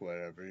 quick,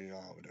 whatever, you know,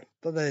 I would do.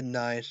 But they're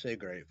nice, they're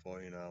grateful,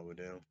 you know, I would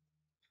do.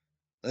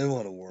 They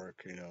want to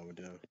work, you know, I would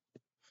do.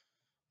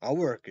 I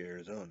work in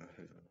Arizona,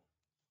 you know.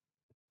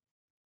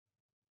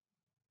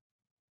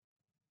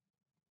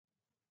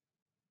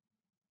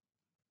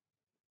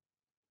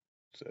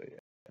 So, yeah.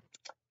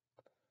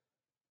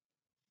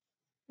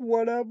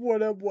 What up,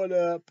 what up, what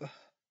up?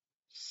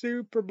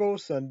 Super Bowl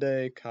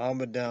Sunday,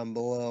 comment down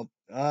below.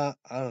 I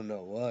don't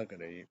know what I'm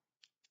gonna eat.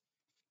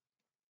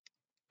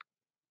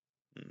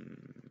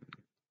 Mm,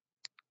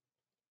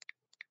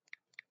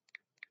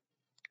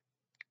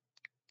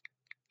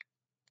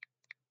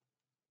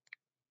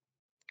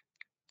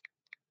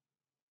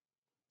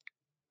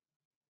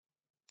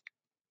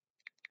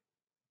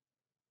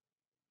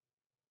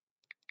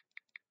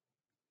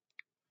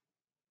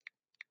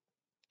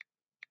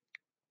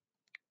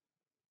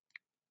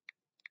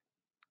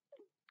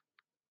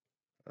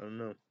 I don't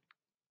know.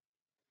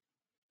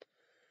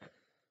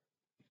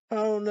 I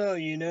don't know,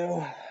 you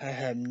know. I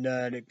have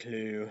not a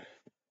clue.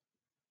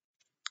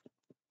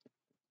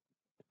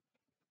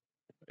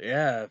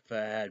 Yeah, if I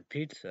had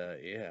pizza,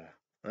 yeah.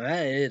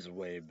 That is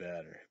way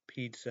better.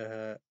 Pizza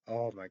Hut.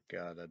 Oh my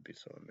god, that'd be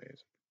so amazing.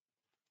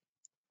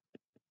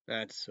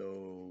 That's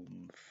so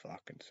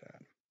fucking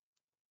sad.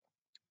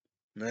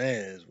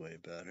 That is way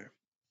better.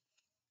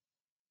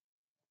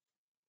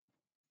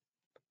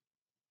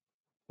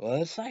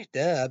 Well, it's like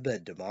that. I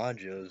bet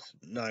DiMaggio's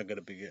not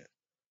gonna be good.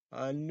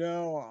 I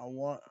know. I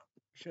want.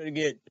 Should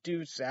get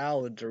two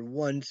salads or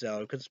one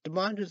salad because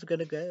DiMaggio's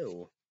gonna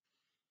go.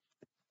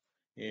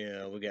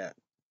 Yeah, we got.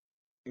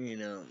 You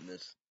know,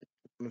 this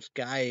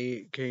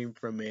guy came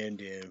from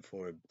India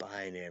for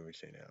buying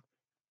everything out.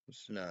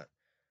 It's not.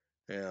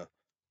 Yeah.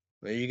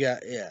 But you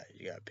got, yeah,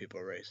 you got people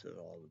racist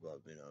all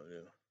above,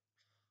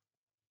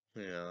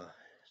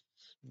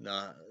 it's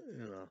not,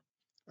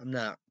 I'm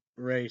not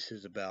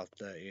racist about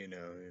that, we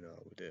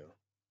do.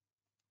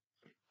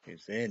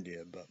 It's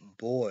India, but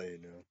boy,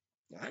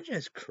 that's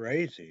just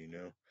crazy,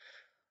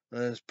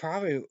 That's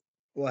probably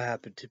what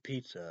happened to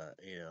Pizza,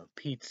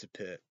 Pizza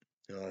Pit,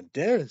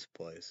 Dennis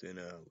place, we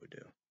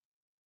do.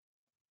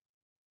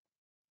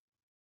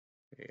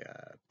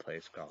 Yeah, a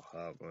place called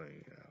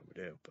Hubway, we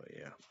do, but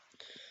yeah.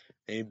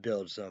 He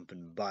built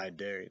something by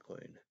Dairy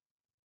Queen,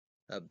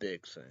 a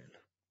big thing.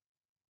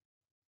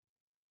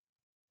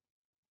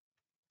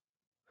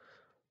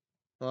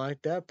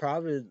 Like that,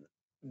 probably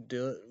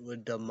do it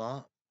with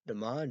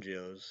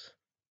DiMaggio's.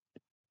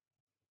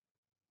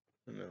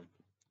 You know,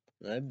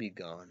 that'd be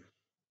gone.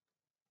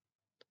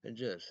 It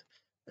just,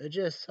 it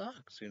just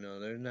sucks.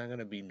 There's not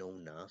gonna be no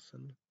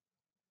nothing.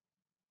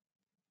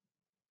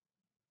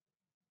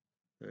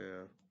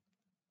 Yeah.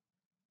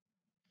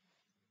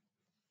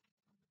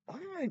 I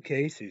like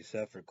Casey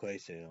except for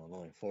Casey,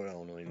 Illinois. Fort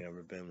Illinois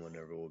never been one,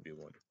 never will be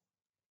one.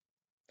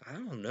 I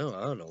don't know.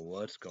 I don't know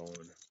what's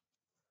going.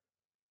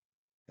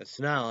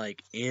 It's not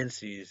like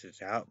Anstey's.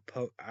 It's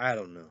Outpost. I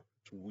don't know.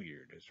 It's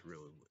weird. It's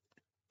really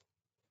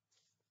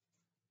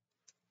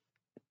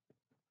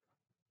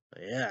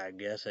weird. Yeah, I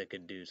guess I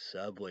could do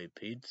Subway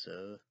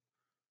pizza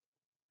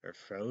or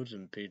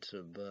frozen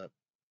pizza, but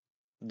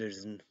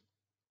there's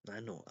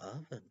not no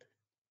oven.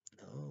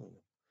 No.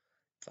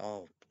 It's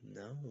all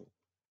no.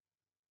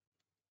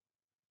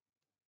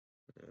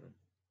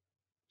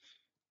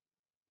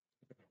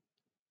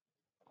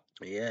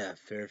 Yeah, yeah,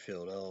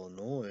 Fairfield,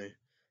 Illinois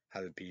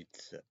have a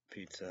Pizza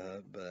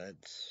Hut, but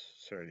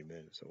it's 30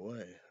 minutes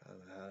away. I don't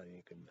know how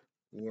you can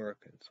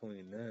work in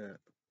between that.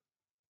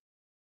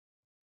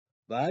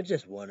 But I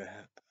just wonder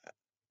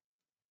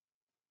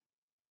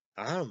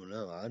I don't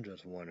know. I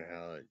just wonder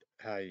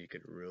how you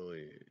could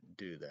really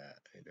do that.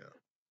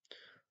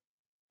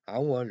 I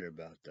wonder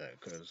about that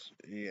because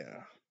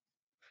yeah,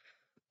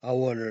 I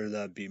wonder if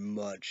that'd be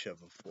much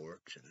of a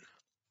fortune.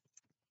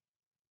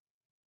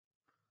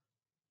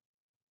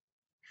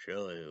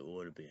 Surely it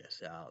would be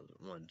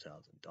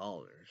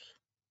 $1,000.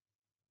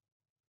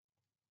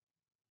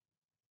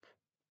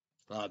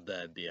 I bet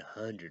it'd be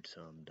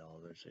 $100-some,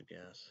 I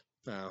guess.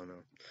 I don't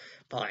know.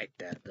 But like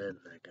that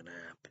not gonna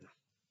happen.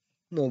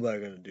 Nobody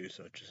gonna do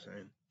such a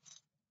thing.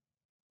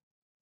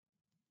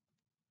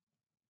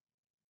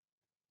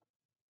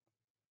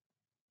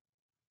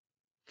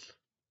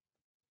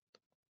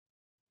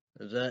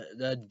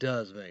 That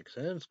does make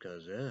sense,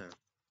 cause yeah,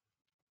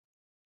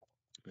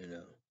 you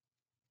know,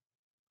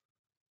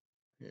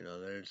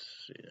 there's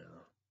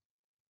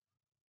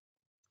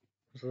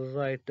it's just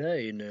like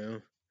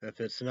that,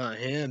 if it's not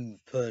him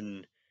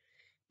putting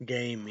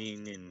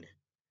gaming and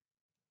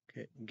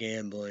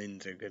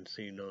gamblings or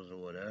casinos or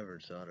whatever,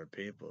 it's other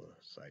people.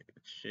 It's like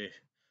shit,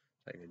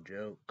 it's like a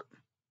joke.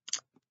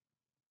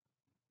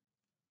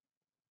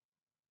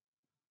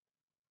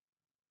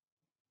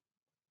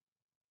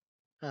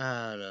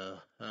 I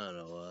don't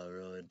know what I'm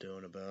really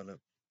doing about it.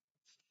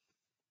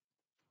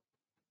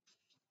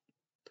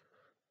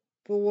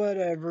 But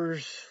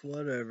whatever's.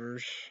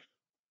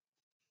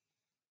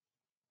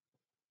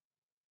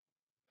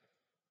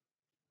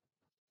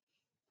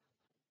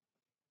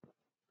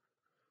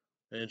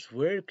 It's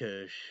weird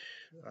because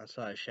I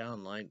saw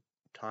Sean like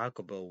talk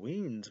about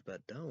wings,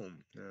 but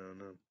don't. I don't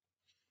know.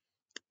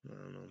 I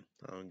don't know.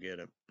 I don't get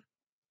it.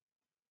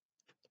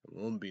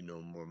 There won't be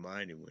no more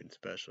mighty wins,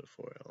 especially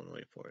for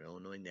Illinois. For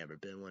Illinois, never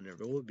been one,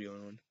 never will be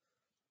one.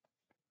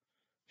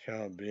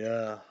 Sean,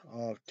 yeah,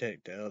 I'll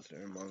take the L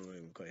there in my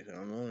league place. I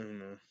don't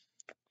know.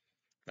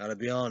 Gotta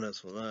be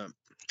honest with that.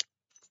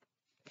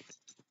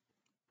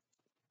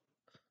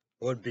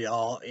 Would be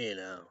all,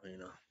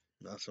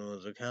 nothing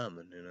was a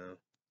common.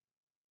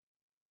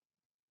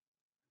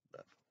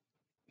 But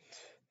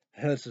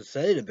that's to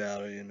say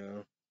about it.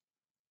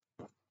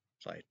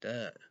 It's like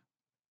that.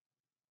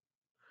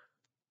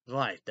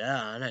 Like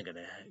that, I'm not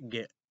gonna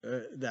get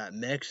that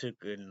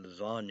Mexican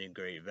lasagna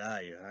great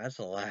value. That's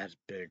the last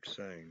big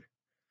thing.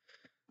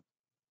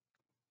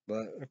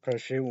 But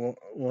because she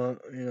want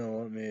me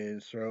to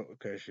throw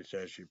because she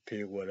said she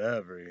pig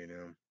whatever. I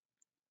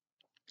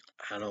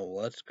don't know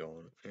what's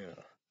going.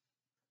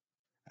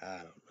 I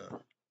don't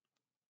know.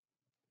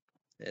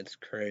 It's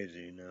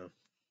crazy.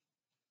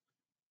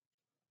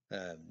 I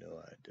have no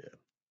idea.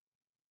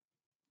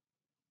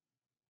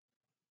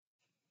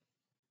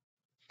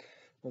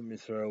 Let me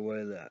throw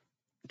away that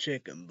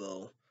chicken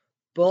bowl.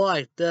 But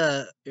like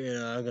that,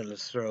 I'm gonna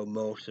throw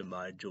most of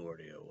my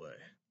Jordy away.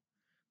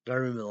 I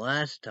remember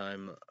last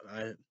time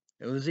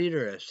it was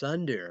either a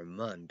Sunday or a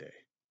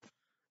Monday,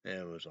 and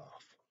it was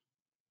awful.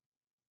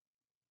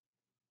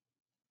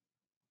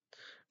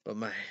 But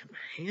my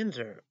hands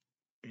are,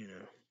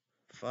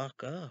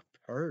 fuck up,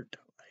 hurt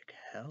like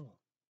hell.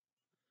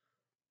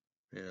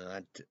 You know,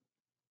 I,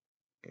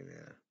 you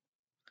know,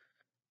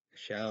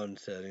 Shawn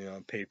said,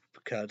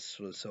 paper cuts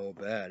was so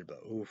bad,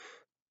 but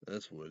oof,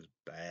 this was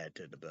bad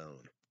to the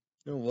bone.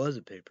 It was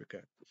a paper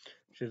cut.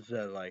 Should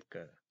said like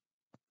a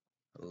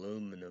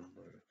aluminum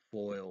or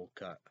foil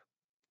cut.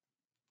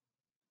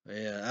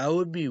 Yeah, I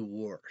would be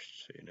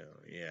worse.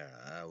 Yeah,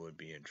 I would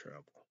be in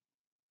trouble.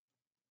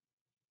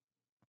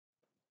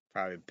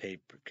 Probably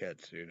paper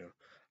cuts.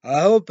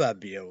 I hope I'd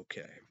be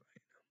okay.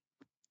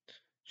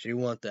 She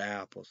want the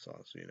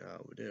applesauce, I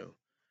would do.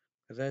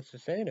 Because that's the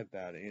thing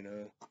about it.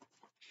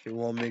 She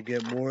want me to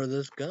get more of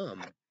this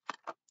gum.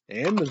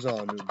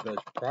 Amazon is the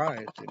best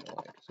price, like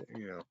I said.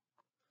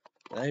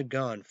 They've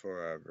gone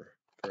forever,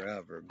 but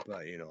I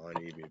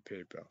need me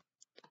PayPal.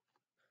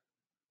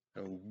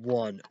 And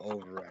one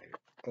over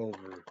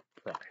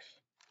price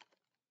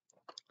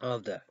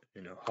of that.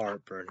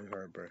 Heartburn.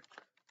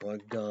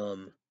 One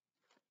gum,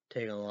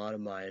 taking a lot of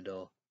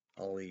Midol,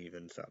 I'll leave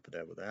and stop it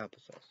there with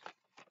applesauce.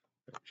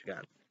 She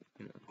got,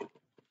 you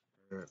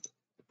know,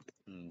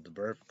 the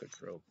birth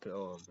control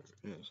pill,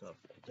 stuff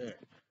right there.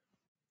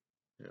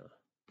 Yeah.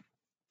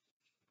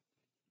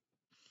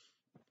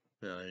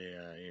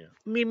 Yeah.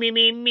 Me, the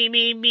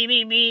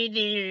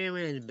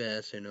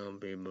best,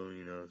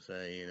 people,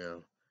 say,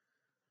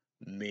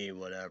 me,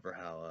 whatever,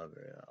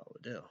 however, I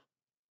would do.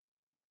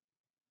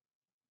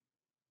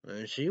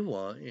 And she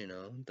want,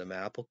 them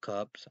apple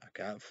cups. I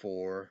got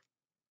 4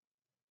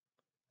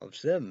 of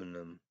 7 of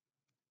them.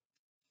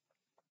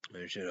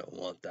 And she don't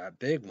want that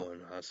big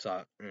one. I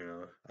thought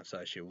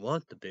she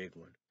want the big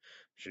one.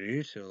 She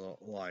used to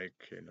like,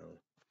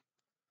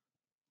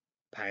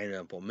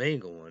 pineapple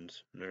mango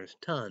ones. And there's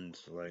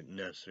tons, like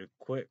Nestle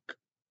Quick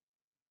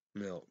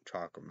milk,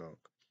 chocolate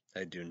milk.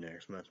 They do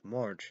next month,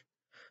 March.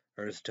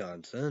 There's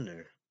tons in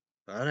there.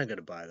 I'm not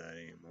gonna buy that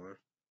anymore.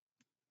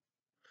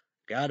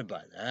 Gotta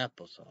buy the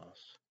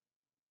applesauce.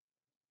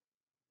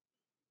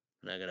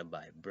 Not gonna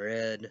buy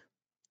bread.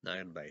 Not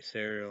gonna buy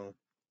cereal.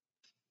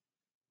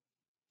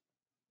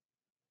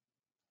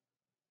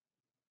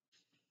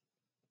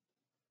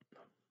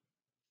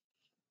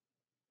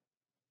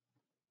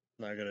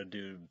 Not gonna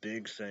do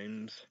big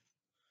things.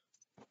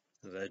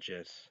 That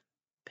just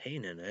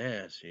pain in the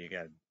ass. You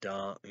got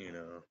dump.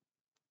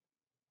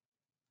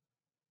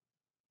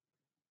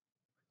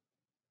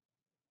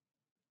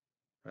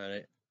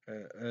 Right?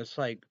 It's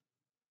like,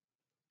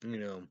 you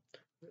know,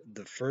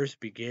 the first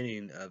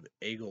beginning of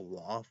Eggo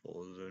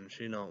waffles, and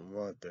she don't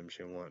want them.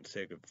 She wants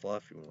thick and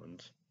fluffy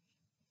ones.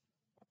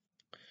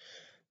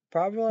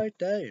 Probably like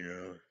that,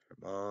 Her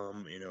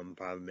mom,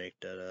 probably make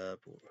that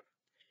up, or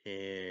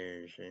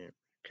she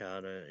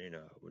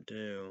kinda, would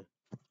do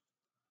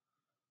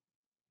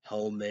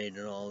homemade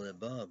and all the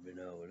above, would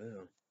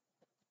do.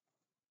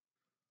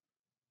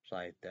 It's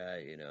like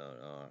that,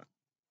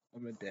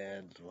 I'm a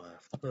dad's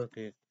wife.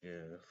 Cooking,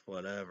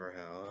 whatever,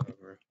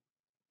 however.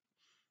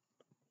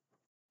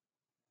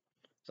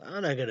 So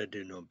I'm not gonna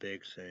do no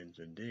big things,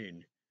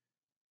 indeed.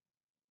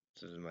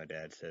 As my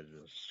dad said,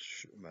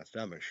 my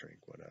stomach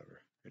shrink,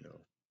 whatever, It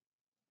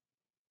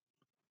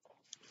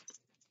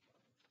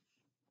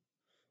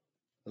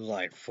was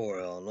like for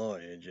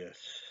Illinois, it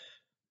just,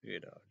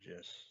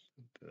 just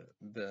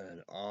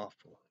been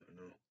awful,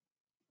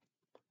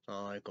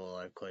 Not like a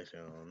life place in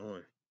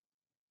Illinois.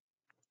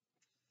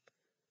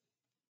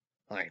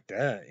 Like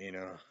that,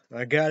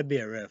 I gotta be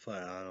a red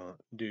flag. I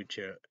don't do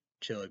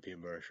chili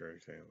peanut butter or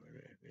anything like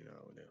that,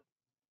 I would do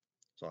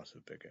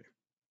sausage bacon.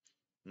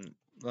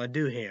 I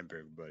do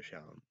hamburger, but I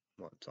don't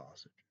want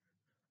sausage.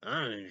 I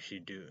don't know if she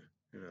do it,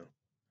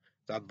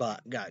 So I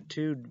got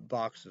 2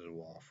 boxes of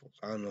waffles.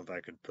 I don't know if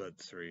I could put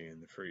 3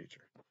 in the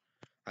freezer.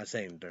 I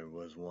think there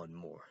was one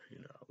more, I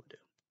would do.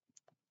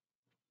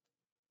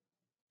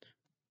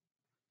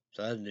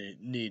 So I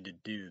need to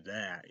do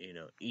that,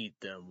 eat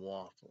them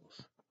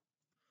waffles.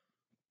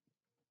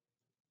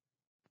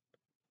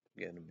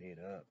 Get them eat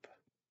up.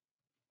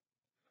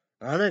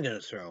 I'm not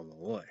gonna throw them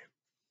away.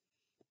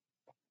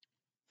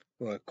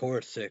 Well, of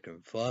course, thick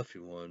and fluffy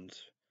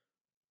ones,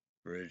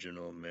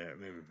 original,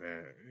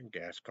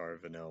 gas car,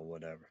 vanilla,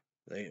 whatever.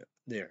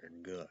 They're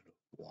good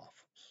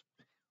waffles.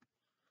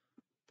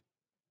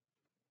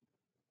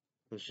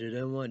 Well, she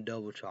didn't want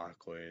double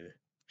chocolate.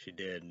 She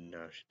did, and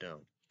now she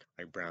don't.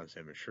 Like brown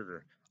cinnamon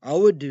sugar. I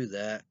would do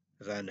that,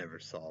 because I never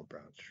saw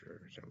brown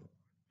sugar.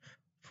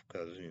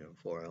 Because,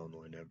 Florida,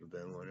 Illinois, never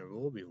been one, never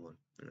will be one,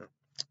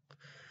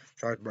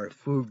 Sharkbar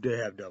food, they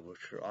have double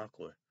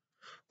chocolate.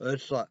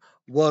 It's like,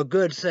 well,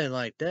 good saying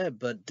like that,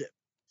 but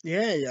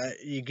yeah,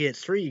 you get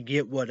 3, you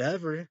get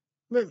whatever.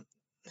 But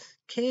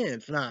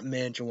cans, not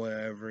mention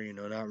whatever,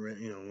 not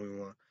really, we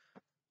want.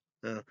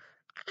 I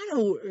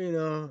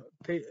don't,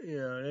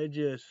 they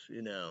just, I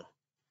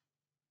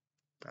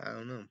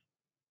don't know.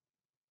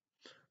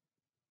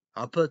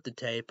 I'll put the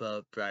tape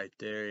up right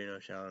there,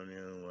 showing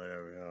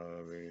whatever,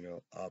 however,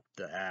 up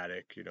the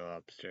attic,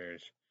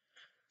 upstairs.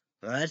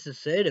 Well, that's to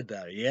say it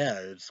about it. Yeah,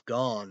 it's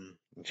gone.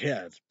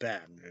 Yeah, it's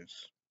bad.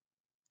 It's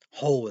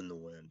hole in the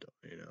window,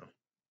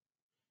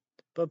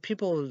 But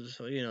people,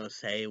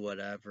 say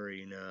whatever,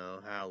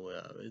 how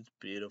it's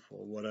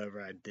beautiful,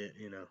 whatever I did,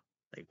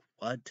 like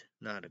what?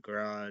 Not a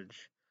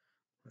garage,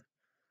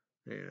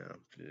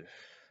 just,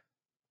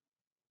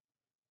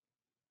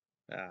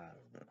 I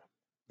don't know,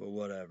 but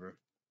whatever.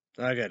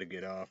 I gotta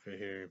get off of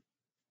here.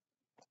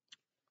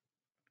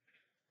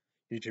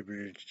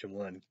 YouTubers just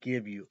want to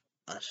give you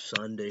a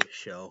Sunday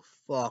show.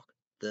 Fuck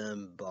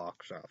them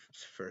box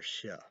office for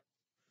sure.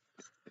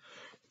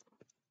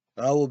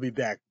 I will be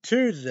back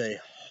Tuesday.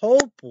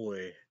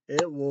 Hopefully,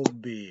 it will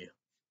be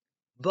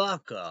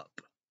Buck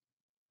Up.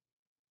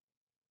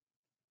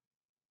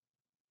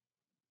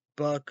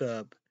 Buck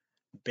Up,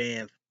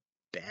 Bam,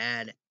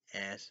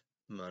 badass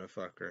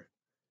motherfucker.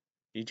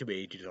 YouTube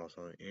age is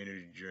also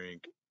energy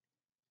drink,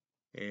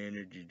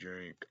 energy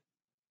drink,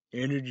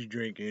 energy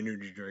drink,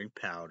 energy drink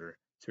powder.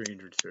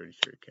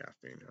 333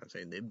 caffeine. I'm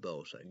saying they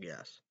both, I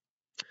guess.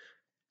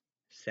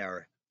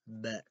 Sour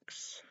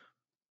Bex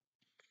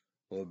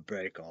will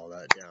break all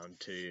that down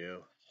to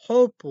you.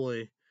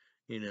 Hopefully,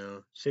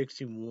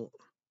 $61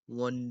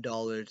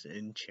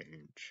 in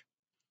change.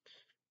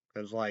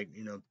 Because, like,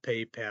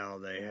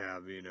 PayPal, they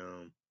have,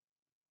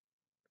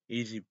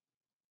 easy,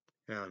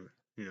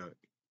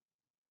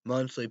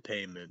 monthly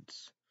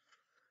payments.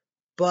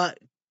 But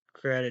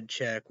credit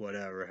check,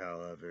 whatever,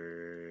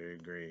 however,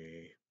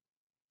 agree,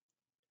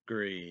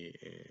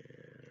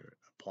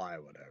 apply,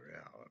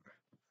 whatever, however.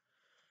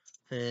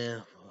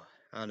 Yeah, well,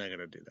 I'm not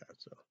gonna do that,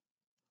 so.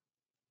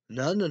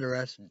 None of the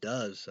rest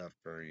does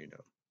suffer,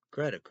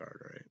 credit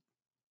card, right?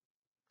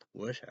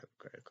 Wish I have a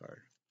credit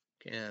card.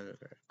 Can't have a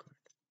credit card.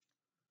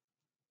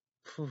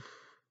 Whew.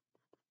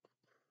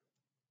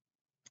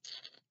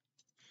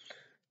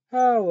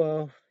 Oh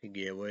well, you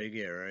get what you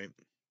get, right?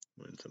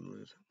 Win some,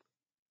 lose some.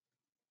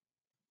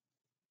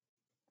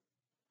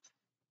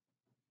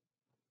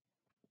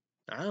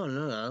 I don't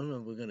know. I don't know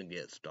if we're gonna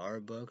get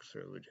Starbucks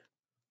or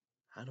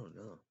I don't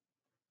know.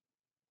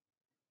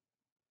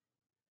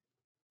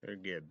 Or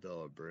get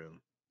Bella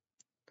Brew.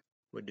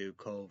 We do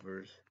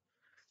Culver's.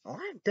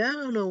 I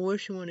don't know what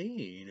she want to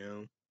eat,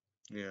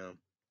 Yeah.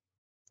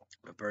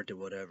 A birthday,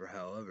 whatever,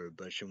 however,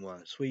 but she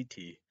wants sweet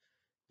tea.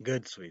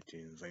 Good sweet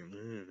tea. It's like,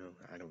 no,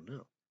 I don't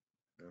know.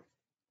 No.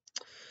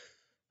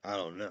 I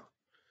don't know.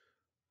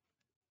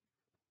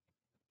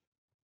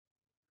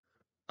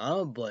 I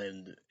don't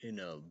blame,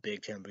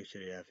 Big Ten, Big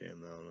City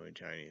FM, Illinois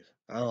Chinese.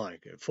 I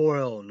like it. For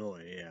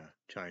Illinois, yeah,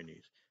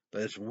 Chinese.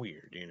 But it's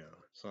weird,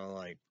 It's not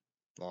like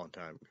a long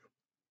time ago.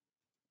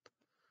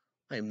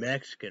 Like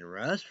Mexican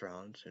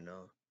restaurants,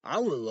 I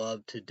would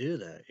love to do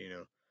that,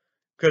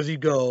 Because you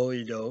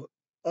go,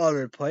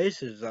 other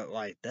places that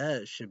like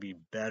that should be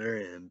better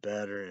and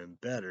better and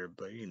better.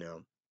 But,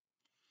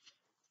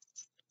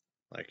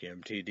 like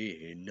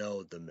MTD,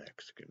 the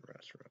Mexican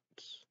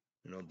restaurants,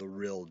 the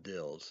real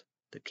deals,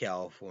 the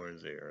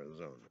Californias, the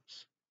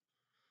Arizonas.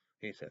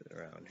 He said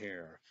around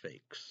here are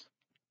fakes.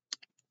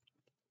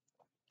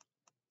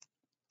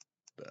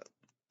 But,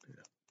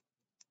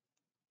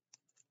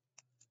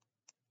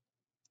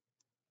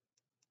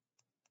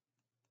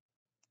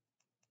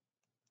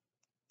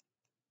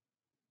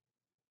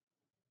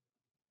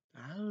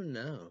 I don't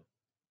know.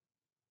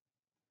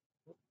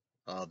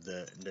 Of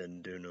the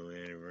do no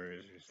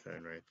anniversary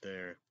sign right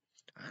there.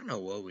 I don't know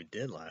what we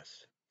did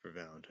last for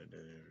Valentine's Day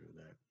or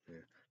that.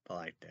 Yeah, but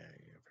like that,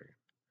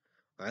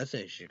 I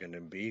think she's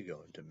gonna be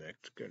going to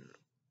Mexican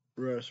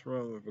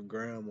restaurant with her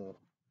grandma.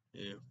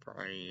 Yeah,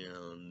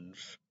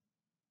 friends.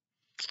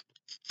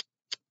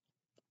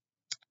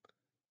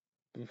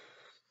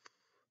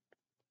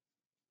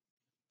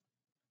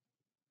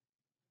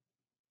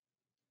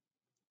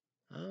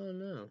 I don't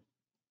know.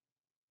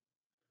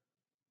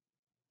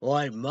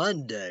 Like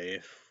Monday,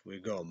 if we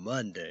go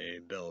Monday,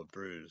 Bella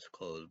Brew's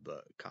closed,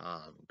 but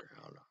calm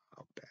ground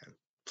out bad.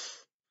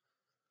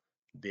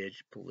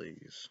 Bitch,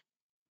 please.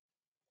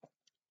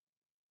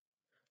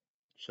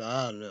 So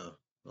I don't know.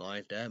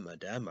 Like that, my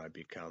dad might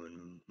be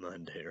coming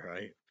Monday,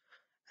 right?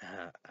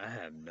 I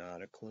have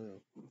not a clue.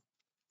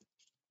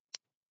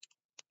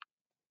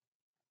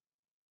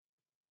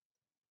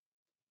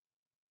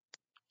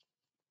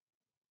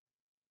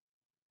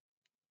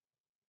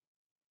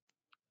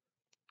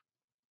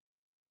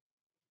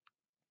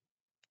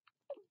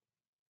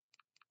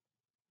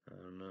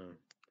 I don't know.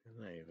 He's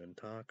not even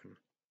talking.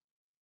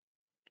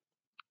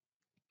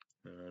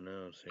 I don't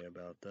know. See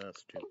about that.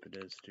 Stupid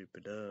is,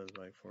 stupid does.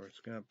 Like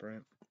Forrest Gump,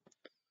 right?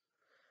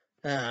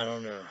 I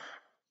don't know.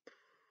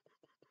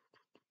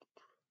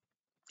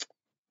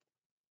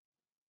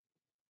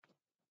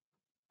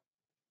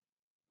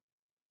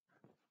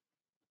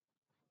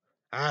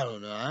 I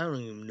don't know. I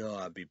don't even know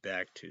I'll be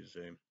back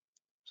Tuesday.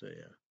 So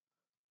yeah.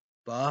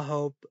 But I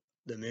hope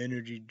them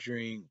energy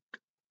drink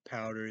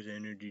powders,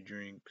 energy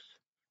drinks,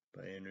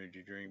 but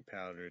energy drink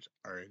powders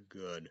are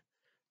good.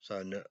 So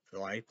I know,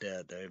 like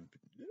that, they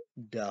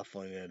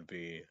definitely gonna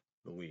be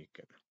the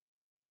weekend.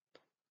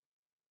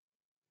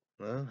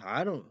 Well,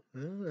 I don't.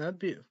 Well, that'd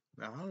be.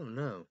 I don't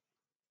know.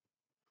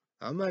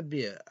 I might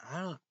be a.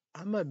 I don't.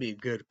 I might be a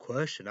good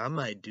question. I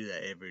might do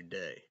that every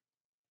day.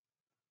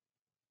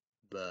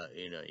 But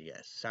you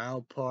got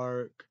South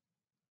Park,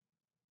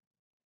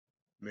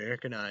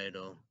 American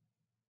Idol,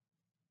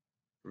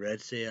 Red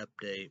Sea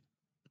Update,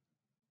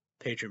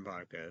 Patreon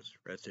Podcast,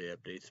 Red Sea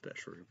Update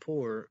Special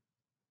Report.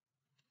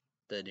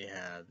 Then you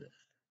have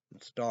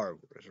Star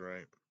Wars,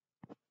 right?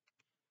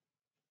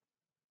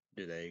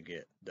 Do they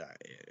get that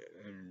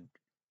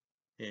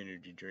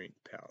energy drink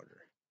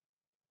powder?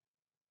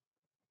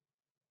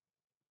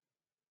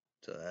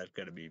 So that's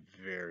gonna be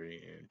very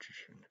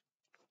interesting.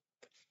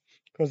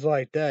 Cause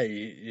like that,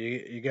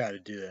 you got to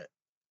do that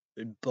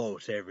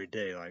both every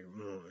day, like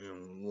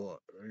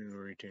what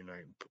routine,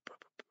 like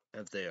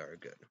if they are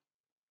good.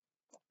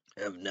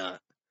 If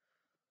not,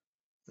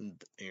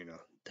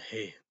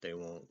 they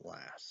won't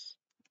last.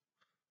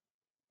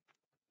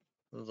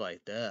 It was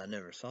like that. I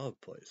never saw a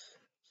place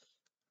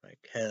like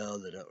hell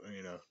that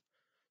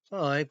It's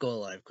not like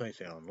Gold Life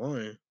Crazy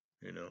Online.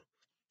 You know,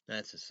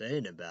 that's the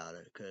saying about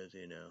it, cause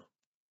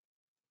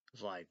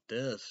it's like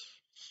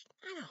this. It's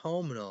not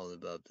home and all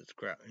about this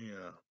crap.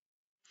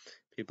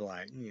 People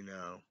like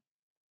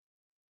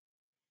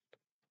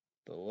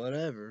but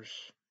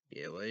whatever's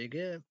get what you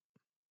get.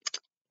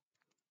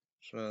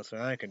 So nothing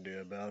I can do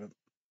about it.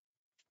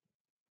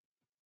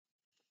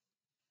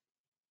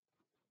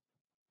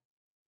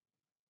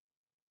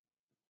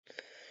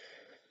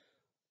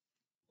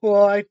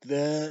 Well, like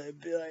that,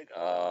 it'd be like,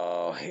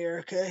 oh,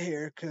 haircut,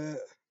 haircut.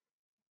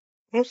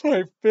 That's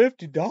like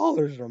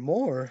 $50 or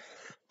more.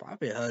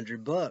 Probably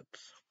 $100.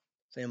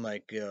 Seem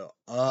like go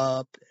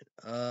up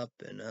and up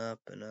and up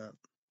and up.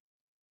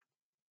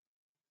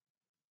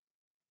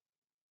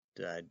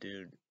 Did I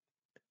do?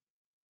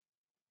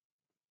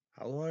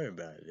 I wonder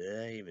about it. Did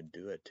I even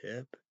do a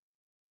tip?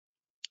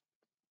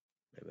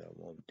 Maybe I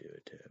won't do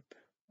a tip.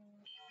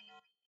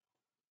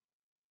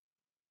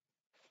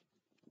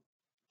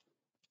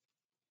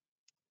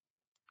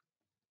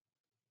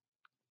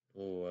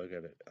 Oh, I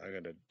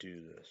gotta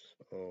do this.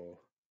 Oh,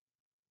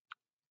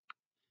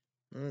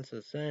 that's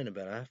the saying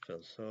about it. I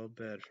feel so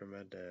bad for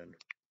my dad.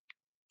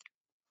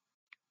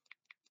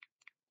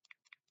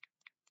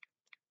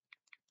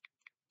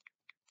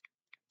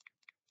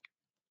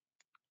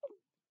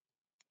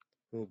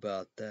 Who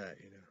about that?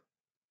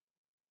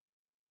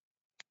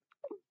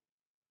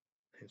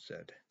 He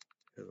said,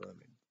 he let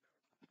me.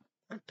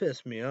 That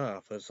pissed me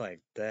off. It's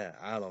like that.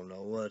 I don't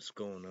know what's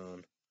going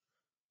on.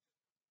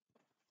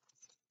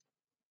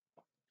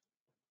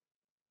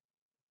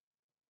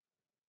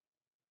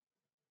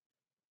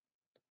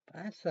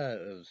 I thought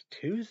it was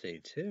Tuesday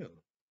too.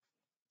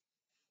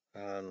 I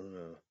don't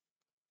know.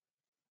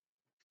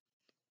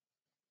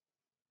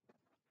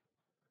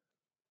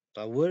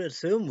 I would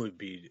assume would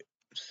be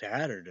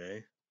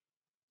Saturday.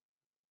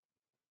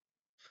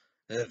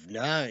 If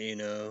not,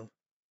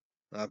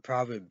 I'd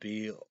probably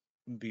be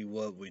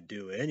what we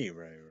do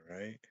anyway,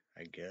 right?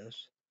 I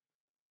guess.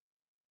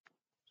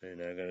 So you're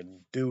not gonna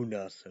do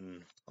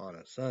nothing on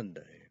a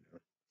Sunday.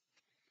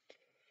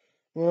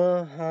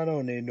 Well, I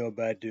don't need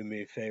nobody to do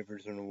me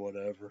favors or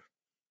whatever.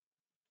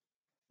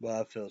 But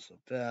I feel so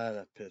bad.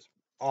 I piss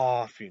me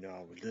off.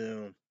 I would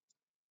do.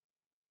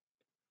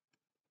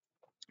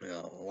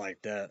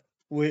 Like that.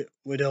 We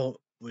don't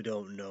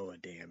know a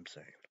damn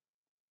thing.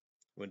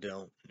 We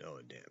don't know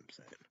a damn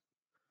thing.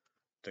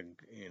 The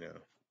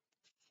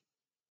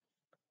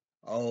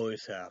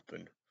always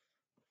happen.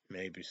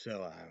 Maybe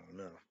so. I don't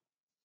know.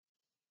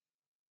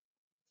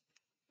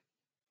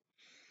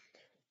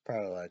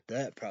 Probably like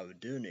that. Probably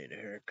do need a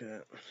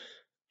haircut.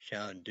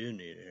 Sean do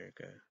need a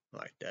haircut.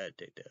 Like that.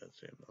 Take that.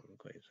 Say mom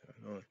cleans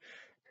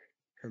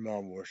her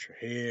mom washed her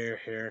hair,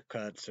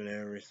 haircuts, and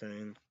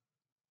everything.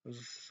 It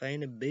was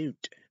ain't a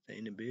beaut.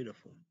 Ain't a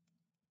beautiful.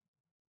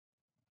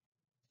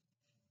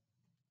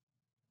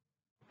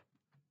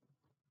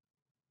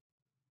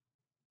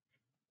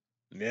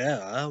 Yeah,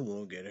 I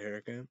won't get a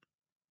haircut.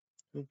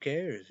 Who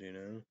cares?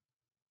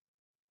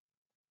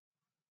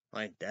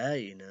 Like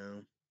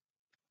that.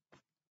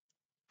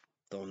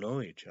 Don't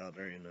know each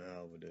other,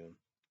 how we do.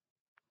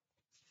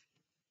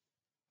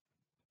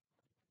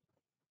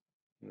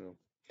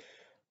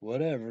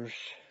 Whatever.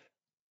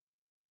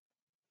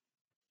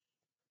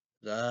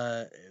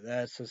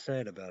 That's the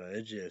sad about it.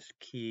 It just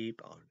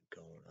keep on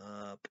going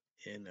up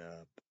and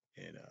up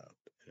and up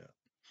and up.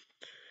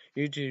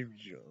 YouTube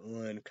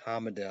and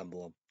comment down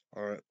below.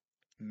 Or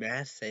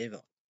mass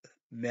save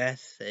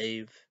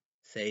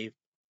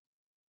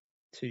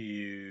to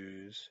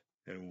use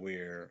and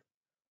wear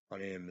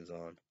on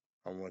Amazon.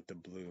 I want the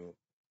blue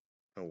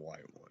and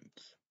white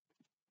ones.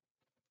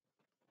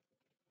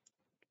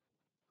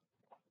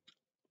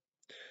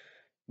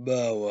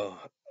 But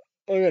well,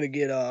 I gotta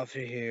get off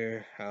of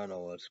here. I don't know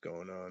what's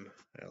going on.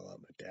 I gotta let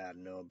my dad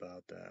know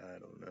about that. I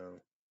don't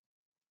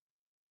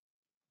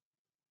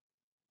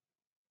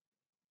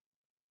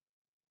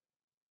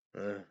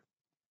know.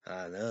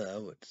 I know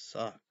that would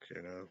suck.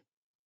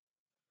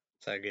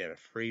 So I get a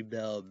free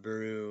Bell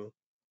Brew,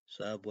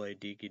 Subway,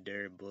 Deaky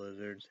Dairy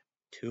Blizzards,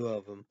 two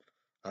of them.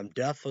 I'm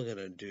definitely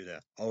gonna do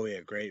that. Oh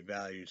yeah, Great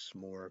Value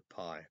S'more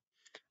Pie.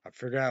 I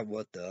forgot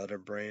what the other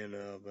brand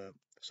of it.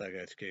 So I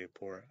guess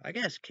Kick-Port. I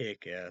guess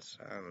Kick-Ass.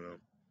 I don't know.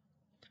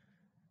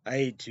 I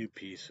ate two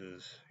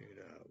pieces.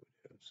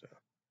 So.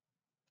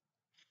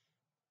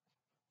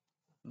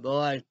 But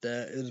like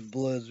that is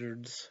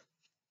Blizzards.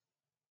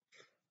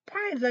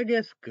 Pies, I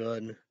guess,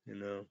 good.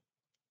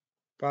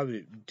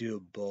 Probably do a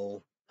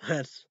bowl.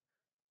 That's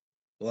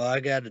well, I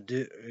gotta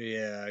do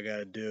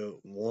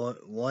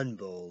one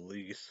bowl at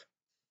least.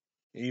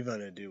 Even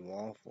to do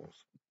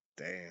waffles.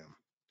 Damn.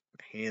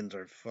 Hands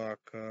are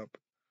fucked up.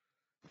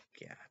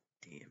 God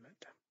damn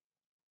it.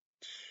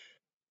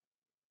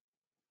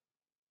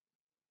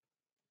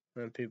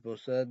 When people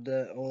said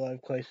that, oh,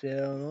 I've quite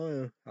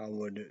Illinois, I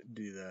wouldn't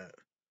do that.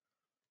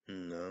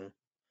 No.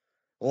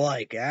 Well,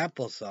 like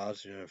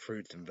applesauce,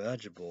 fruits and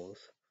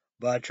vegetables.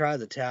 But I tried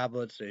the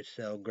tablets, they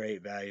sell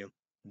great value.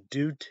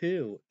 Do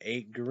too,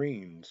 8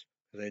 greens.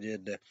 They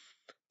did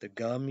the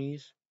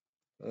gummies.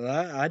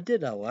 Well, I did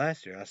that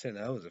last year. I said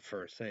that was the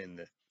first thing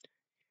that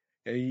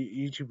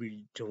you should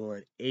be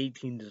doing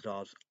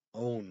 $18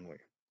 only.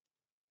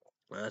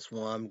 That's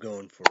why I'm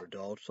going for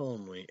adults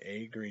only.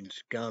 8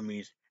 greens,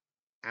 gummies,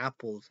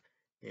 apples,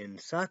 and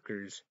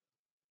suckers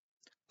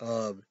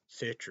of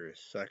citrus.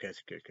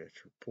 Suckers, kick-ass,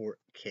 report,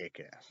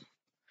 kick-ass.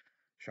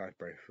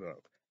 Sharkberry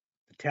Folk.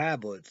 The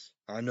tablets,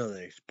 I know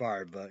they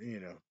expired, but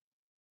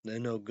they're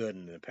no good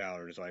in the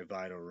powders like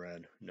Vital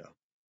Red. No.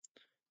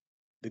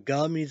 The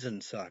gummies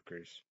and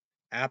suckers.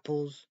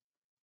 Apples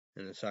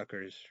and the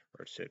suckers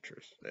are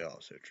citrus. They all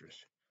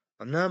citrus.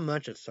 I'm not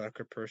much a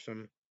sucker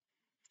person,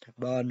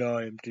 but I know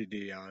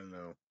MTD, I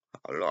know.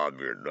 I love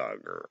your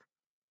dogger.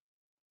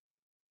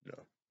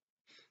 No.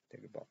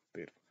 Think about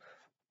it.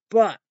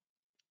 But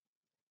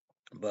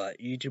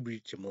YouTube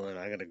reach one,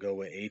 I gotta go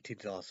with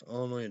 $18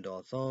 only,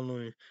 adults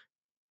only.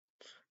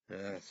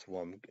 And that's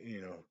what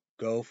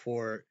go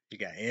for it. You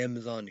got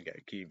Amazon, you got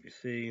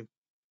QVC.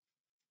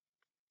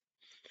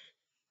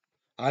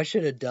 I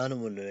should have done it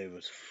when it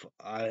was.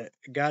 I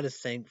gotta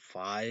think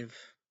 5,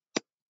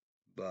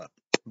 but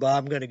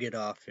I'm gonna get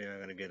off here. I'm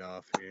gonna get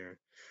off here,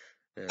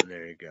 and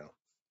there you go.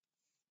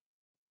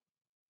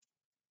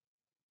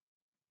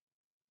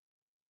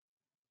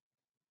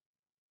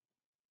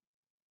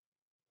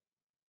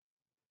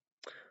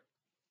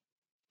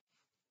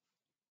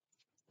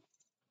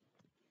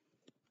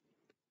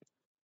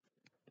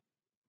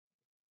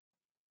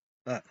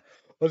 Uh,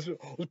 let's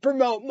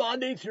promote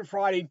Monday through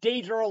Friday.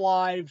 Days are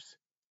Lives.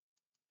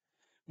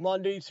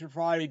 Mondays through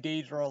Friday,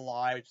 Days Are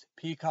Alive,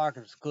 Peacock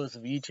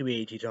exclusive YouTube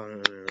AT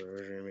on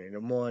the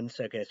 1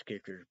 second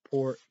kickers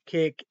report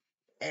kick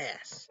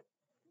ass.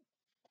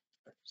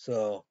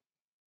 So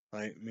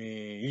I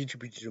mean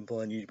YouTube jump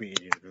on YouTube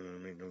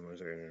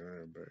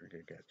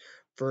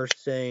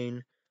first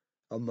saying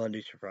on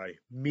Mondays through Friday.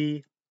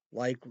 Me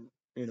like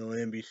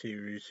NBC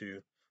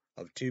Rusu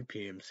of 2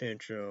 p.m.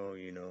 Central,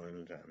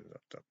 and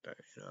stuff that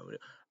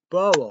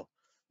But well,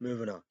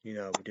 moving on, we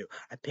do.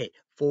 I pay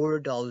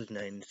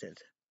 $4.90.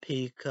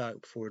 Peacock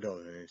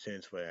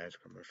 $4.90 for the ads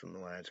commercial,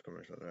 no ads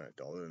commercial,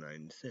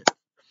 $1.90.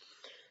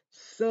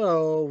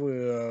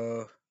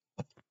 So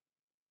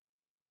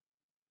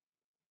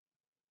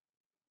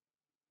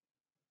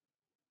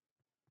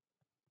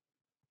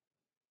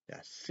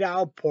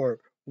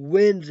Southport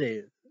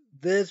Wednesday,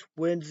 this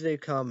Wednesday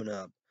coming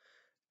up.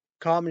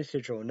 Comedy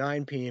Central,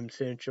 9 p.m.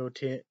 Central,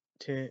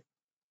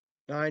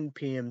 9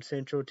 p.m.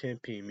 Central, 10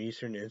 p.m.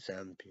 Eastern, and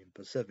 7 p.m.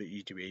 Pacific.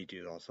 YouTube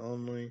 18 also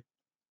only.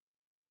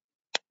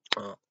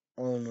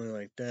 Only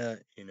like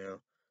that,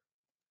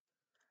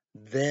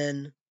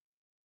 Then,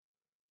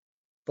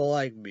 but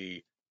like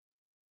me,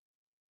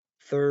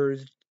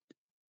 Thursday,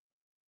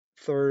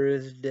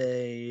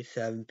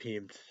 7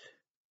 p.m.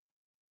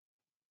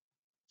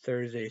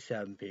 Thursday,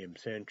 7 p.m.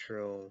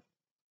 Central.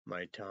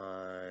 My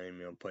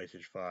time,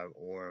 PlayStation 5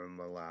 or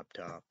my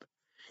laptop.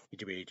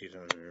 YouTube 18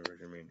 on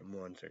the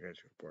 1 second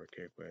report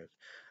kick with.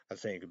 I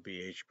think it could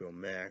be HBO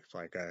Max,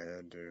 like I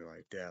had to do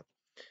like that.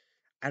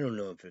 I don't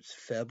know if it's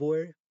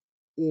February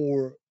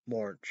or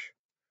March.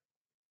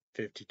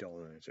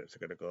 $50. It's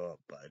gonna go up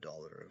by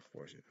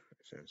 $1.40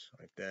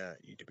 like that.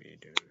 YouTube,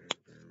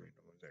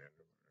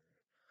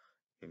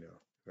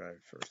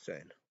 right? First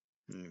saying,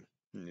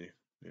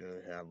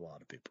 have a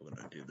lot of people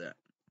gonna do that.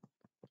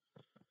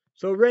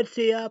 So Red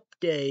Sea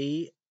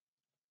update,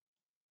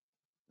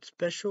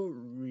 special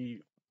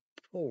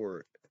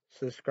report.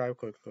 Subscribe,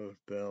 click the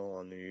bell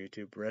on the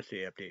YouTube Red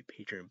Sea update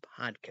Patreon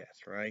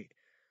podcast. Right,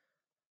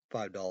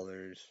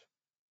 $5.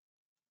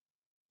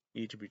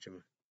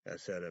 YouTube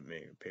set up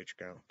me page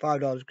account.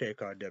 $5 credit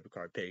card, debit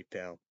card,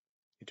 PayPal.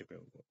 YouTube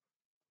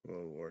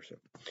will worship.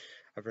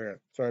 I forgot.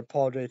 So I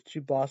apologize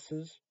to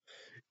bosses.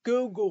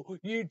 Google,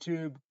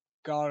 YouTube,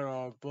 got it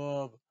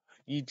above.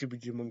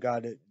 YouTube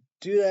got it.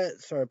 Do that.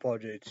 Sorry, I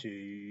apologize to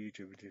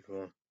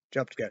YouTube.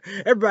 Jump together.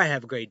 Everybody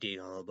have a great day.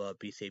 All about.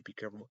 Be safe. Be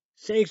careful.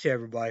 Thanks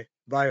everybody.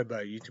 Bye.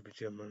 Bye. YouTube.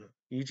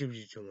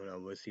 I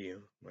will see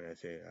you when I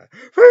say that.